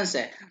डिस्टेंस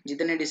है,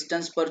 जितने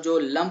डिस्टेंस पर जो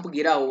लंप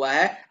गिरा हुआ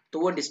है तो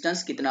वो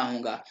डिस्टेंस कितना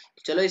होगा।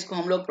 तो चलो इसको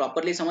हम लोग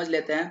प्रॉपरली समझ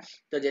लेते हैं।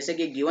 तो जैसे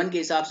कि गिवन के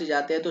हिसाब से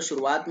जाते हैं, तो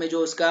शुरुआत में जो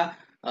उसका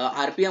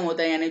आरपीएम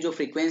होता है यानी जो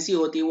फ्रीक्वेंसी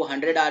होती है वो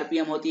 100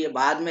 आरपीएम होती है।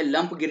 बाद में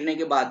लंप गिरने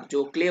के बाद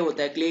जो क्ले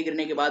होता है, क्ले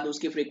गिरने के बाद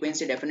उसकी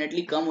फ्रीक्वेंसी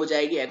डेफिनेटली कम हो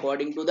जाएगी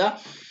according to the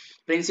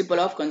principle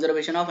of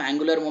conservation of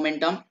angular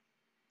momentum.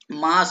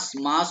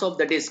 Mass of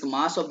the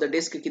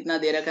disc कितना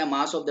दे रखा है,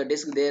 मास ऑफ द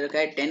डिस्क दे रखा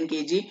है 10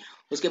 kg।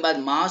 उसके बाद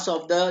मास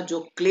ऑफ द जो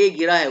क्ले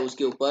गिरा है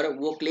उसके ऊपर,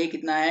 वो क्ले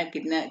कितना है,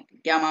 कितना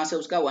क्या मास है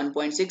उसका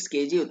 1.6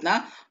 kg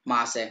उतना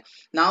मास है।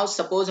 नाउ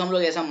सपोज हम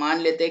लोग ऐसा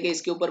मान लेते हैं कि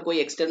इसके ऊपर कोई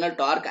एक्सटर्नल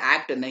टॉर्क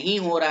एक्ट नहीं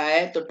हो रहा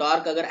है, तो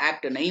टॉर्क अगर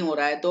एक्ट नहीं हो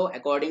रहा है तो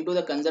according to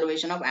the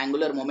conservation of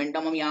angular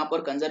momentum हम यहाँ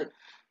पर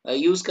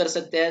यूज कर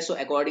सकते हैं। So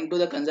according to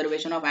the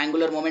conservation of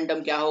angular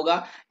momentum क्या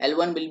होगा,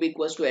 L1 will be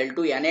equals to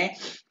L2, यानी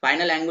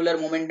final angular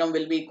momentum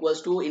will be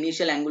equals to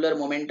initial angular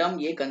momentum,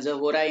 ये कंजर्व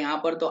हो रहा है यहाँ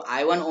पर। तो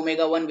I1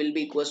 omega 1 will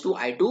be equals to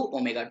I2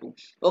 omega 2।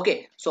 Okay,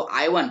 so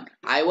I1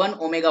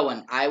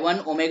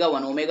 omega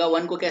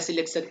 1 को कैसे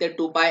लिख सकते हैं,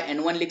 2 पाई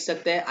N1 लिख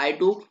सकते हैं।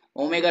 I2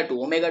 ओमेगा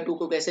 2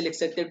 को कैसे लिख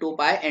सकते हैं, 2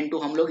 पाई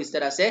N2, हम लोग इस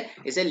तरह से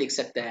इसे लिख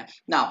सकते हैं।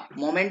 Now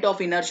moment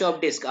of inertia of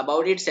disc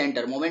about it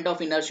centre, moment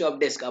of inertia of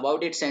disc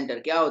about it centre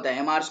क्या होता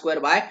है, mr²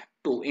 bye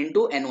 2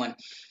 into N1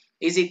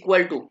 is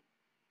equal to,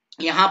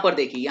 यहां पर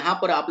देखिए, यहां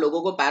पर आप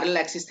लोगों को पैरेलल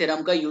एक्सिस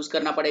थ्योरम का यूज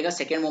करना पड़ेगा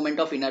सेकेंड मोमेंट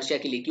ऑफ इनर्शिया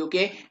के लिए,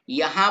 क्योंकि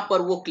यहां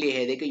पर वो क्ले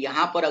है। देखिए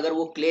यहां पर अगर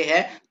वो क्ले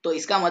है तो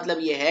इसका मतलब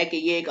ये है कि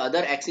ये एक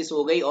अदर एक्सिस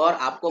हो गई और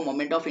आपको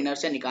मोमेंट ऑफ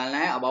इनर्शिया निकालना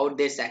है अबाउट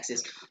दिस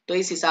एक्सिस। तो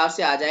इस हिसाब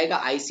से आ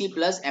जाएगा IC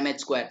प्लस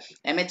mh²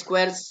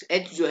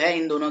 h जो है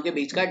इन दोनों के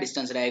बीच का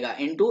डिस्टेंस रहेगा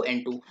इंटू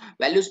N2।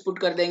 वैल्यूज पुट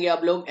कर देंगे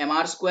आप लोग,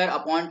 mr²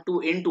 अपॉन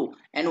 2 इंटू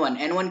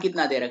N1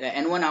 कितना दे रखा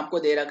है, N1 आपको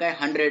दे रखा है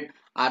 100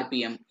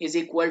 RPM is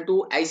equal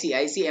to IC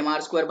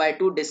mr² bye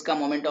 2 disc का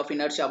moment of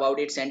inertia about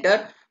it centre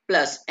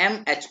plus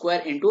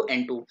mh² into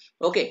N2।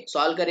 Okay,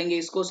 solve करेंगे,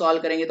 इसको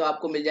सॉल्व करेंगे तो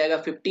आपको मिल जाएगा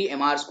 50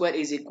 mr²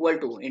 is equal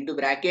two into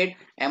bracket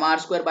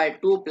mr² bye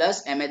 2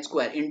 plus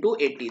mh² into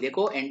 80।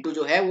 देखो N2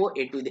 जो है वो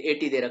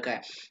 80 दे रखा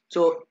है।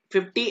 सो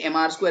 50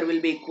 mr² will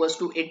be equal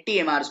to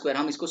 80 mr²।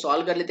 हम इसको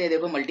सॉल्व कर लेते हैं,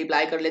 देखो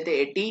मल्टीप्लाई कर लेते हैं,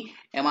 80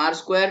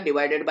 mr²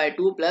 divided by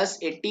 2 plus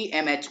 80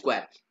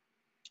 mh²।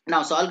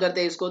 Now solve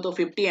करते हैं इसको, तो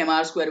 50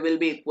 mr² will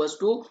be equals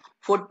to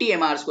 40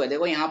 mr²।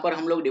 देखो यहाँ पर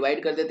हम लोग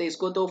डिवाइड कर देते हैं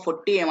इसको, तो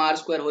 40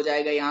 mr² हो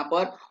जाएगा यहाँ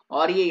पर,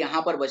 और ये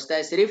यहाँ पर बचता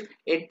है सिर्फ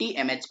 80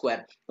 mh²।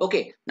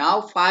 ओके,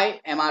 नाउ 5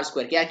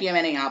 mr², क्या किया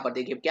मैंने यहाँ पर,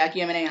 देखिए क्या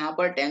किया मैंने यहाँ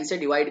पर 10 से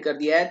डिवाइड कर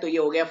दिया है, तो ये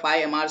हो गया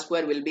 5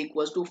 mr² will be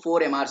equals to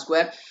 4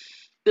 mr²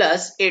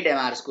 plus 8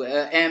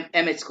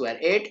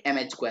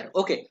 mh²।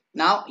 Okay,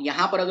 now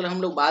यहाँ पर अगर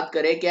हम लोग बात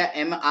करें क्या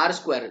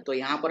mr², तो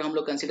यहाँ पर हम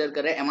लोग कंसिडर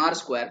कर रहे हैं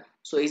mr²।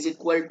 So is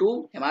equal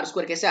to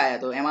mr² कैसे आया,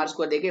 तो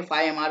mr² देखिए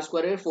 5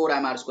 mr² है 4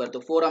 mr², तो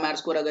 4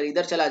 mr² अगर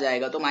इधर चला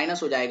जाएगा तो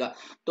माइनस हो जाएगा,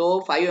 तो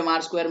 5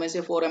 mr² में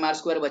से 4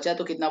 mr² बचा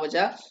तो कितना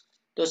बचा,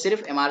 तो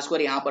सिर्फ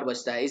mr² यहाँ पर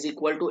बचता है इज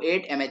इक्वल टू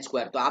 8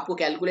 mh²। तो आपको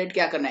कैलकुलेट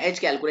क्या करना है, h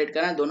कैलकुलेट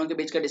करना है, दोनों के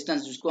बीच का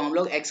डिस्टेंस जिसको हम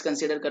लोग x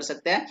कंसीडर कर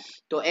सकते हैं,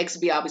 तो x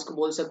भी आप इसको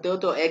बोल सकते हो,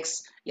 तो x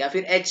या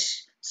फिर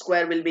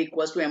h² will be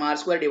equal to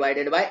mr²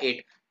 divided by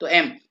 8। तो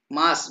m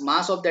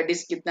mass of the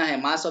disc कितना है,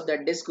 mass of the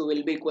disc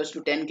will be equal to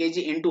 10 kg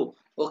into,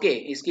 okay,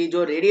 इसकी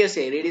जो रेडियस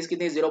है, रेडियस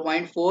कितनी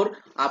 0.4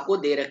 आपको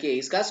दे रखी है,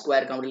 इसका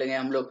स्क्वायर काउंट लेंगे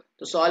हम लोग।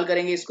 तो सॉल्व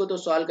करेंगे इसको, तो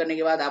सॉल्व करने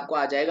के बाद आपको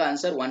आ जाएगा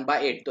आंसर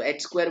 1/8। तो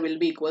h² will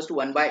be equal to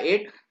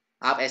 1/8,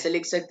 आप ऐसे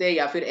लिख सकते हैं,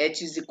 या फिर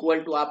h इज इक्वल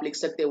टू आप लिख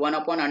सकते हैं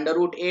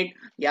 1/√8,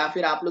 या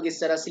फिर आप लोग इस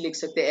तरह से लिख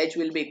सकते हैं h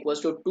will be equal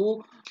to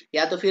 2,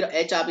 या तो फिर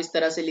h आप इस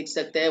तरह से लिख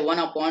सकते हैं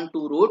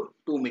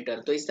 1/2√2 मीटर।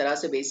 तो इस तरह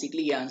से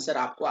बेसिकली ये आंसर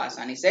आपको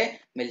आसानी से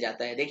मिल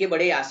जाता है। देखिए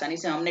बड़े आसानी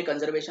से हमने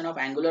कंजर्वेशन ऑफ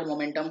एंगुलर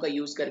मोमेंटम का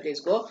यूज करके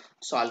इसको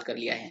सॉल्व कर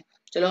लिया है।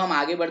 चलो हम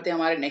आगे बढ़ते हैं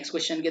हमारे नेक्स्ट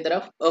क्वेश्चन की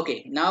तरफ।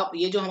 ओके, नाउ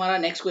ये जो हमारा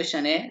नेक्स्ट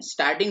क्वेश्चन है,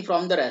 starting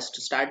from the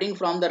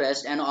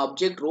rest an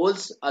object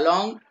roles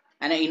along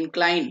N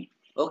incline,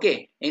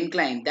 okay,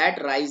 incline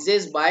that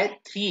rises by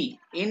 3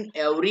 in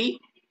every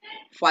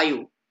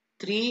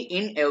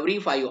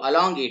 5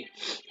 along it.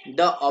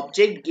 The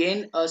object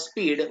gain a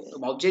speed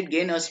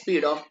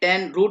of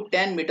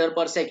 10√10 meter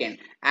per second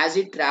as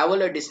it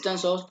travel a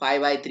distance of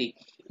 5/3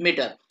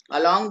 meter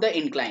along the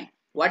incline.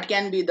 What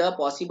can be the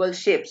possible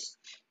shapes,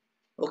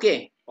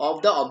 okay,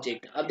 of the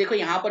object. अब देखो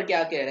यहाँ पर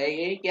क्या कह रहे हैं,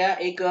 ये क्या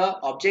एक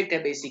ऑब्जेक्ट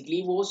है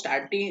बेसिकली, वो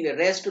स्टार्टिंग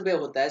रेस्ट पे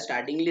होता है,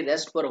 स्टार्टिंगली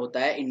रेस्ट पर होता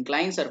है,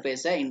 इंक्लाइन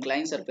सरफेस है,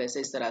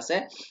 इस तरह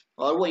से,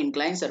 और वो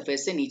इंक्लाइन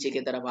सरफेस से नीचे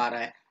की तरफ आ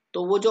रहा है।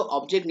 तो वो जो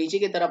ऑब्जेक्ट नीचे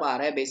की तरफ आ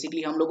रहा है,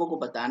 बेसिकली हम लोगों को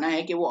बताना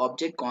है कि वो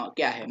ऑब्जेक्ट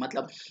क्या है,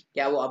 मतलब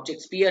क्या वो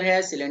ऑब्जेक्ट स्फीयर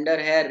है, सिलेंडर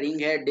है,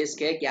 रिंग है,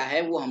 डिस्क है, क्या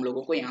है, वो हम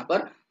लोगों को यहाँ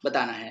पर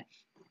बताना है।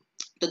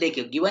 तो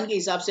देखिए गिवन के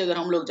हिसाब से अगर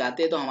हम लोग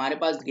जाते हैं तो हमारे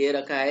पास दे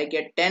रखा है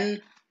कि 10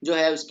 जो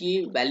है उसकी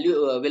वैल्यू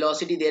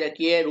वेलोसिटी दे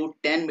रखी है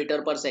 √10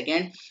 मीटर पर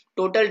सेकेंड।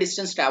 टोटल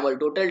डिस्टेंस ट्रैवल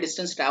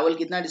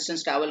कितना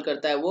डिस्टेंस ट्रैवल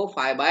करता है, वो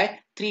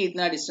 5/3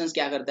 इतना डिस्टेंस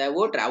क्या करता है,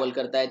 वो ट्रैवल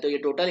करता है। तो ये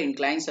टोटल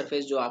इंक्लाइन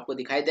सरफेस जो आपको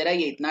दिखाई दे रहा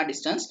है, ये इतना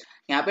डिस्टेंस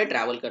यहाँ पे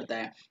ट्रैवल करता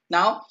है।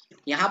 नाउ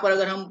यहाँ पर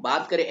अगर हम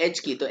बात करें h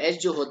की, तो h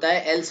जो होता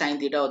है L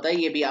sin थीटा होता है,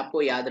 ये भी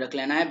आपको याद रख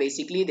लेना है।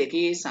 बेसिकली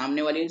देखिए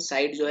सामने वाली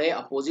साइड जो है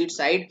अपोजिट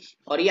साइड,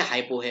 और ये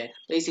हाइपो है,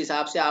 तो इस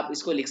हिसाब से आप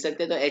इसको लिख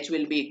सकते हैं, तो h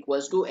will be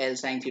equals to L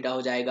sin theta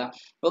हो जाएगा।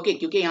 ओके,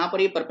 क्योंकि यहाँ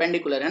पर ये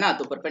परपेंडिकुलर है ना,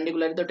 तो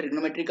परपेंडिकुलर है तो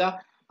ट्रिग्नोमेट्री का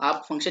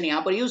आप फंक्शन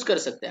यहाँ पर यूज कर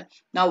सकते हैं।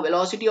 Now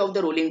velocity of the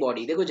rolling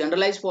body, देखो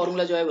जनरलाइज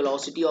फॉर्मूला जो है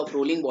वेलोसिटी ऑफ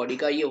रोलिंग बॉडी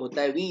का ये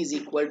होता है v is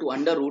equal to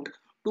under root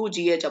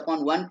 2gh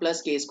upon 1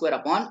 plus के square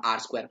upon are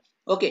square.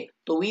 Okay,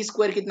 तो वी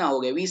स्क्वायर कितना हो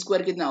गया, वी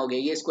स्क्वायर कितना हो गया,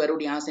 ये स्क्वायर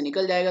रूट यहाँ से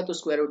निकल जाएगा, तो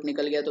स्क्वायर रूट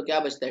निकल गया तो क्या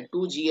बचता है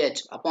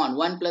 2gh अपॉन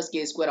 1 प्लस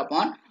के स्क्वायर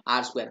अपॉन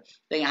आर स्क्वायर।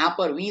 तो यहाँ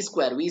पर we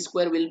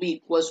square will be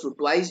equals to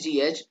twice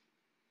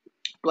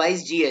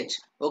ji H.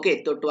 Okay,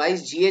 तो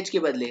ट्वाइस जी एच के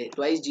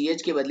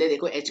बदले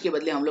देखो एच के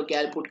बदले हम लोग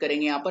क्या पुट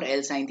करेंगे, यहाँ पर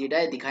एल साइन थीटा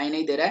है, दिखाई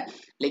नहीं दे रहा है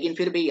लेकिन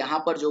फिर भी यहाँ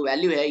पर जो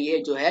वैल्यू है ये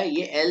जो है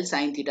ये एल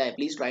साइन थीटा है।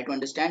 प्लीज ट्राई टू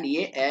अंडरस्टैंड,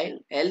 ये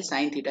एल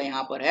साइन थीटा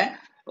यहाँ पर है।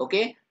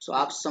 ओके, सो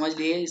आप समझ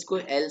लिए इसको,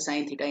 एल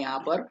साइन थीटा यहाँ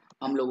पर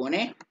हम लोगों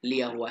ने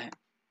लिया हुआ है,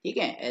 ठीक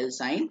है, एल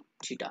साइन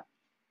थीटा।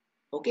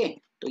 ओके,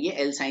 तो ये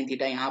एल साइन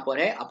थीटा यहाँ पर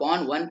है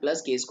अपॉन 1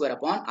 प्लस के स्क्वायर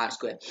अपॉन आर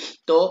स्क्वायर।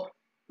 तो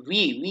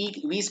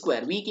वी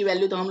स्क्वायर, वी की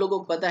वैल्यू तो हम लोगों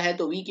को पता है,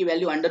 तो वी की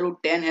वैल्यू अंडर रूट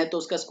 10 है तो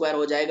उसका स्क्वायर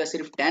हो जाएगा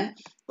सिर्फ 10।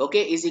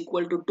 Okay, is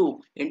equal to 2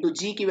 into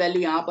जी की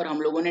वैल्यू यहाँ पर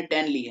हम लोगों ने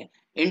 10 ली है,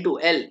 इंटू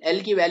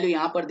एल की वैल्यू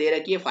यहाँ पर दे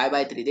रखी है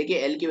 5/3। देखिए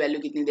एल की वैल्यू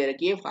कितनी दे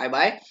रखी है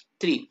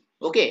 5/3।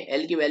 ओके,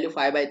 एल की वैल्यू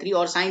 5/3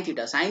 और साइन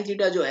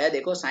थीटा जो है,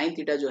 देखो साइन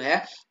थीटा जो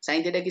है,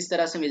 साइन थीटा किस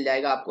तरह से मिल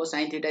जाएगा आपको,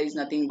 sine theta is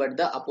nothing but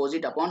the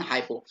opposite upon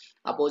hypo.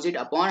 Opposite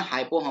upon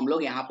hypo हम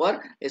लोग यहाँ पर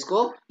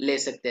इसको ले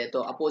सकते हैं, तो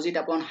अपोजिट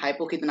अपॉन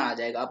हाइपो कितना आ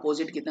जाएगा,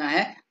 अपोजिट कितना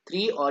है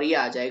 3 और ये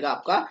आ जाएगा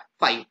आपका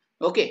 5।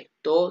 ओके,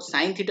 तो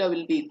sine theta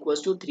will be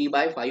equal to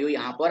 3/5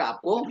 यहाँ पर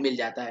आपको मिल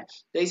जाता है।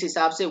 तो इस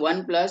हिसाब से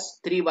 1 प्लस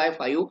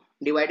 3/5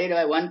 डिवाइडेड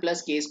बाई 1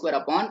 प्लस के square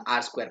upon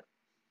are square.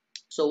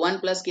 So 1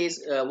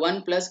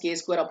 plus के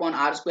स्क्वायर अपॉन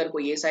आर स्क्वायर को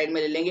ये साइड में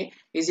ले लेंगे,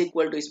 इज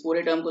इक्वल टू इस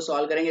पूरे टर्म को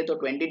सॉल्व करेंगे तो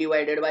 20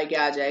 डिवाइडेड बाय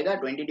क्या आ जाएगा,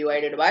 20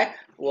 डिवाइडेड बाय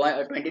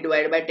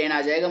 10 आ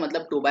जाएगा,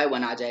 मतलब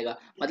 2/1 आ जाएगा।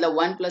 मतलब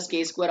 1 प्लस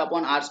के square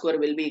upon are square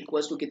will be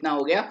equal to कितना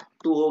हो गया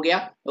 2 हो गया।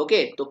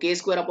 ओके, तो के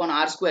स्क्वायर अपॉन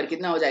आर स्क्वायर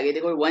कितना हो जाएगा,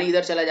 देखो 1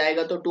 इधर चला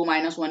जाएगा तो 2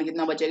 माइनस 1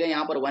 कितना बचेगा,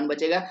 यहाँ पर 1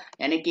 बचेगा,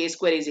 यानी के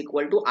square is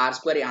equal to are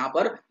square यहाँ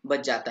पर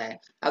बच जाता है।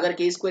 अगर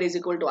के square is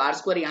equal to are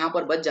square यहाँ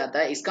पर बच जाता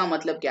है, इसका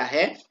मतलब क्या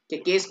है कि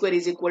के स्क्वायर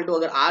इज इक्वल टू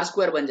अगर आर स्क्वायर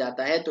बन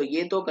जाता है तो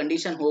ये तो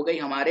कंडीशन हो गई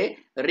हमारे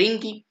रिंग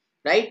की,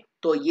 राइट।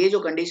 तो ये जो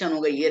कंडीशन हो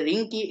गई ये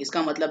रिंग की,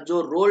 इसका मतलब जो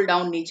रोल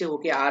डाउन नीचे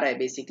होके आ रहा है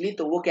बेसिकली,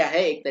 तो वो क्या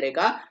है, एक तरह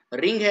का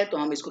रिंग है, तो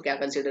हम इसको क्या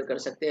कंसीडर कर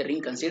सकते हैं,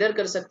 रिंग कंसीडर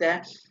कर सकते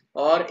हैं।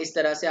 और इस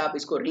तरह से आप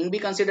इसको रिंग भी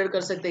कंसीडर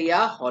कर सकते हैं या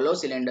हॉलो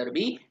सिलेंडर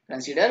भी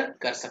कंसीडर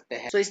कर सकते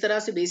हैं। तो इस तरह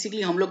से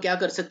बेसिकली हम लोग क्या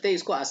कर सकते हैं,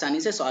 इसको आसानी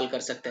से सॉल्व कर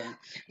सकते हैं।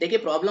 देखिए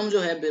प्रॉब्लम जो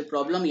है,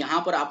 प्रॉब्लम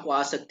यहाँ पर आपको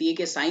आ सकती है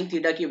कि साइन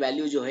थीटा की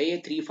वैल्यू जो है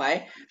ये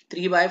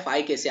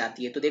 3/5 कैसे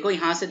आती है। तो देखो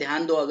यहाँ से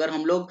ध्यान दो, अगर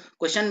हम लोग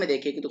क्वेश्चन में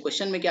देखें कि तो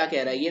क्वेश्चन में क्या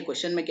कह रहा है, ये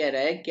क्वेश्चन में कह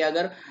रहा है कि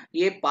अगर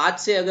ये पाथ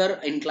से अगर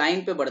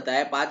इंक्लाइन पे बढ़ता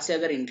है, पाथ से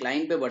अगर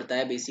इंक्लाइन पे बढ़ता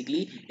है बेसिकली,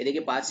 ये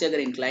देखिए पाथ से अगर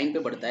इंक्लाइन पे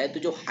बढ़ता है तो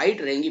जो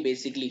हाइट रहेगी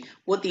बेसिकली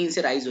वो 3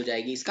 से राइज हो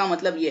जाएगी। इसका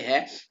मतलब ये है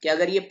कि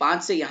अगर ये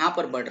 5 से यहाँ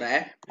पर बढ़ रहा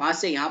है, 5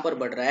 से यहाँ पर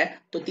बढ़ रहा है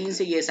तो 3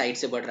 से ये साइड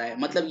से बढ़ रहा है,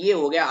 मतलब ये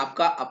हो गया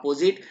आपका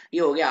अपोजिट, ये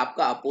हो गया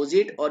आपका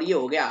अपोजिट और ये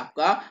हो गया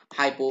आपका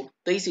हाइपो।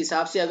 तो इस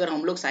हिसाब से अगर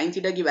हम लोग साइन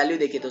थीटा की वैल्यू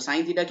देखें तो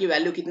साइन थीटा की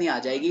वैल्यू कितनी आ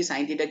जाएगी,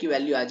 साइन थीटा की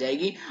वैल्यू आ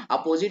जाएगी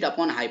अपोजिट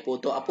अपॉन हाइपो।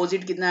 तो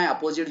अपोजिट कितना है,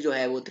 अपोजिट जो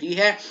है वो 3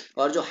 है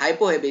और जो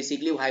हाइपो है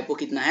बेसिकली वो हाइपो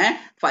कितना है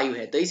 5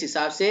 है। तो इस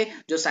हिसाब से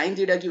जो साइन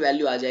थीटा की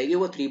वैल्यू आ जाएगी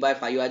वो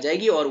 3/5 आ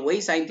जाएगी और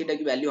वही साइन थीटा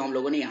की वैल्यू हम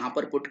लोगों ने यहाँ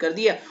पर पुट कर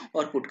दिया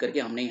और पुट करके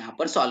हमने यहाँ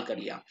पर सॉल्व कर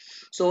लिया।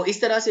 सो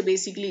इस तरह से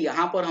बेसिकली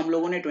यहाँ पर हम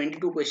लोगों ने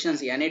 22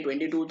 क्वेश्चंस, यानी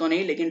 22 तो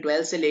नहीं लेकिन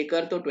 12 से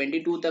लेकर तो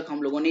 22 तक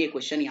हम लोगों ने ये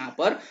क्वेश्चन यहाँ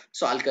पर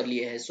सॉल्व कर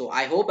लिए हैं। सो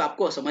आई होप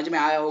आपको समझ में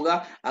आया होगा।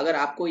 अगर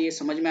आपको ये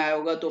समझ में आया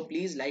होगा तो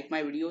please like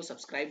my video,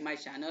 subscribe my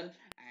channel